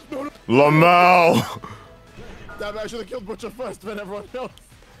 Lamau. Damn, I should have killed Butcher first, then everyone else.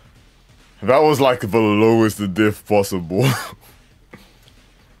 That was like the lowest diff possible.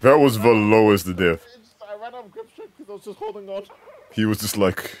 That was the lowest diff. I ran out of grip strength because I was just holding on. He was just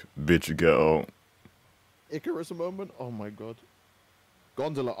like, bitch, get out. Icarus moment. Oh my god.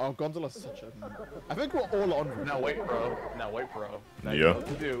 Gondola. Oh, Gondola's such a. I think we're all on. Now wait, bro. Now you Yeah. know what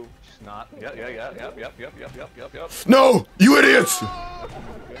to do. Just not. Yep. No, you idiots! Okay,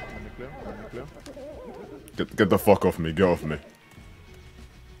 let me clear. Get the fuck off me. Get off me.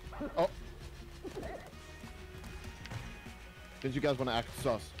 Oh. Did you guys want to act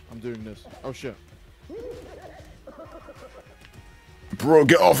sus? I'm doing this. Oh shit. Bro,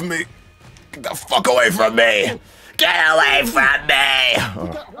 get off me. Get the fuck away from me. Get away from me.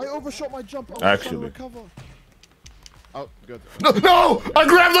 I overshot my jump. I was Actually. trying to recover. Oh, good. No, I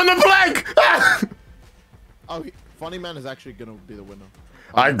grabbed on the plank. Ah! Oh, Funny Man is actually gonna be the winner.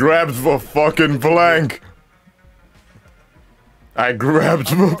 I grabbed the fucking plank. I grabbed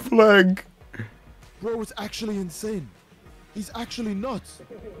the plank. Bro, it's actually insane. He's actually nuts.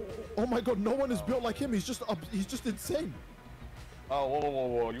 Oh my god, no one is built like him. He's just insane. Oh,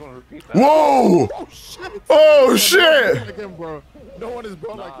 whoa. You want to repeat that? Whoa! Oh shit! Oh No one is shit! built like him, bro. No one is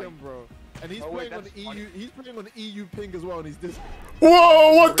built like Nah. him, bro. And he's Oh, wait, playing on that's EU. funny. He's playing on EU ping as well, and he's this.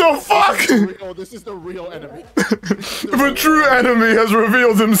 Whoa! What the fuck? Oh, this is the real enemy. The true enemy has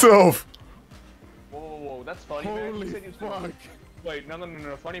revealed himself. Whoa. That's funny, man. He Holy said he was gonna- fuck! Wait,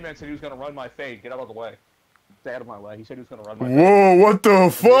 no. Funny Man said he was gonna run my fade. Get out of the way. Stay out of my way. He said he was gonna run my fade. Whoa! What the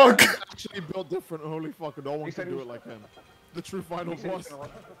fuck? Actually built different. Holy fuck! No one He said can he do it was- like him. The true final He said he was boss. gonna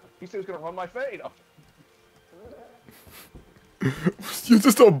run- he said he was gonna run my fade. Oh. You're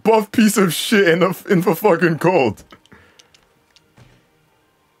just a buff piece of shit in the fucking cold.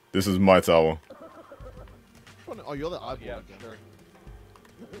 This is my tower. Oh, you're the eyeball Yeah, again. sure.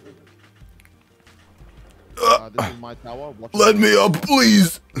 This is my tower. Watch Let it. me up,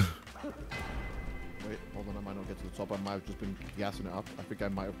 please. Wait, hold on. I might not get to the top. I might have just been gassing it up. I think I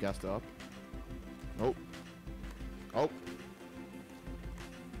might have gassed it up. Nope. Oh.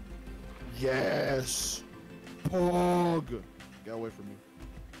 Yes. Pog. Get away from me.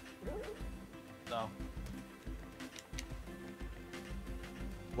 No.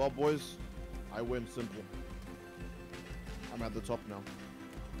 Well, boys, I win simple. I'm at the top now.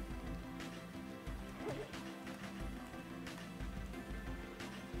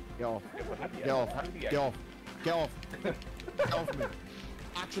 Get off. How do you Get off. how do you Get off. Get off. Get off me.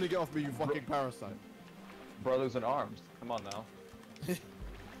 Actually get off me, you fucking parasite. Brothers in arms. Come on now.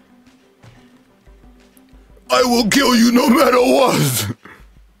 I will kill you no matter what!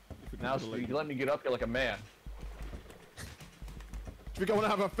 Now, so you let me get up here like a man. We gonna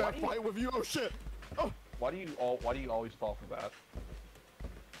have a fair fight with you? Oh shit! Oh. Why do you always fall for that?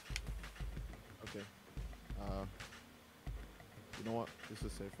 Okay. You know what? This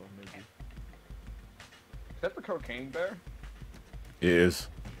is safer, maybe. Is that the cocaine bear? It is.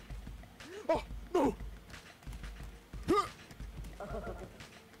 Oh no!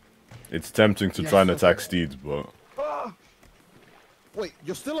 It's tempting to try and attack Steeds, but... Wait,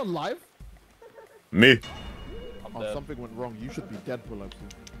 you're still alive? Me? I'm Oh, dead. something went wrong. You should be dead, Prolapse.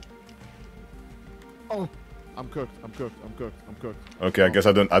 Oh, I'm cooked. I'm cooked. I'm cooked. I'm cooked. Okay, I guess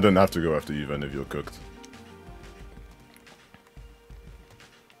I don't have to go after you then if you're cooked.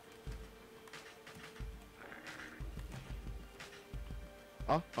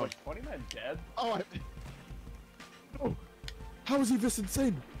 Huh? Oh, Wait, 20 men dead? oh, oh. How is he this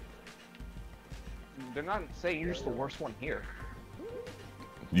insane? They're not saying you're just the worst one here.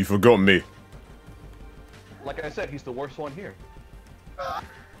 You forgot me. Like I said, he's the worst one here.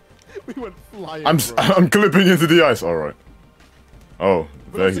 We went flying. I'm bro. I'm clipping into the ice. All right. Oh,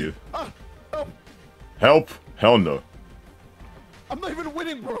 there he is. Ah, oh, Help? Hell no. I'm not even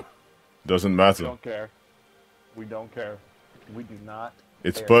winning, bro. Doesn't We matter. don't care. We don't care. We do not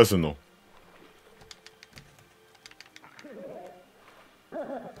It's care. personal.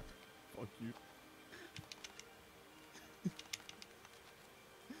 Fuck you.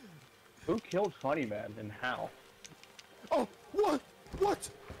 Who killed Funny Man and how? Oh, what? What?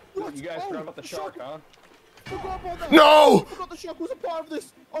 What? You guys oh, forgot about the shark, huh? Forgot about that. No! Forgot the shark was a part of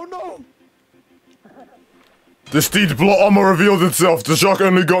this. Oh no! The Steed plot armor revealed itself. The shark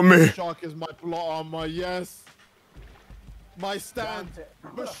only got me. Shark is my plot armor. Yes. My stand.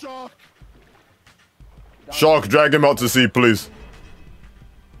 The shark. Shark, drag him out to sea, please.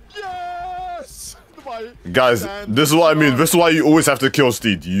 Yes. My Guys, stand this is what I mean. This is why you always have to kill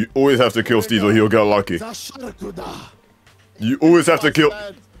Steed. You always have to kill Steed or he'll get lucky. You always have to kill.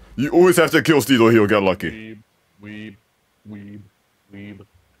 You always have to kill Steed or he'll get lucky. Weeb, weeb, weeb,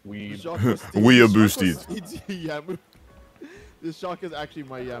 weeb. Weeaboo Steed. Yamu. This shark is actually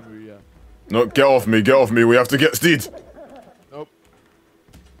my Yamu, yeah. No, get off me, get off me. We have to get Steed. Nope.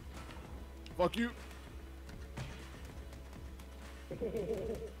 Fuck you.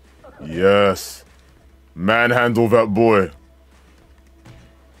 Yes. Manhandle that boy.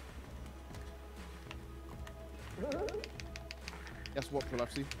 Guess what,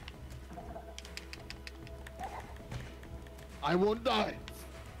 Prolapse? I won't die,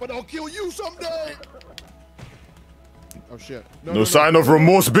 but I'll kill you someday! Oh shit. No sign of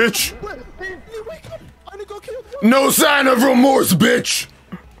remorse, bitch. Wake up! I only got killed. No sign of remorse, bitch.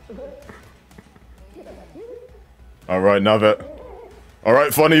 Alright, now that...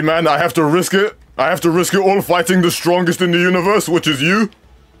 Alright, funny man, I have to risk it. I have to risk it all fighting the strongest in the universe, which is you.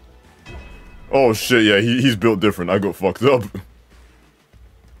 Oh shit, yeah, he's built different. I got fucked up.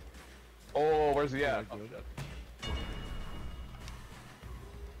 Oh, where's he at? Oh, shit.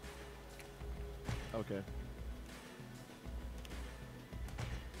 Okay.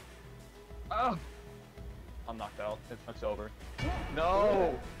 Oh. I'm knocked out. It's over.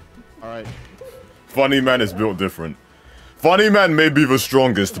 No! Alright. Funny man is built different. Funny man may be the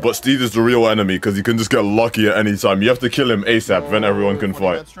strongest, but Steed is the real enemy because he can just get lucky at any time. You have to kill him ASAP, then everyone can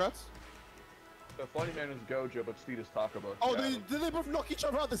fight. The Funny Man is Gojo, but Steed is Takuba. Oh, Yeah. did they both knock each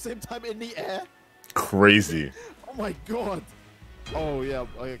other out at the same time in the air? Crazy. Oh my god. Oh yeah,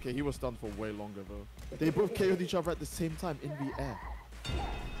 okay, he was stunned for way longer though. They both KO'd each other at the same time in the air.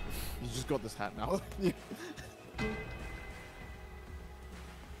 You just got this hat now.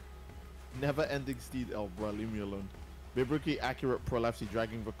 Never ending Steed L, bro, leave me alone. Biblically accurate Prolapse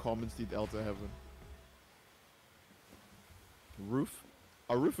dragging the common Steed L to heaven. Roof?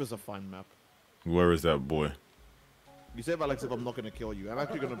 A roof is a fine map. Where is that boy? You say that like if I'm not gonna kill you. I'm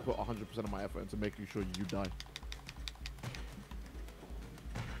actually gonna put 100% of my effort into making sure you die.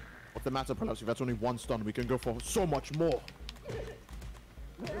 What's the matter, Prolapse? That's only one stun. We can go for so much more.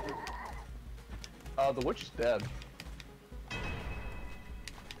 The witch is dead.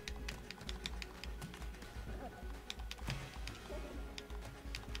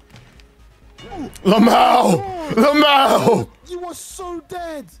 Lamau! Lamau! You are so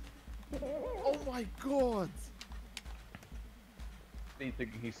dead! Oh my god! You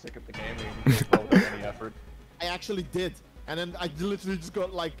think he's sick of the game and he can without any effort. I actually did. And then I literally just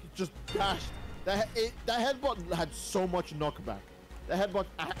got like, just bashed. That headbutt had so much knockback. The headbutt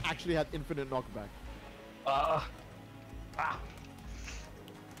actually had infinite knockback.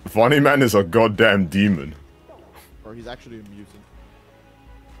 Funny Man is a goddamn demon. Or he's actually a mutant.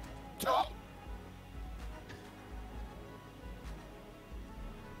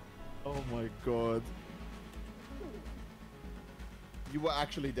 Oh my god. You were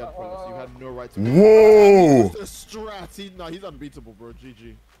actually dead for this. You had no right to be. Whoa! The strats. He's unbeatable, bro.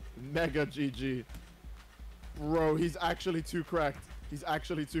 GG. Mega GG. Bro, he's actually too cracked. He's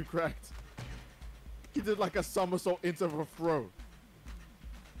actually too cracked. He did like a somersault into a throw.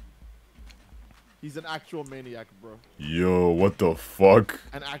 He's an actual maniac, bro. Yo, what the fuck?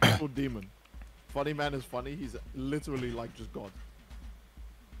 An actual demon. Funny Man is funny. He's literally like just God.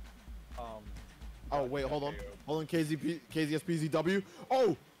 Oh, wait, hold on. Hold on, KZSPZW.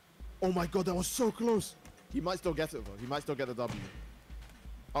 Oh! Oh my god, that was so close. He might still get it, though. He might still get the W.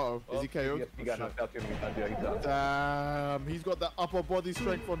 Uh-oh. Is he KO'd? He got knocked out too many times. Yeah, he's done. Damn, he's got that upper body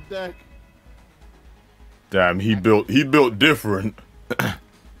strength on deck. Damn, he built different.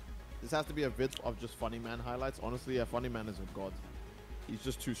 This has to be a vid of just Funny Man highlights. Honestly, yeah, Funny Man is a god. He's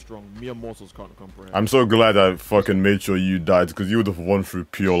just too strong. Mere mortals can't comprehend. I'm so glad I fucking made sure you died, because you would have won through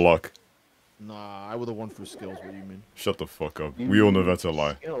pure luck. Nah, I would have won through skills. What do you mean? Shut the fuck up. We all know that's a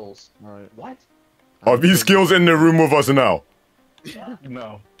lie. Skills. Alright. What? Are these skills in the room with us now?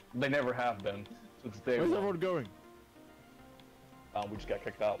 No, they never have been since day Where's one. everyone going? We just got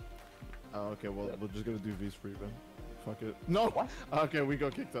kicked out. Oh, okay, well, we're just gonna do these free, man. Fuck it. No! What? Okay, we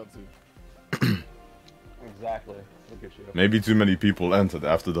got kicked out too. Exactly. Look at you. Maybe too many people entered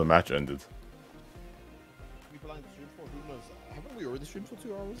after the match ended. We planning to stream for? Who knows? Haven't we already streamed for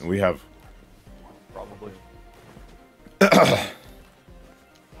 2 hours? We have. Probably.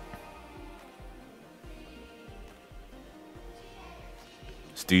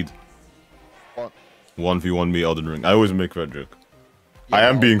 Steed. What? 1v1 me Elden Ring. I always make that joke. I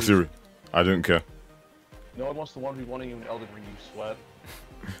am being serious. I don't care. No one wants to 1v1 you in Elden Ring, you sweat.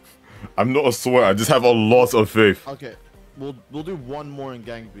 I'm not a swear. I just have a lot of faith. Okay, we'll do one more in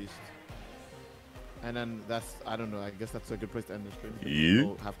Gang Beast. And then that's, I don't know, I guess that's a good place to end the stream. Yeah.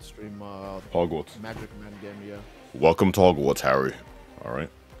 We'll have to stream Hogwarts. Magic Man game, yeah. Welcome to Hogwarts, Harry. Alright.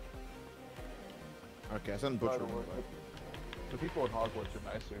 Okay, I sent Butcher. By the way, the people in Hogwarts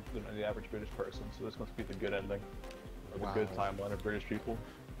are nicer than the average British person, so this must be the good ending. Of a good timeline of British people.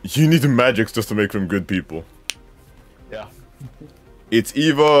 You need magics just to make them good people. Yeah. It's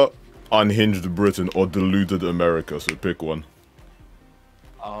either unhinged Britain or deluded America, so pick one.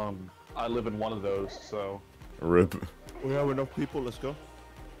 I live in one of those, so... RIP. We have enough people, let's go.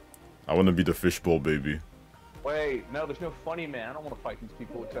 I want to be the fishbowl baby. Wait, no, there's no Funny Man. I don't want to fight these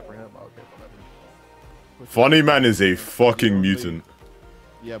people except for him. Okay, whatever. Funny Man is a fucking mutant.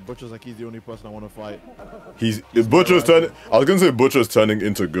 Yeah, Butcher's like he's the only person I want to fight. Butcher's turning. I was gonna say Butcher's turning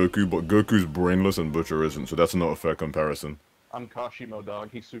into Goku, but Goku's brainless and Butcher isn't, so that's not a fair comparison. I'm Kashimo, dog.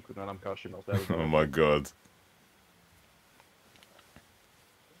 He's Superman. I'm Kashimo. That was Oh my god.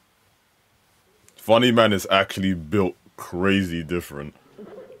 Funny Man is actually built crazy different.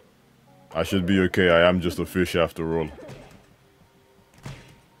 I should be okay. I am just a fish after all.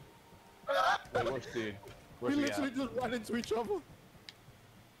 Wait, where's Steve? Where's We he literally at? just ran into each other.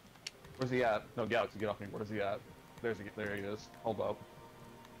 Where's he at? No, Galaxy, get off me. Where's he at? There he is. Hold up.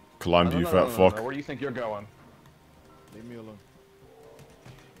 Climb, No, you no, fat no, no, fuck. no. Where do you think you're going? Leave me alone.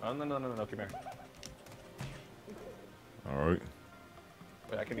 Oh, no, come here. Alright.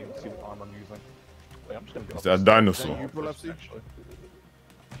 Wait, I can't even see what arm I'm using. Wait, I'm just gonna go Is up that a this dinosaur? you, first, Prolapse? actually.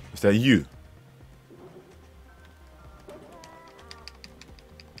 Is that you?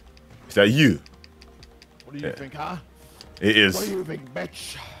 Is that you? What do you think, huh? It What do is. you think,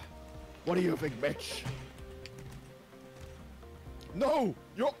 bitch? What do you think, bitch? No!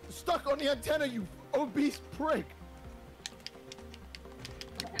 You're stuck on the antenna, you obese prick!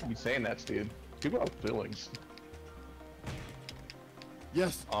 You saying that, Steve? People have feelings.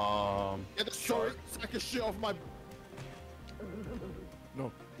 Yes. Get the short sack of shit off my...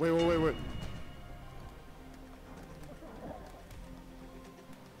 No. Wait.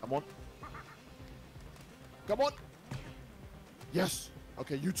 Come on. Come on. Yes.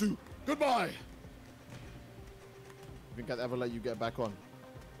 Okay, you too. Goodbye. You think I'd ever let you get back on?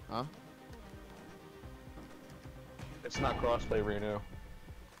 Huh? It's not crossplay right now.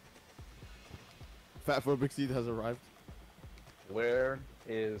 Fat Phobic Seed has arrived. Where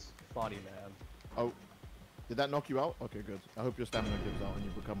is Funny Man? Oh. Did that knock you out? Okay, good. I hope your stamina gives out and you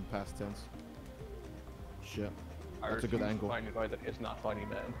become past tense. Shit. That's a good angle. Find anybody that is not Funny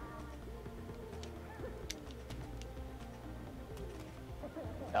Man.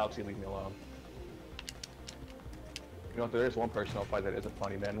 Alex, you leave me alone. You know, if there is one person I'll fight that isn't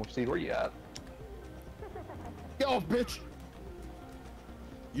funny, man. We'll see where you at. Get off, bitch!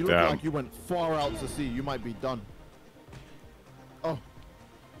 You look Damn. like you went far out to sea. You might be done. Oh. You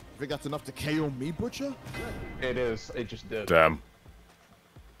think that's enough to KO me, Butcher? It is. It just did. Damn.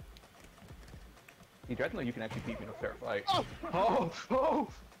 You try to know you can actually beat me in a fair fight. Oh! Oh!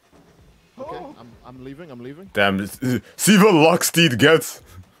 Okay, I'm leaving, I'm leaving. Damn. See what Locksteed gets?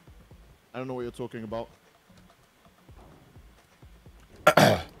 I don't know what you're talking about.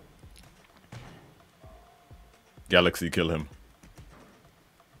 Galaxy, kill him.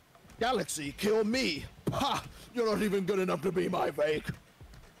 Galaxy, kill me! Ha! You're not even good enough to be my fake!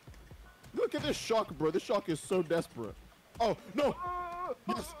 Look at this shock, bro. This shock is so desperate. Oh, no!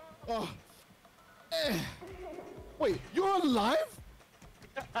 Yes! Oh. Wait, you're alive?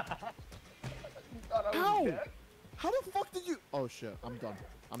 How? How the fuck did you... Oh, shit. I'm done.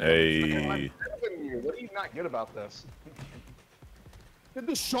 I'm done. Hey. What do you not get about this? Did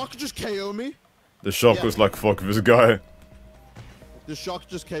the shock just KO me? The shock Yeah. was like, fuck this guy. The shock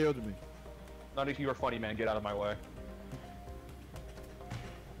just KO'd me. Not if you're funny, man. Get out of my way.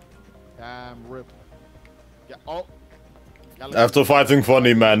 Damn, rip. Yeah, oh. Galaxy. After fighting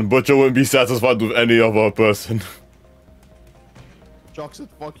Funny Man, Butcher wouldn't be satisfied with any other person. Shock said,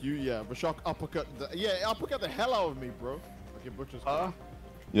 fuck you, yeah. But Shock uppercut uppercut the hell out of me, bro. Okay, Butcher's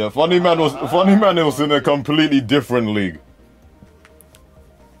Yeah, Funny Man was in a completely different league.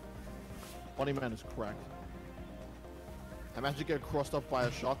 Funny Man is cracked. Imagine getting crossed up by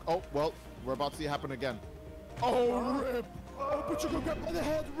a Shock. Oh, well, we're about to see it happen again. Oh, rip! Oh, Butcher got grabbed by the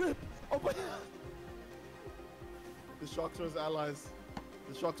head, rip! Oh, my... The Shocks are his allies.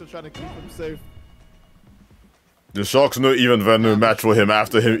 The Shocks are trying to keep him safe. The Shock's not even then no match for him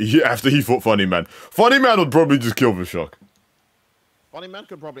after he fought Funny Man. Funny Man would probably just kill the Shock. Funny Man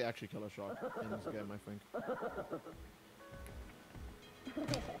could probably actually kill a Shock in this game, I think.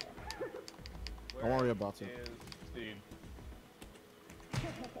 Don't worry about it. Steve?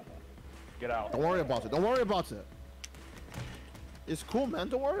 Get out. Don't worry about it. Don't worry about it. It's cool, man.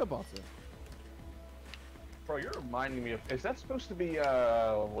 Don't worry about it. Bro, you're reminding me of... Is that supposed to be,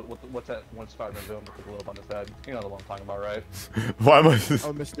 what's that one Spider-Man villain with the globe on his head? You know the one I'm talking about, right? Why am I...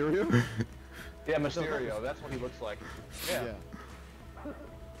 Oh, Mysterio? Yeah, Mysterio. That's what he looks like. Yeah.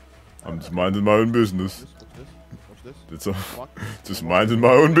 I'm just minding my own business. What's this? What's this? It's a, What? just minding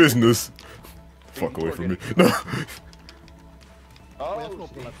my own business. Fuck away from me. No. Oh, Wait, that's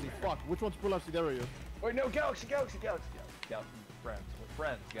not Pullapsy. Fuck. Which one's Pullapsy? There he is. Wait, no, Galaxy. Galaxy. We're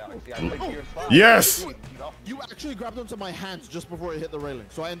friends, Galaxy. I played PS5. Yes! You actually grabbed onto my hands just before it hit the railing,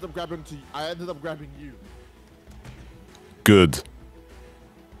 so I ended up grabbing you. Good.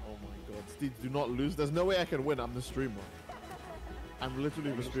 Oh my god, Steve, do not lose. There's no way I can win. I'm the streamer. I'm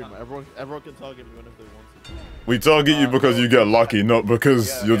literally the streamer. Everyone can target me whenever they want to. We target you because you get lucky, not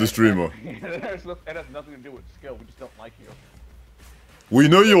because you're the streamer. It has nothing to do with skill. We just don't like you. We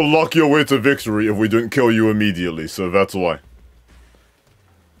know you'll lock your way to victory if we don't kill you immediately, so that's why.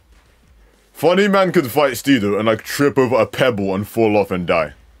 Funny Man could fight Steedo and like trip over a pebble and fall off and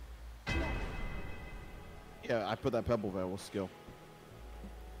die. Yeah, I put that pebble there with skill.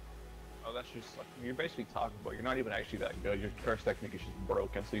 Oh, that's just like, you're basically talking about, you're not even actually that good. Your curse technique is just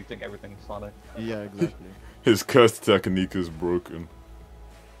broken, so you think everything's funny. Yeah, exactly. His curse technique is broken.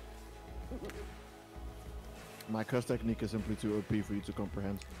 My curse technique is simply too OP for you to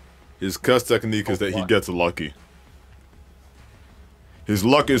comprehend. His curse technique is that he gets lucky. His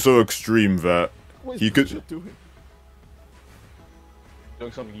luck is so extreme that What is he this could... shit doing?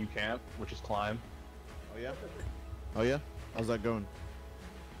 Doing something you can't, which is climb. Oh yeah? Oh yeah? How's that going?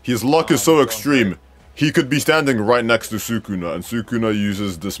 His luck is so extreme, he could be standing right next to Sukuna, and Sukuna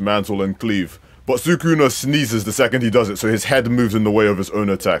uses Dismantle and Cleave. But Sukuna sneezes the second he does it, so his head moves in the way of his own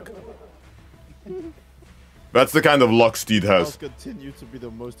attack. That's the kind of luck Steed I'll has. continue to be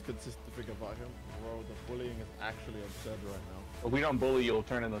the most consistent thing about him. Bro, the bullying is actually absurd right now. If we don't bully you, you'll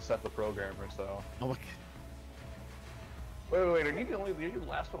turn into Seth the Programmer, so... Oh my Wait, are you the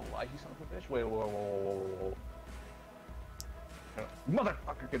last one alive, you son of a bitch? Wait, whoa.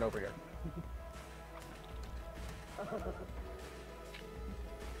 Motherfucker, get over here.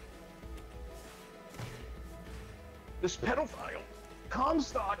 This pedophile!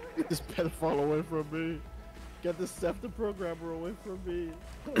 Comstock! Get this pedophile away from me. Get this Seth the Programmer away from me.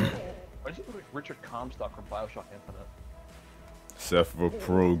 Why does he look like Richard Comstock from Bioshock Infinite? Seth the If you use the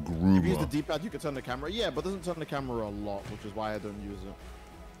Programmer. D-pad, you can turn the camera. Yeah, but it doesn't turn the camera a lot, which is why I don't use it.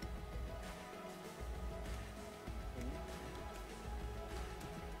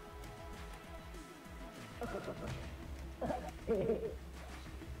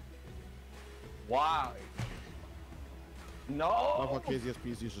 Why? Love how No!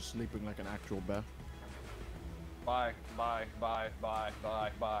 KZSPC is just sleeping like an actual bear. Bye. Bye. Bye. Bye.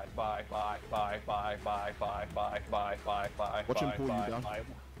 Bye. Bye. Bye. Bye. Bye. Bye. Bye. Bye. Bye. Bye. Bye. Bye. Watch him bye, pull you bye, down. bye.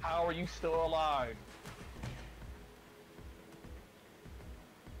 How are you still alive?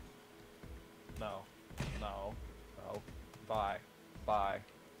 No. No. No. Bye. Bye.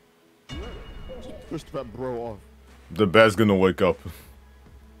 Push that bro off. The bear's gonna wake up.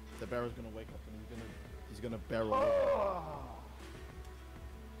 The bear is gonna wake up and he's gonna barrel over.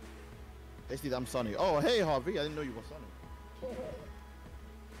 Tasty, I'm Sunny. Oh, hey Harvey, I didn't know you were Sunny.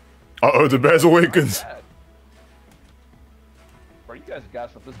 Uh-oh, the bear's awakened. Bad. Bro, you guys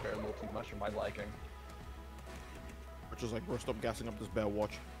gassed up this bear a little too much for my liking. Which is like, bro, stop gassing up this bear,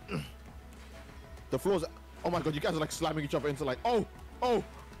 watch. The floor's... Oh my god, you guys are like slamming each other into like, oh!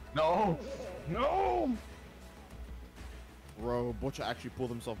 No! No! Bro, Butcher actually pulled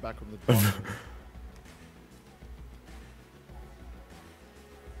himself back from the dark.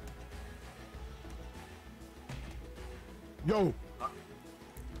 Yo!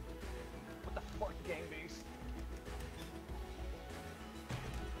 What the fuck, gang beast?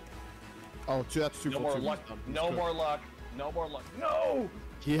 Oh, that's 2 No for more 2. luck. No more luck. No more luck. No!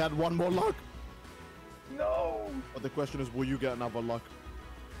 He had 1 more luck. No! But the question is, will you get another luck?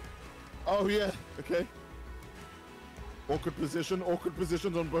 Oh yeah, okay. Awkward positions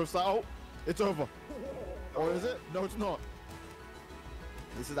on both sides. Oh, it's over. Or is it? No, it's not.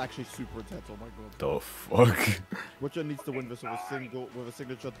 This is actually super intense. Oh my god. The fuck? Butcher needs to win this with a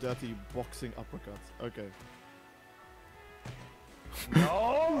signature dirty boxing uppercut. Okay.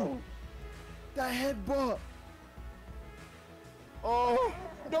 No! The headbutt. Oh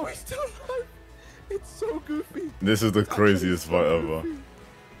no, he's still alive. It's so goofy. This is the craziest fight ever.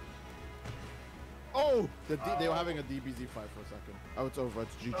 Oh, they were having a DBZ fight for a second. Oh, it's over.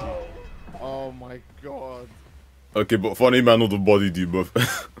 It's GG. Oh my god. Okay, but funny man of the body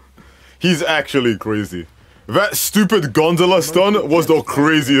debuff. He's actually crazy. That stupid gondola stun was the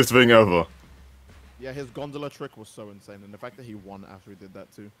craziest thing ever. Yeah, his gondola trick was so insane, and the fact that he won after he did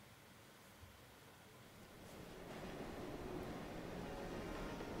that too.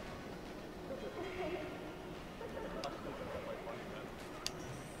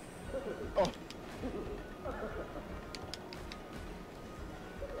 Oh.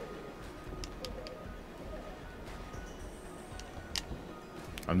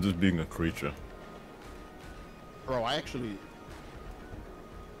 I'm just being a creature. Bro, I actually...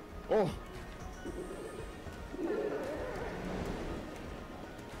 Oh!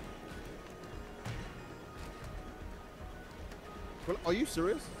 Well, are you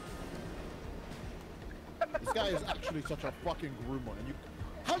serious? This guy is actually such a fucking groomer, and you...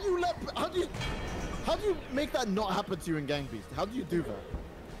 How do you make that not happen to you in Gang Beast? How do you do that?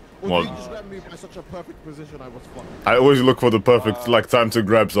 Or Well, did you just grab me by such a perfect position I was fucked? I always look for the perfect like time to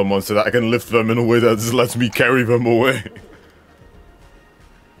grab someone so that I can lift them in a way that just lets me carry them away.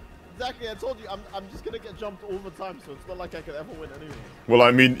 Exactly, I told you, I'm just gonna get jumped all the time, so it's not like I could ever win anyway. Well,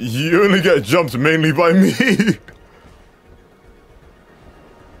 I mean, you only get jumped mainly by me. Stay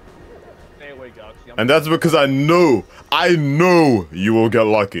away, Goxy. And that's because I know you will get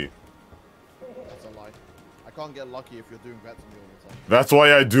lucky. That's a lie. I can't get lucky if you're doing that to me all the time. That's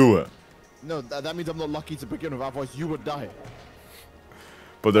why I do it. No, that means I'm not lucky to begin with, otherwise you would die.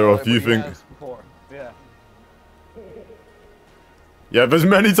 But there are a few things. Yeah. Yeah, there's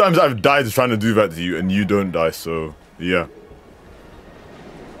many times I've died trying to do that to you and you don't die, so yeah.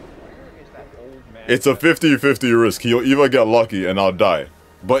 It's a 50-50 risk. He'll either get lucky and I'll die.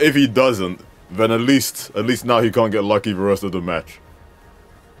 But if he doesn't, then at least now he can't get lucky the rest of the match.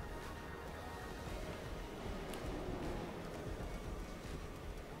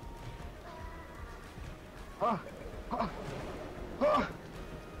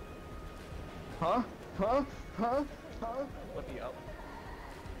 Let me up.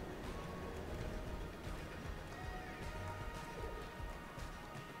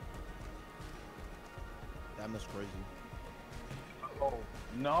 Damn, that's crazy. Oh,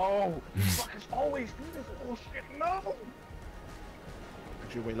 no! Fuckers always do this bullshit, no!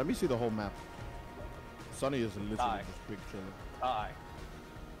 Actually, wait, let me see the whole map. Sunny is literally Die. just big chilling. Die.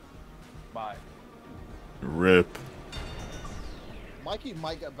 Bye. Rip. Mikey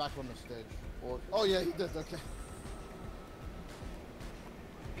might get back on the stage. Or, oh yeah, he did, okay.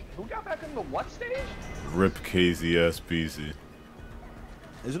 Who got back in the what stage? Rip KZSPC.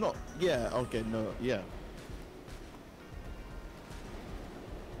 Is it not? Yeah, okay, no, yeah.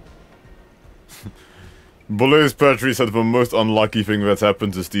 Blaze Petrie said the most unlucky thing that's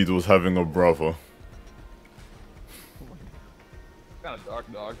happened to Steed was having a brother. Kind of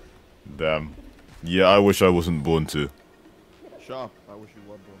dark, dog. Damn. Yeah, I wish I wasn't born to. Sharp. I wish you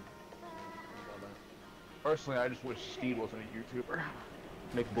were, bro. Personally, I just wish Steve wasn't a YouTuber.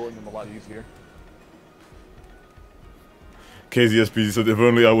 Make bullying him a lot easier. KZSP said, if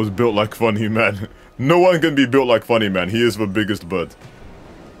only I was built like Funny Man. No one can be built like Funny Man. He is the biggest bird.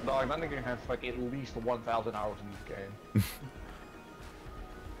 Dog, that nigga has like at least 1,000 hours in this game.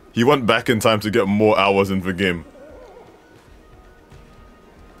 He went back in time to get more hours in the game.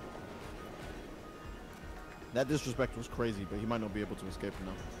 That disrespect was crazy, but he might not be able to escape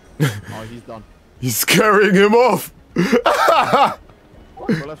now. Oh, he's done. He's carrying him off! The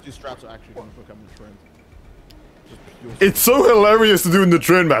lefty straps are actually going to become the trend. It's so hilarious to do in the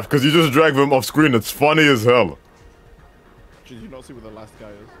train map, because you just drag them off screen. It's funny as hell. Did you not see where the last guy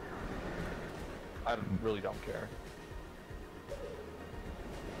is? I really don't care.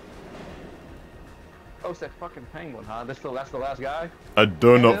 Oh, it's that fucking penguin, huh? That's the last guy? A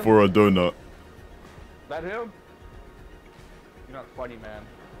donut for a donut. That him? You're not funny, man.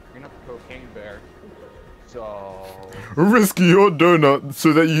 You're not the cocaine bear. So... Risk your donut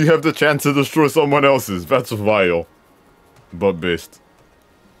so that you have the chance to destroy someone else's. That's vile. But based.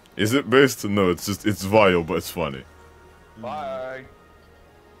 Is it based? No, it's just, it's vile, but it's funny. Bye.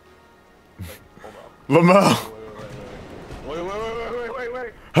 Wait, hold up. Lamau!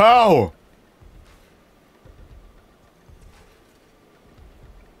 Wait. How?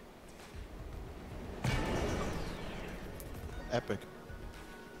 Epic.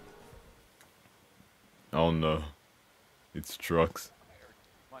 Oh no. It's trucks.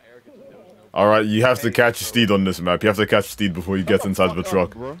 My arrogance knows no. Alright, you have to catch Steed on this map. You have to catch Steed before he gets inside the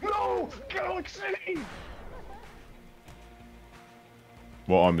truck. Bro. No! Galaxy!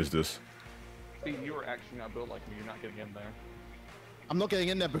 What arm is this? See, you were actually not built like me. You're not getting in there. I'm not getting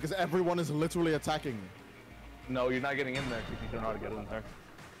in there because everyone is literally attacking me. No, you're not getting in there because you don't know how to get in there.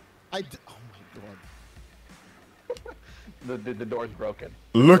 Oh my god. The door's broken.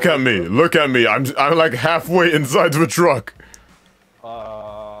 Look at me, look at me. I'm like halfway inside the truck.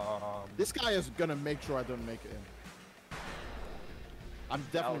 This guy is gonna make sure I don't make it in. I'm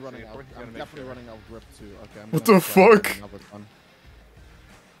definitely running out. I'm definitely running out of grip too. Okay. What the fuck?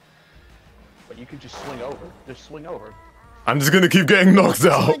 But you can just swing over. Just swing over. I'm just gonna keep getting knocked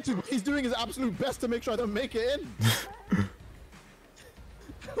out. He's doing his absolute best to make sure I don't make it in.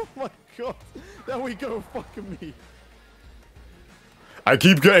 Oh my god. There we go. Fucking me. I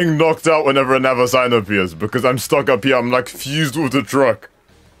keep getting knocked out whenever another sign appears because I'm stuck up here. I'm like fused with the truck.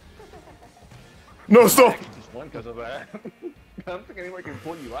 No, stop! Just won because of that. I don't think anyone can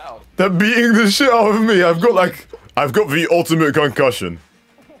pull you out. They're beating the shit out of me. I've got the ultimate concussion.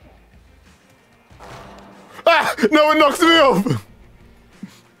 Ah! No, it knocks me off!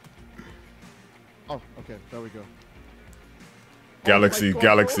 Oh, okay. There we go. Galaxy, Oh my God,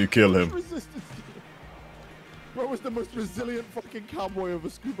 Galaxy, bro. kill him. Bro was the most resilient fucking cowboy of a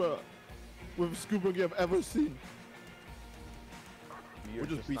scuba gear I've ever seen. We're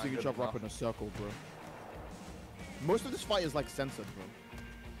just beating each other up in a circle, bro. Most of this fight is like censored, bro.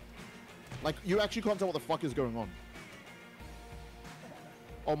 Like you actually can't tell what the fuck is going on.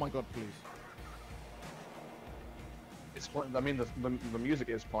 Oh my god, please. It's I mean, the music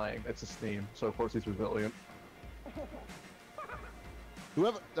is playing. It's his theme, so of course he's resilient.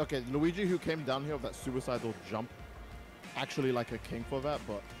 Whoever, okay, Luigi who came down here with that suicidal jump, actually like a king for that,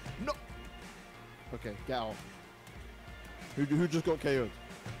 but no. Okay, get out. Who just got KO'd?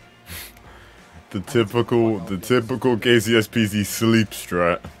 The typical KCSPZ sleep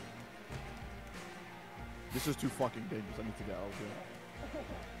strat. This is too fucking dangerous. I need to get out of here.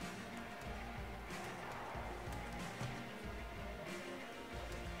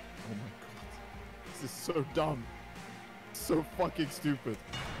 Oh my god. This is so dumb. So fucking stupid.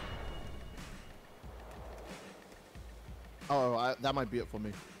 Oh, that might be it for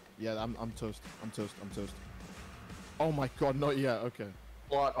me. Yeah, I'm toast. I'm toast. I'm toast. Oh my god, not yet. Okay.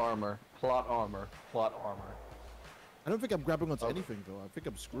 Plot armor. Plot armor. Plot armor. I don't think I'm grabbing onto anything though. I think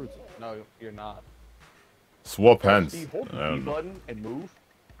I'm screwed. No, you're not. Swap hands. Steve, hold the B button and move.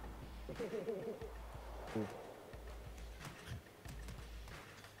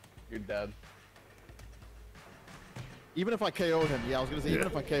 You're dead. Even if I KO'd him, yeah, I was gonna say even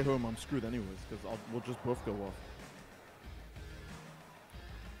if I KO him, I'm screwed anyways, because we'll just both go off.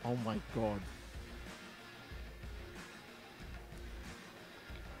 Oh my god.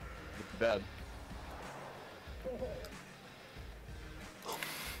 Dead.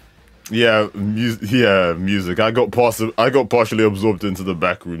 Yeah, music. I got partially absorbed into the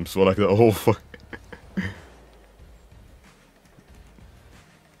back room, so like the whole fuck.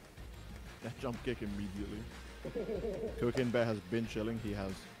 That jump kick immediately. Cocaine Bear has been chilling. He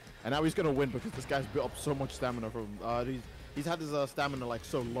has, and now he's gonna win because this guy's built up so much stamina from. He's had his stamina like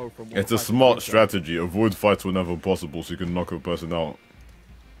so low from. It's a smart strategy. Avoid fights whenever possible so you can knock a person out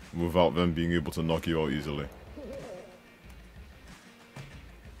without them being able to knock you out easily.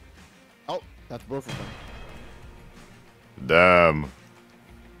 Oh, that's both of them. Damn.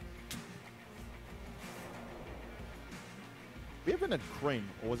 We haven't had crane,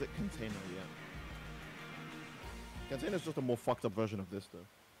 or was it container yet? Container's just a more fucked up version of this, though.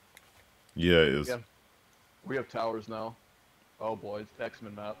 Yeah, it is. Yeah. We have towers now. Oh boy, it's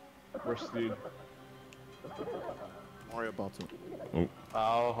X-Men map. We're Steed. Don't worry about it.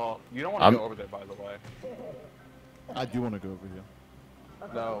 Oh, you don't want to go over there, by the way. I do want to go over here.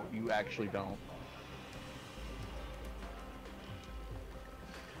 No, you actually don't.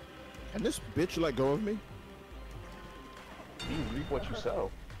 And this bitch let go of me? You reap what you sow.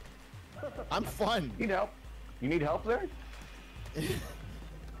 I'm fine. Need help? You need help there?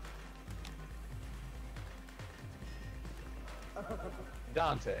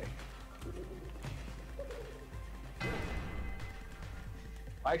 Dante.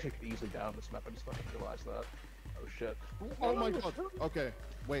 I actually could easily down this map. I just fucking realized that. Oh shit. Oh my god. Okay,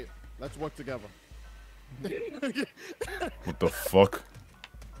 wait. Let's work together. What the fuck?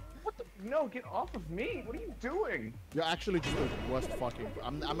 What the? No, get off of me! What are you doing? You're actually just the worst fucking.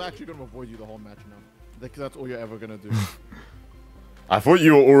 I'm actually gonna avoid you the whole match now. Because that's all you're ever gonna do. I thought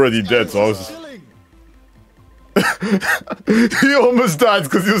you were already dead, so I was just... chilling. He almost died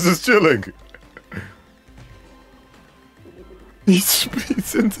because he was just chilling. He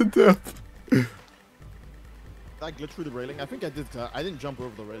speeds into death. Did I glitch through the railing? I think I did. I didn't jump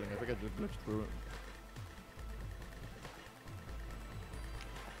over the railing. I think I just glitched through it.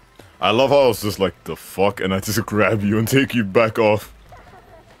 I love how I was just like, the fuck, and I just grab you and take you back off.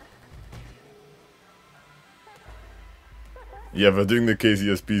 Yeah, we're doing the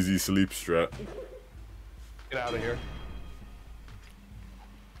KZSPZ sleep strat. Get out of here.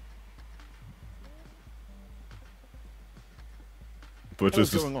 But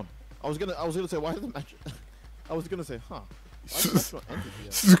What's just going on? I was gonna say why did the match? I was gonna say, huh? Why did the match not end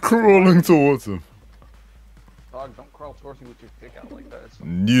yet? just crawling towards him. Dog, don't crawl towards me with your dick out like that. It's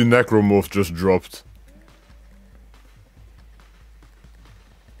New necromorph just dropped.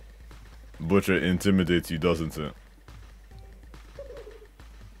 Butcher intimidates you, doesn't it?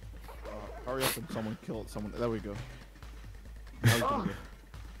 Hurry up and someone kill someone. There we go. Now we can go.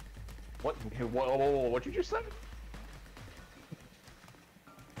 What? What'd you just say?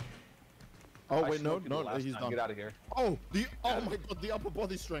 Oh I wait, no, smoked you the no, last he's time. done. Get out of here. Oh, oh my god, the upper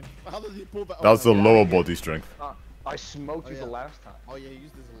body strength. How did he pull that? That was the Oh, no. lower body strength. I smoked you yeah. the last time. Oh yeah, he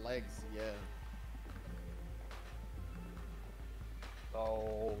used his legs. Yeah.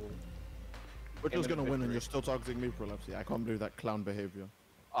 Oh. Which was gonna win, and victory. you're still targeting me, Prolepsy. I can't do that clown behavior.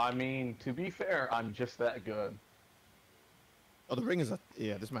 I mean, to be fair, I'm just that good. Oh, the ring is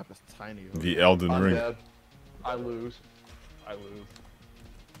yeah. This map is tiny. The Elden I'm Ring. dead. I lose. I lose.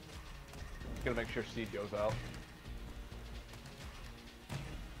 Gonna make sure Seed goes out.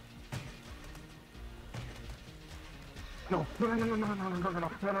 No, no, no, no, no, no, no, no,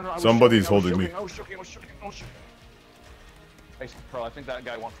 no, no, no, no. Somebody's holding me. I was shooting. Hey, Pro, I think that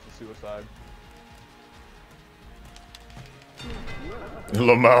guy wants to suicide.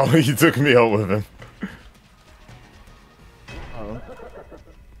 Lamau, he took me out with him.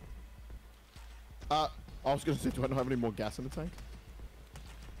 Oh. I was gonna say, do I not have any more gas in the tank?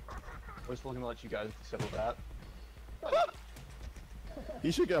 I was looking to let you guys settle that.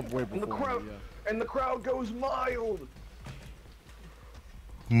 He should get up way before And the crowd, me, and the crowd goes mild.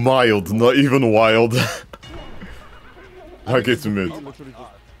 Mild, not even wild. I get to mid. He literally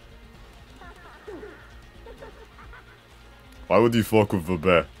just... Why would you fuck with the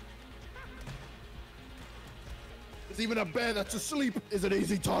bear? There's even a bear that's asleep is an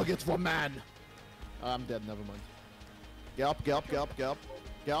easy target for man. I'm dead, never mind. Get up, get up, get up, get up.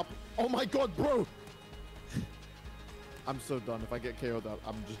 Get up. Oh my god, bro! I'm so done. If I get KO'd out,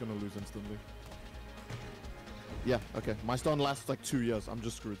 I'm just gonna lose instantly. Yeah, okay. My stun lasts like 2 years. I'm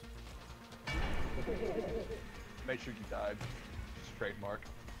just screwed. Make sure you died. Just trademark.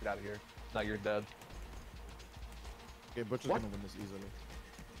 Get out of here. Now you're dead. Okay, Butcher's What? gonna win this easily.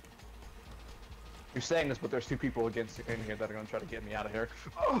 You're saying this, but there's two people against in here that are gonna try to get me out of here.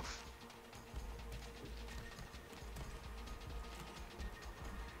 Oh!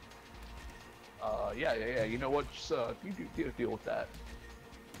 Yeah. You know what? Just, you deal with that.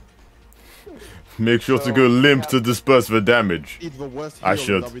 Make sure to So, go limp yeah. to disperse the damage. He's the worst I heel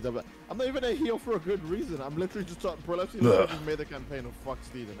should. in WWE. I'm not even a heel for a good reason. I'm literally just Prolepsy Ugh. just made a campaign of fuck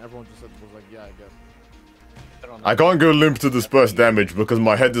Steed, and everyone just said was like, yeah, I guess. don't know. I can't go limp to disperse damage because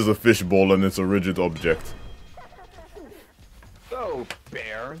my head is a fishbowl and it's a rigid object. go,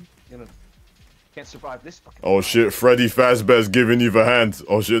 bear. You know, can't survive this fucking. Oh shit, Freddy Fazbear's giving you the hands.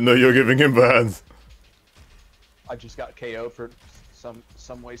 Oh shit, no, you're giving him the hands. I just got KO'd for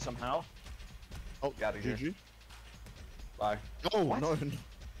some way somehow. Oh, Get out of here. GG. Bye. Oh What? no.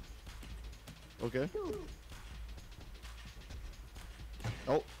 Okay.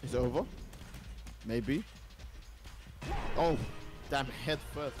 Oh, is it over? Maybe. Oh, damn, head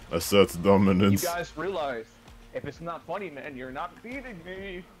first. Asserts You dominance. guys realize, if it's not funny, man, you're not beating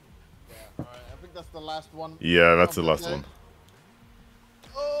me. Yeah, alright, I think that's the last one. Yeah, that's the of last day. one.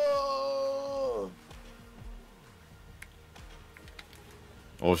 Oh!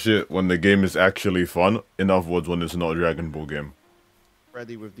 Oh shit, when the game is actually fun. In other words, when it's not a Dragon Ball game.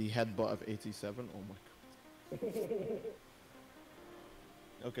 Ready with the headbutt of 87. Oh my god.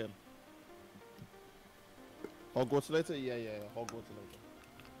 Okay. Hogwarts later? Yeah, Hogwarts later.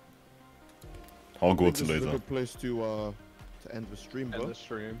 I think Hogwarts this is a later. good place to end the stream, End bro. the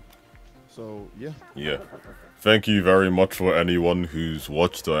stream. So, yeah. Yeah. Thank you very much for anyone who's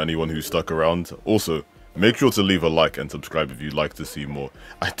watched or anyone who's stuck around. Also, make sure to leave a like and subscribe if you'd like to see more.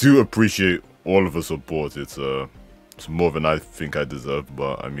 I do appreciate all of the support. It's more than I think I deserve,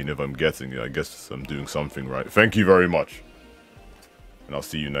 but I mean, if I'm getting it, I guess I'm doing something right. Thank you very much. And I'll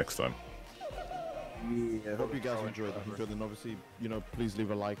see you next time. I hope you guys enjoyed it. And obviously, you know, please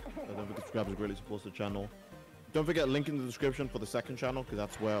leave a like. Don't forget to subscribe, it greatly supports the channel. Don't forget, link in the description for the second channel, because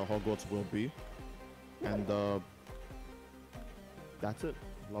that's where Hogwarts will be. And that's it.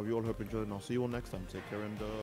 Love you all, hope you enjoyed, and I'll see you all next time. Take care and